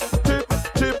wanna tip, tip,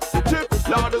 tip, tip.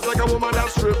 Lord is like a woman that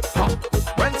strip.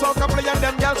 When Soca play and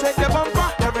them girls shake their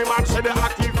bumper, every man say they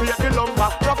activate the lumber.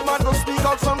 Rough man to speak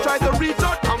out, some try to reach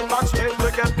out. Come backstage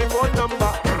to get the phone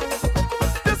number.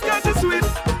 This girl is sweet.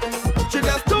 She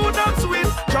just too damn sweet.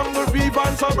 Jungle beef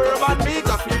and suburban meat.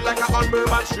 I feel like I'm on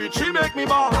Bourbon Street. She make me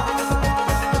ball.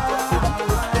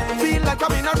 Feel like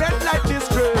I'm in a red light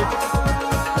district.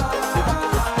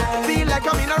 Feel like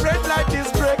I'm in a red light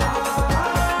district.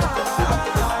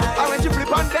 And when she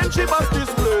flip and then she bust this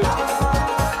split.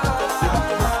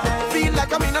 Feel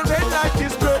like I'm in a red light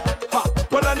district. Ha.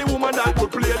 Well, any woman that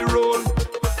could play the role.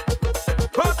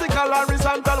 Vertical,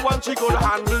 horizontal, one she could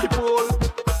handle the pole.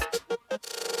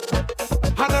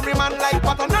 And every man like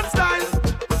pattern and style.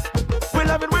 We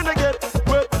love it when they get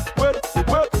wet, wet,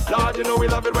 wet. Lord, you know we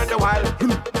love it when they wild.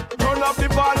 Turn up the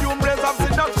volume, raise up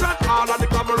seduction. All of the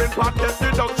covering part, get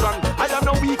deduction. I am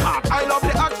no weak heart, I love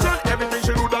the action. Everything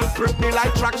she do done grip me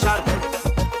like traction.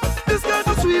 This girl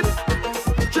is sweet,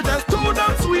 she just too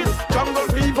damn sweet. Jungle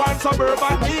fever and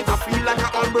suburban heat. I feel like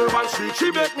I'm on Bourbon Street. She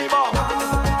make me ball.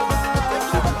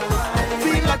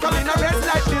 Feel like I'm in a red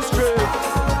light district.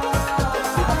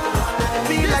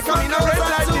 Like I'm in a red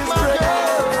light district.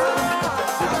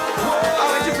 And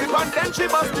when she flip and then she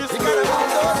bust this girl.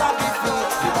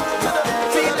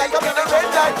 Feel like I'm in a red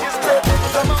light district.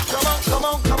 Come on, come on, come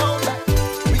on, come on.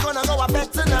 We gonna go a bed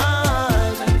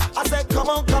tonight. I said come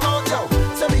on, yo.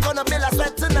 So we gonna build a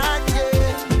sweat tonight,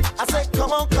 yeah. I said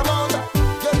come on,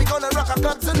 yeah. We gonna rock a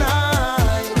club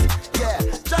tonight. Yeah,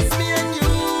 just me and you.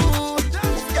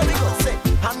 Yeah, we gonna say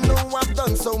I know I've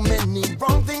done so many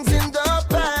wrong things in the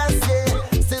past,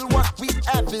 yeah. Still what we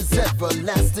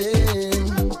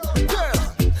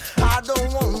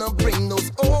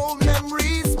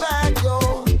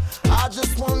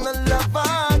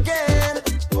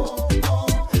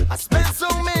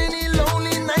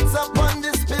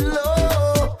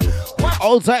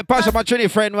Hold tight, Pasha, my Trini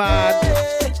friend, man.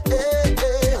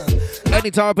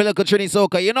 Anytime I play like a Trini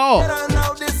Soca, you know. I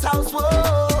know this house will,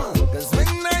 'cause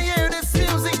when I hear this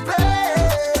music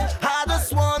play, I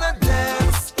just wanna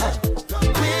dance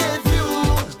with you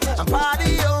and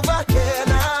party over here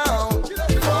now.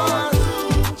 For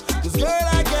you, 'cause girl,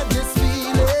 I get this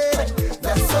feeling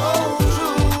that's so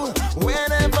true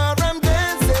whenever I'm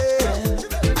dancing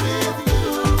with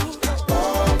you.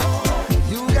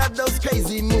 You got those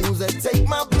crazy moves that take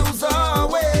my blues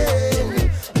away,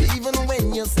 even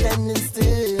when you're standing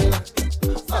still.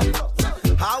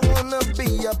 I wanna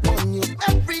be upon you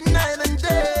every night and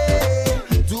day.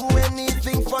 Do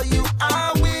anything for you,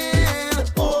 I will.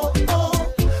 Oh,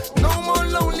 oh. No more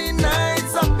lonely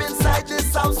nights up inside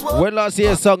this house. When last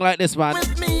year a song like this, man?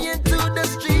 With me into the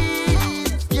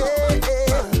streets,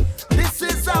 yeah. This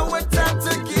is our time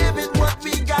to give it what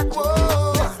we got.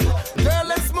 Whoa. Girl,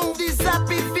 let's move these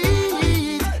happy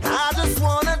feet. I just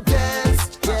wanna dance,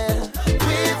 yeah,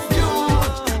 with you.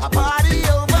 A party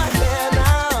over here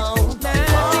now.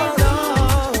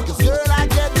 'Cause girl, I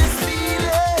get this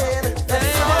feeling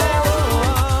that's so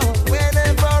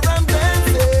whenever I'm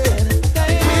dancing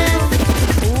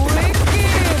with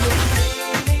you.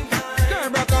 Girl,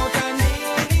 broke out and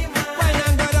wine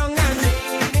and go down and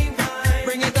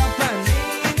bring it up and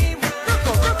rock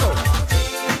out.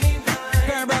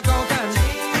 Girl, broke out and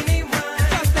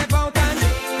just step out and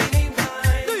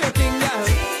do your thing, girl.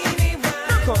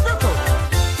 Rock out.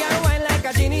 Girl, wine like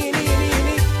a genie.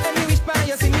 And me wish by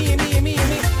you see me.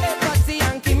 Hey, Patsy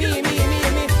and Kimmy.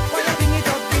 Why you bring it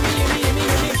up, me.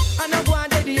 I know go and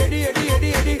daddy.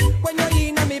 When you're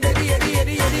in a me bed,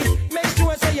 make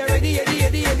sure say you're ready.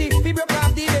 Be broke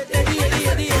off the bed,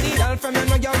 Girl, from you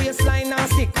know your waistline now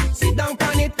stick. Sit down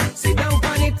on it.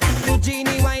 Do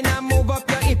genie wine and move up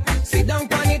your hip. Sit down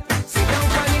on it.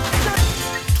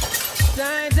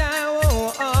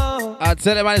 I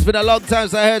tell you, man, it's been a long time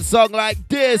since I heard a song like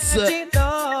this.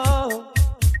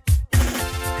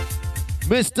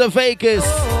 Mr. Vegas,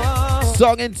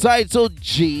 song entitled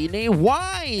Genie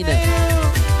Wine.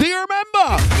 Do you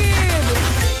remember?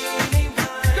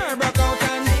 Girl, broke out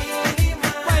and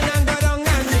wine and go down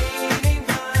and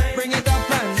bring it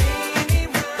up and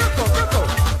rock out.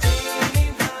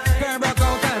 Girl, broke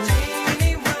out and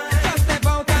just step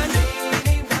out and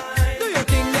do your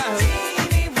thing, girl.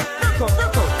 Rock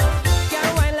out. Girl,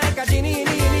 wine like a genie.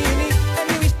 And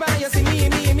me wish by you see me.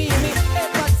 Hey,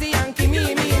 Patsy and Kimmy.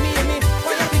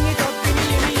 Why you bring it up, me.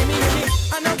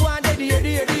 I know go and daddy.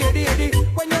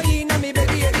 When you're in a me bed,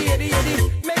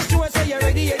 make sure say you're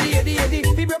ready.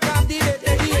 Be broke off the bed,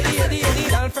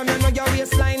 Girl, from you know your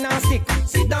waistline now stick.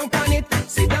 Sit down on it.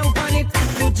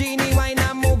 Do genie wine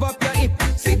and move up your hip.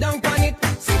 Sit down on it.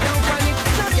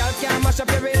 Girl can't mash up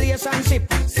your relationship.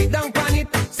 Sit down on it.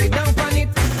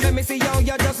 Let me see how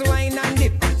you just wine and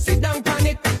dip. Sit down on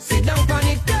it.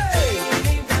 Hey.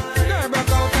 Girl,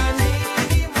 broke out and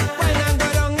wine and go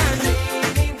down and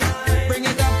bring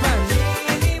it up and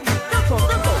rock out.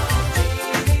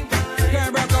 Girl,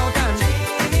 broke out and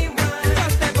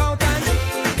just step out and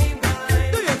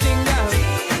do your thing, girl.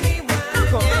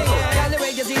 Rock out. Girl, the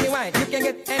way you see the wine, you can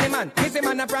get any man. Missy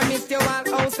man, I promise you all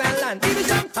house and land.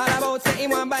 Division, all about say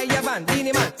him want buy your van.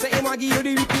 Beanie man, say him want give you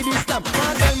the wicked stamp.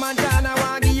 One tell man, John, I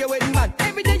want give you wedding band.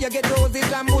 Every day you get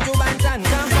roses and buju bantan.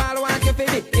 Can't fall want you for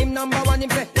it. Him number one, him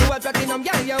say, you a platinum,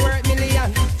 girl, you worth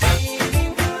million.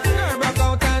 Girl, broke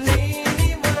out and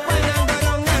wine and go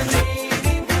down and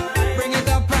bring it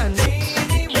up and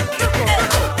rock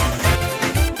out.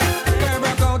 Girl,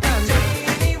 broke out and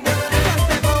just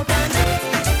step out and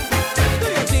do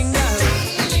your thing, girl.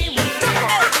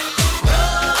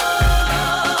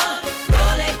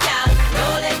 Roll it, gal,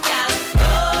 roll it, gal,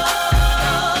 roll.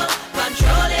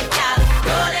 Control it, gal,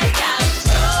 roll it, gal,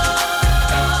 roll.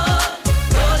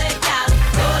 Roll it, gal,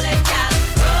 roll it, gal,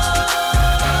 roll.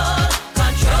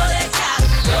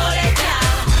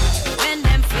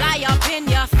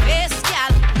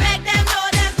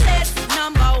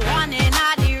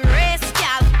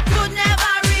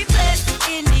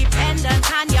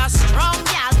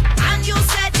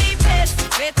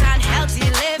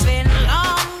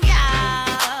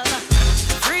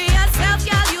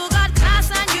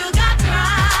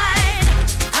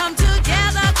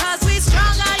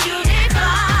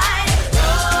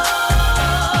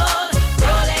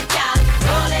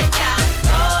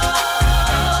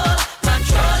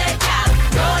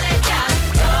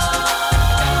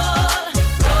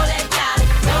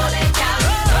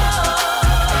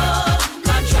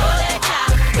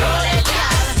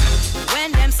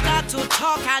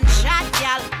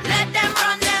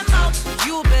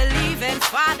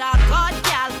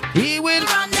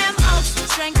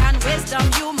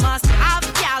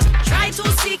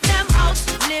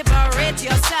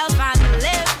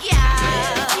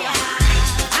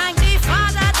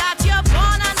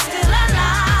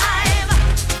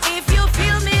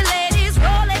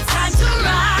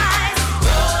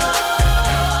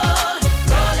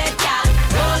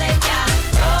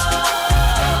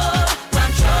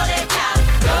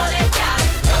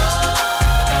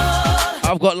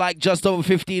 got like just over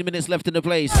 15 minutes left in the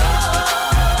place.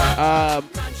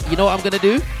 You know what I'm gonna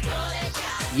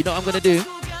do?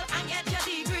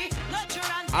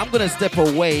 I'm gonna step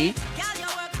away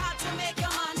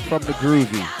from the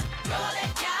groovy.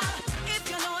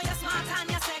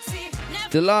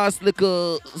 The last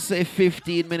little, say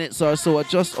 15 minutes or so, or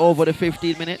just over the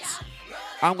 15 minutes,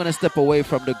 I'm gonna step away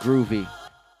from the groovy.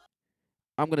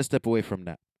 I'm gonna step away from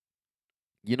that.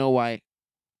 You know why?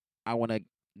 I wanna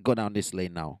go down this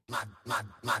lane now.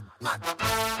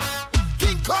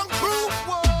 King Kong crew,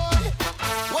 boy.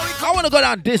 I wanna go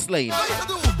down this lane.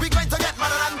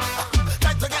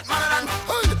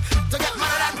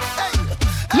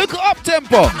 Look up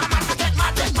tempo.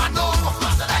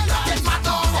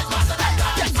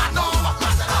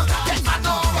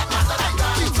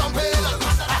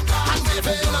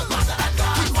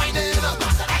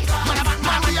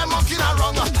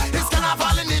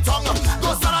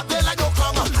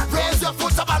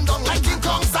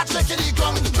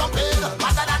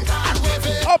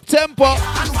 Up tempo.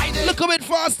 Look a bit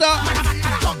faster.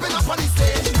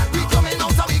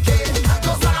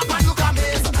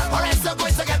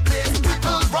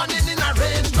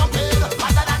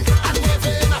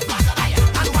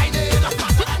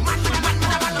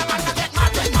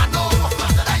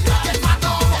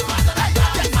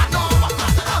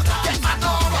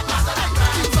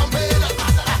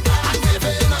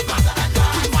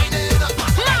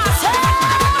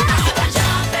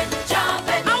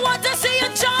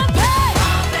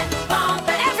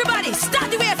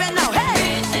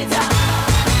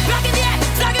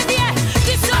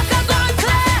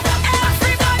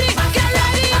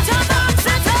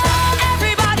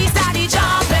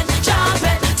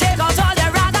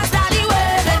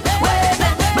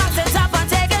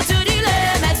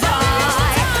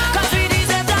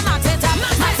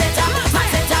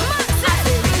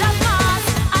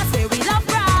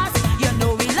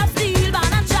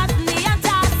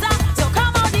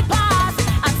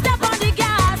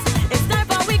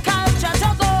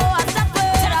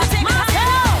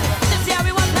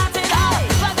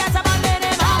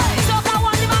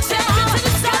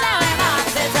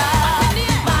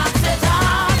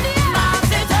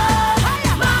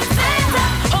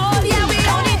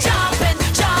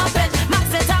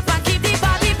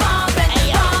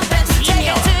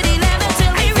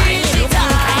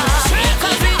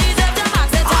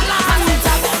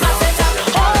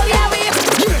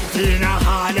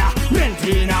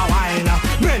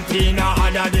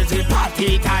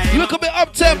 Look a bit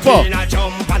up tempo.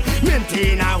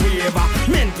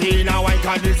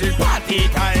 This is party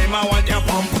time. I want your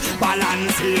pump,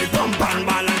 balance it, pump and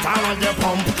balance. I want your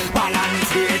pump,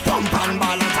 balance it, pump and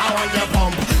balance. I want your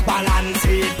pump, balance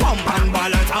it, pump and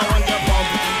balance. I want your pump,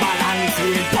 balance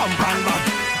it, pump and balance.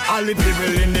 All the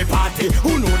people in the party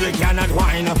who know they cannot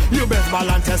whine, you best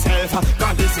balance yourself,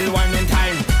 cause this is whining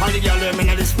time. All the girls in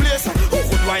this place who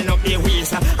could wind up their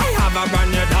waist. I have a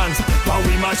brand new dance, but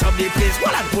we mash up the place.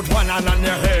 Well, I put one hand on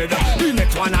your head, the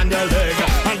next one on your leg,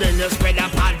 and then you spread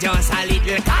apart just a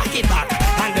little cocky back,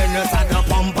 and then you start to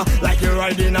pump like you're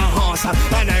riding a horse.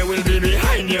 And I will be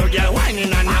behind you, girl,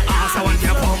 whining on your ass. I want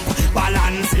your pump,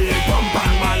 balance it, pump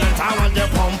and balance. I want your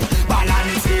pump,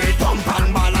 balance it, pump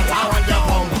and balance. I want your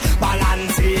pump,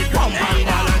 balance it, pump and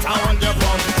balance. I want your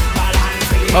pump,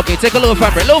 balance it. Okay, take a little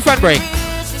fan break. Little fan break.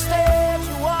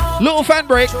 Little fan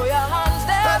break.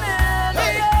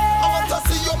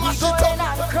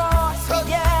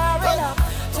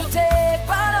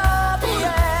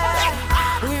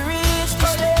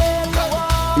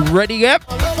 Ready up?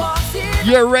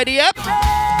 You're ready up?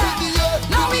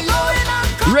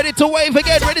 Ready to wave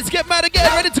again? Ready to get mad again?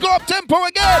 Ready to go up tempo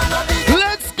again?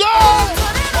 Let's go!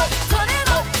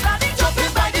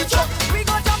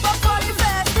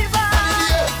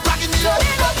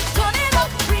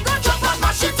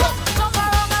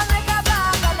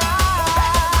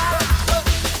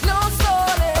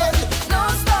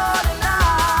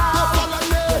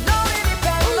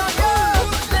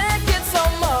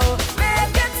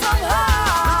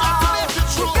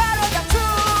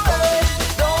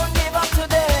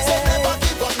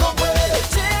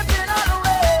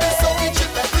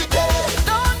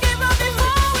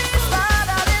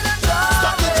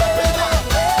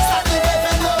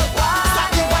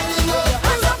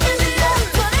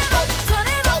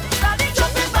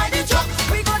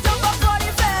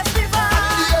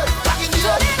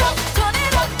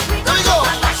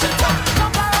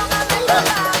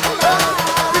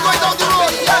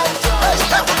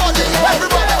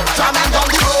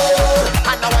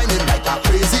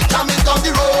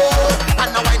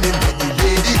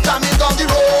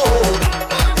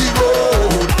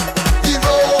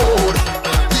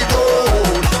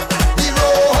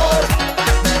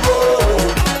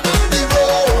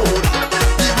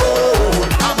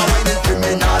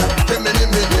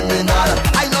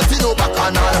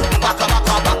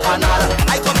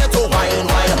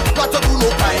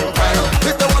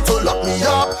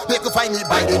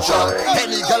 control.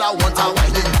 Any girl I want a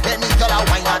whining, any girl I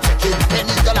wine a taking,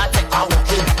 any girl I take a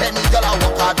walking, any girl I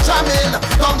walk a jamming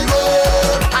down the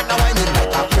road. And a whining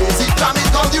like a crazy, jamming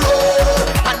down the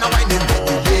road. And a whining like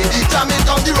the lady, jamming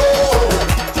down the road.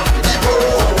 The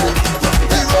road,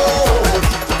 the road,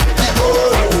 the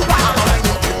road. I'm a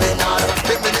whining criminal,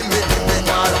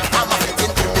 criminal. I'm a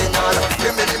fitting criminal,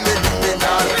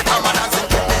 criminal. I'm a dancing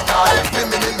criminal,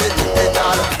 criminal.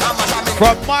 I'm a jamming.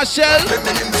 From Marshall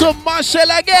to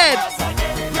Marshall again.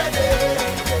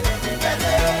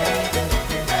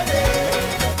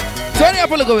 Turn it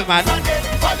up a little bit, man.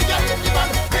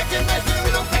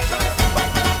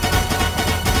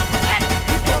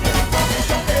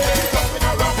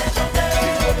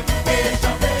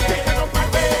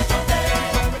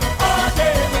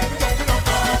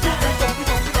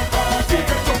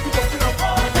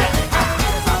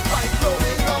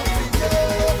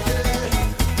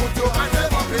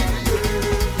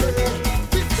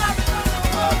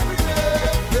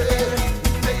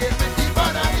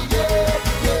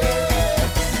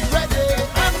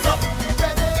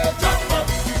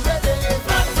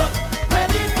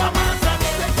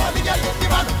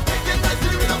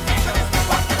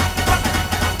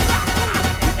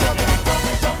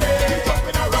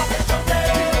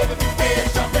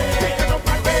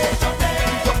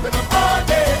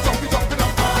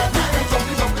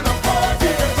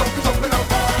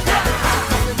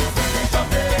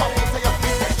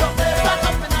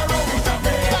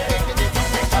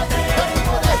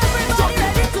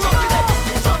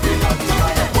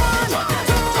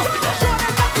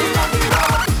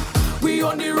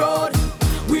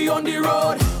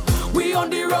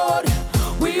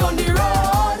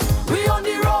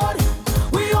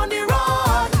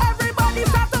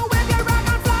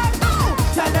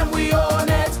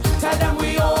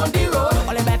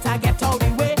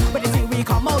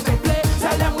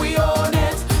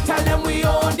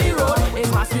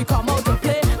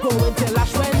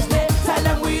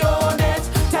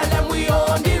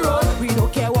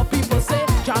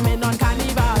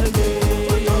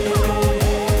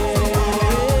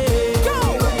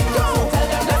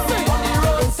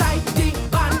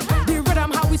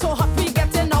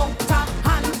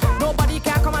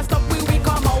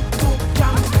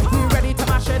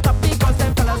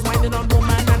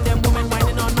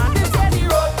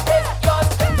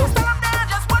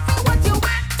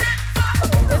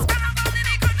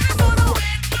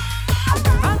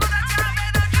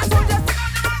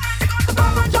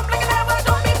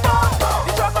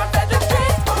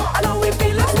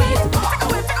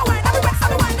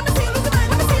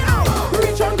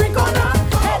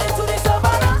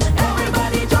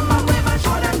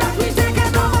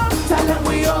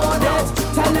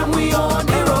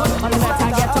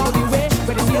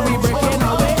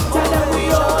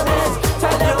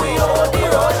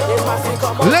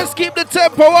 Let's keep the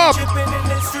tempo up.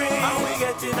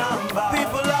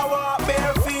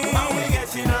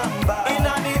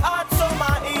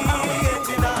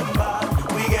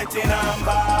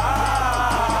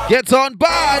 Get on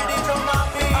bad.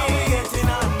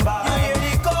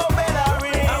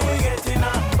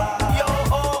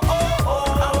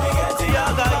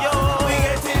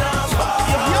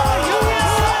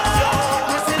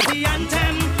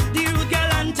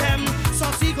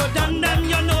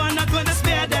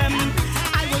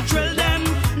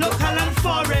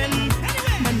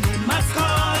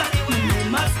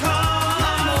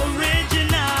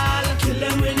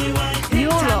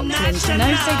 No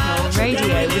Signal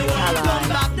Radio with Kali.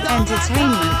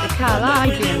 Entertainment the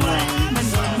Caribbean way.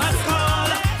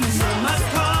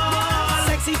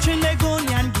 Sexy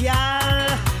Trinidadian girl.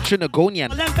 Trinidadian.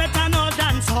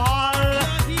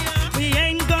 We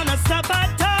ain't gonna stop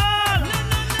at all.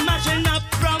 Mashing up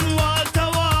from wall to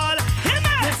wall.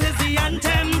 This is the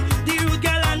anthem, the rude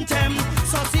girl anthem.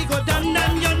 Saucy go down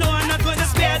them, you know I'm not gonna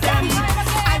spare them.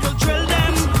 I will drill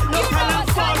them, local and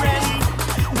foreign.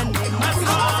 And they must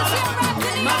call.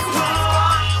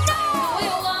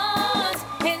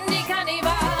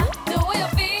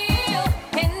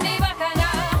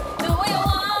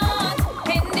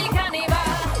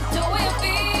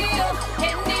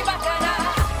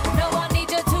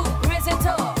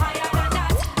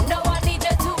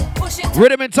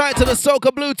 Rhythm and tight to the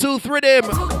Soca Bluetooth rhythm.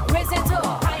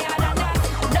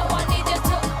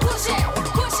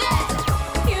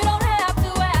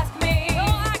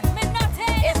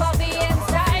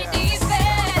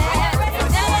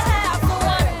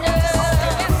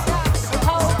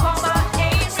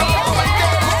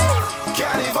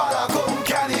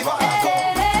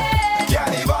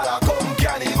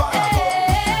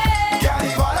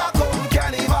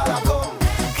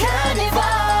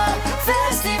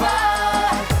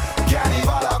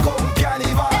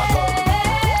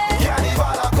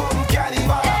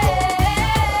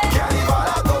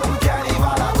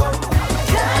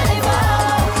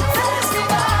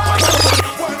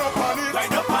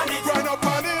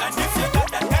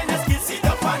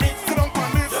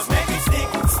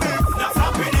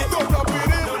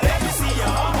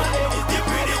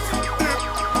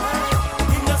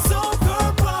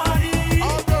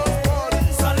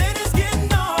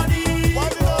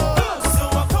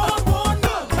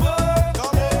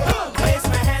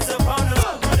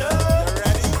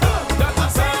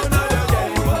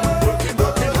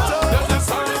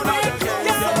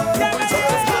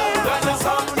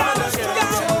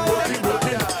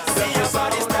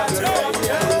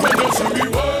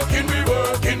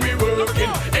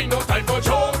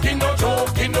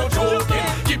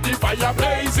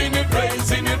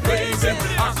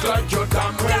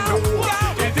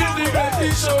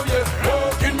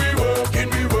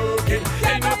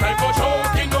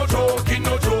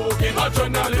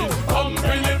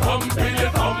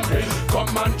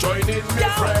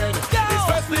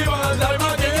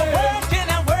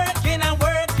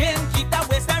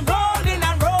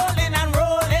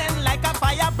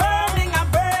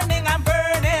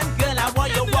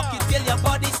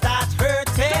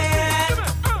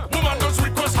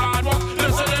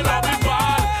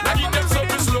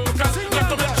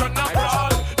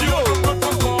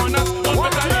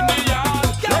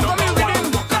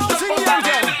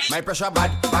 pressure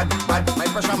bad, bad, bad. My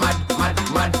pressure mad, mad,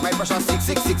 mad. My pressure sick,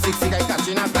 sick, sick, sick, sick. I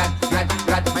catching a glad, glad,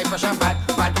 glad. My pressure bad,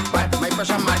 bad, bad. My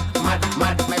pressure mad, mad,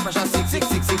 mad. My pressure sick, sick,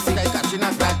 sick, sick, sick. I catching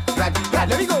a glad, glad, glad.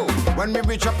 Let me go. When we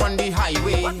reach up on the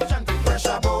highway,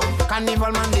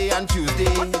 Carnival Monday and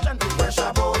Tuesday.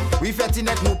 We fetting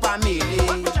that new family.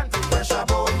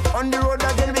 On the road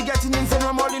again, we getting insane.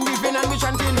 We're molding, we fin and we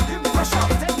chanting. Push up,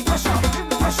 take push up,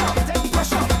 push up, take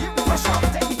push up, push up,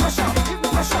 take push up,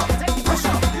 push up, take push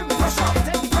up, push up,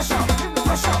 take push up,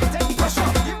 push up, take push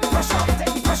up, push up,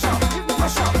 take push up,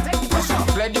 push up, take push up.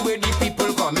 Play the way the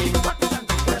people coming.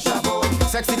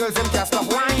 Sexy girls them can't stop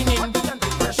whining.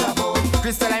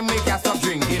 Crystalline we can't stop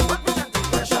drinking.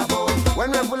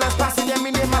 When we full of passing them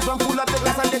in, they must run full of the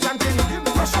glass and they chanting.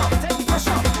 Push up, take push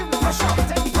up, push up,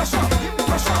 take push up,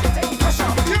 push up, take push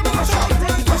up, push up,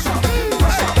 push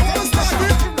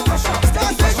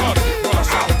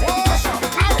up,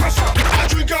 push up, I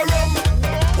drink a rum,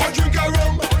 one drink a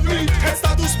rum. Me head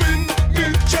start to spin, me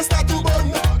chest start to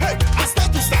burn. Hey, I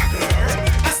start to stagger,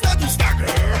 I start to stagger.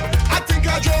 I think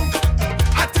I drunk,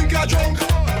 I think I drunk.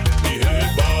 Me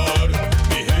head bad,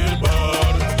 me head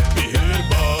bad, me head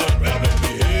bad, me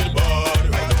head bad,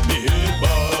 me head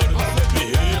bad, me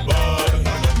head bad,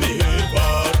 me head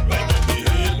bad, me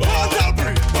head bad.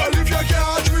 Well, if you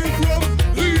can't drink rum,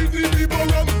 leave the people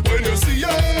rum. When you see it,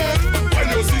 when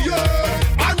you see it.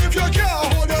 And if you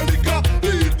can't hold a liquor,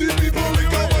 leave the people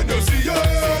liquor. When you see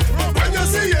it, when you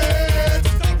see it.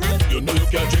 You know you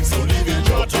can't drink, so leave it.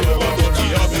 But you never go to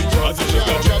your big jar. As if you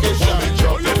can't drink, you want me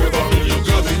drop. Everybody you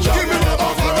got it. Give me the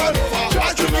offer, man. I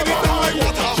drink it down like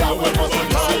water. Now when was the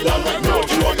time that right now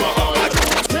you want my heart?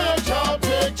 Take chop,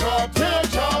 take chop, take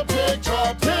chop, take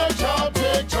chop, take chop,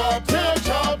 take chop, take chop, take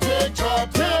chop, take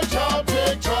chop, take chop, take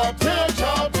chop, take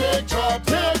chop,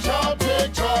 take chop,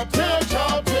 take chop, take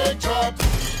chop, take chop.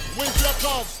 With your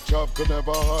cup, chop could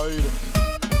never hide.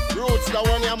 Roots the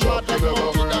one you're mad like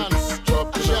monkey dance.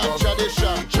 Chop could never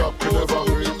tradition. Chop could never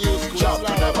win. Chop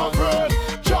could never burn.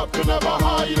 Chop could never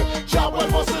hide. Chop well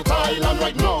versatile and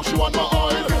right now she want my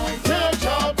oil. Take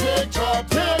chop, take chop,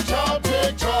 take chop,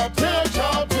 take chop, take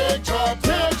chop, take chop,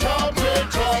 take chop, take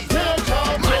chop, take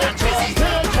chop. Mad and crazy,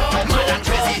 take chop, mad and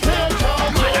crazy, take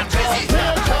chop, mad and crazy,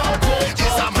 take chop, take chop.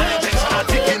 This a man injection a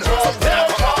taking, so when I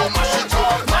come out mash it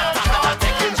up. Man that a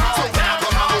taking, so when I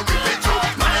come out rip it up.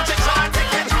 Man injection a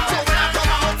taking, so when I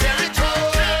come out tear it up.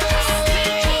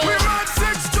 We mad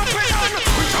six jumping on,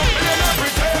 we jumping on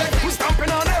everything, we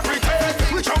stomping on everything,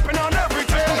 we jumping on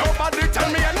everything. Nobody tell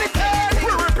me anything. We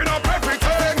ripping up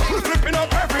everything, we flipping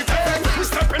up everything, we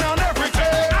stepping on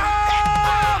everything.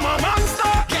 I'm a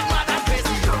monster. Get mad and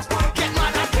crazy, get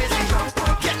mad and crazy,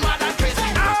 get mad and crazy.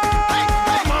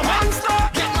 I'm a monster.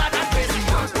 Get mad and crazy,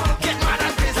 get mad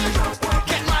and crazy,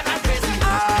 get mad and crazy.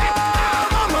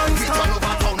 I'm a monster. We turn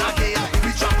over town again,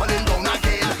 we trampling down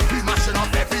again, we mashing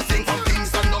up everything from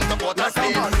Kingston down to Port of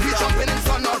Spain. We jumping in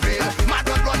sun or rain, mad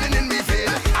blood running in me vein,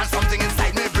 and something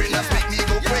inside me brain just make me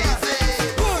go crazy.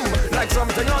 Boom, like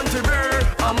something on TV,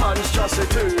 a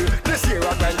monstrosity. This year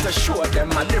I'm going to show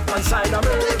them a different side of me.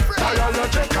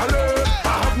 Biologically, I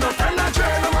have no friend that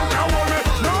jail, no one can hold me.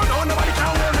 No, nobody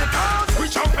can hold me. We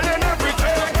jumping in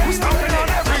everything, we stomping on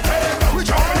everything, we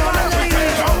jumping on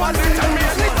everything. Nobody tell me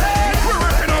anything. We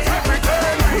ripping up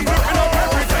everything, we ripping up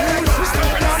everything, we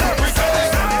stepping on everything.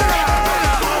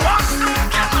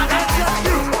 Get mad and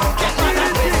crazy, get mad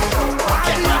and crazy,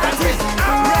 get mad and crazy.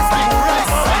 Rest like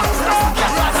rest,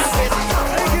 get mad and crazy,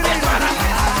 get mad and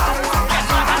crazy, get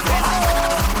mad and crazy.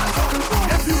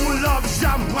 If you love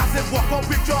jam, massive walk up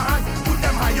with your hands, put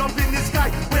them high up in the sky,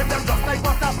 wave them just like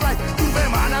butterfly, do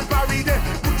them man and parry them,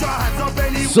 put your hands up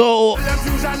anyway. So, Them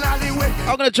fusion alleyway.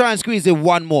 I'm gonna try and squeeze in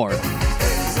one more.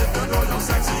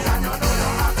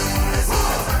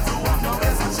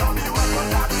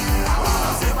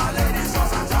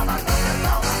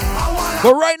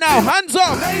 But right now, hands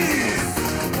up. Hands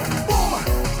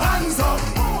up,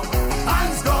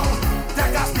 hands down,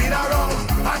 take a spin around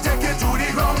and take it to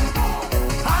the ground.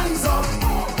 Hands up,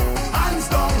 hands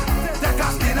down, take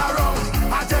a spin around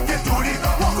and take it to the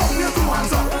ground. Walk up your two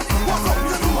hands up, walk up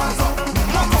your two hands up,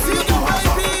 walk up your two hands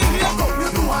up, walk up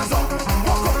your two hands up,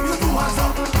 walk up your two hands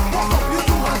up, walk up your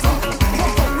two hands up,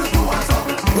 walk up your two hands up.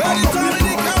 Where the time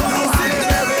they come on, sit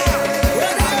there,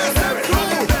 where the ass are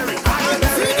through, and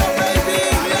see the baby.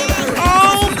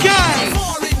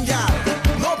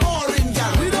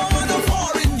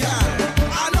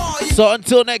 So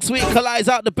until next week, Kalai's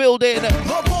out the building.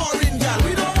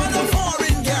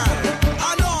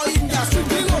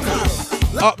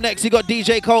 Up next, you got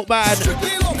DJ Coltman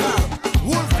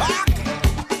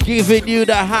giving you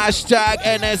the hashtag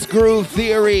NS Groove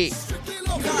Theory.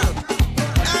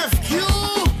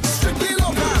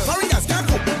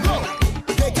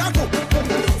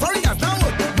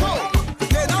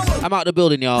 I'm out the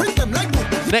building, y'all.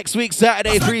 Next week,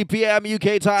 Saturday, 3 p.m.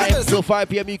 UK time till 5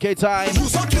 p.m. UK time.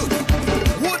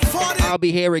 I'll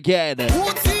be here again.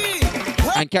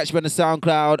 And catch me on the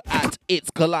SoundCloud at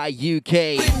It's Collide UK.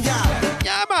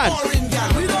 Yeah, man.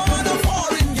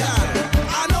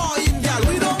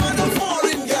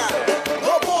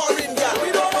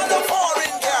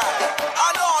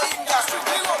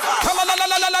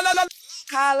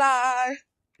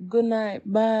 Good night.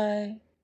 Bye.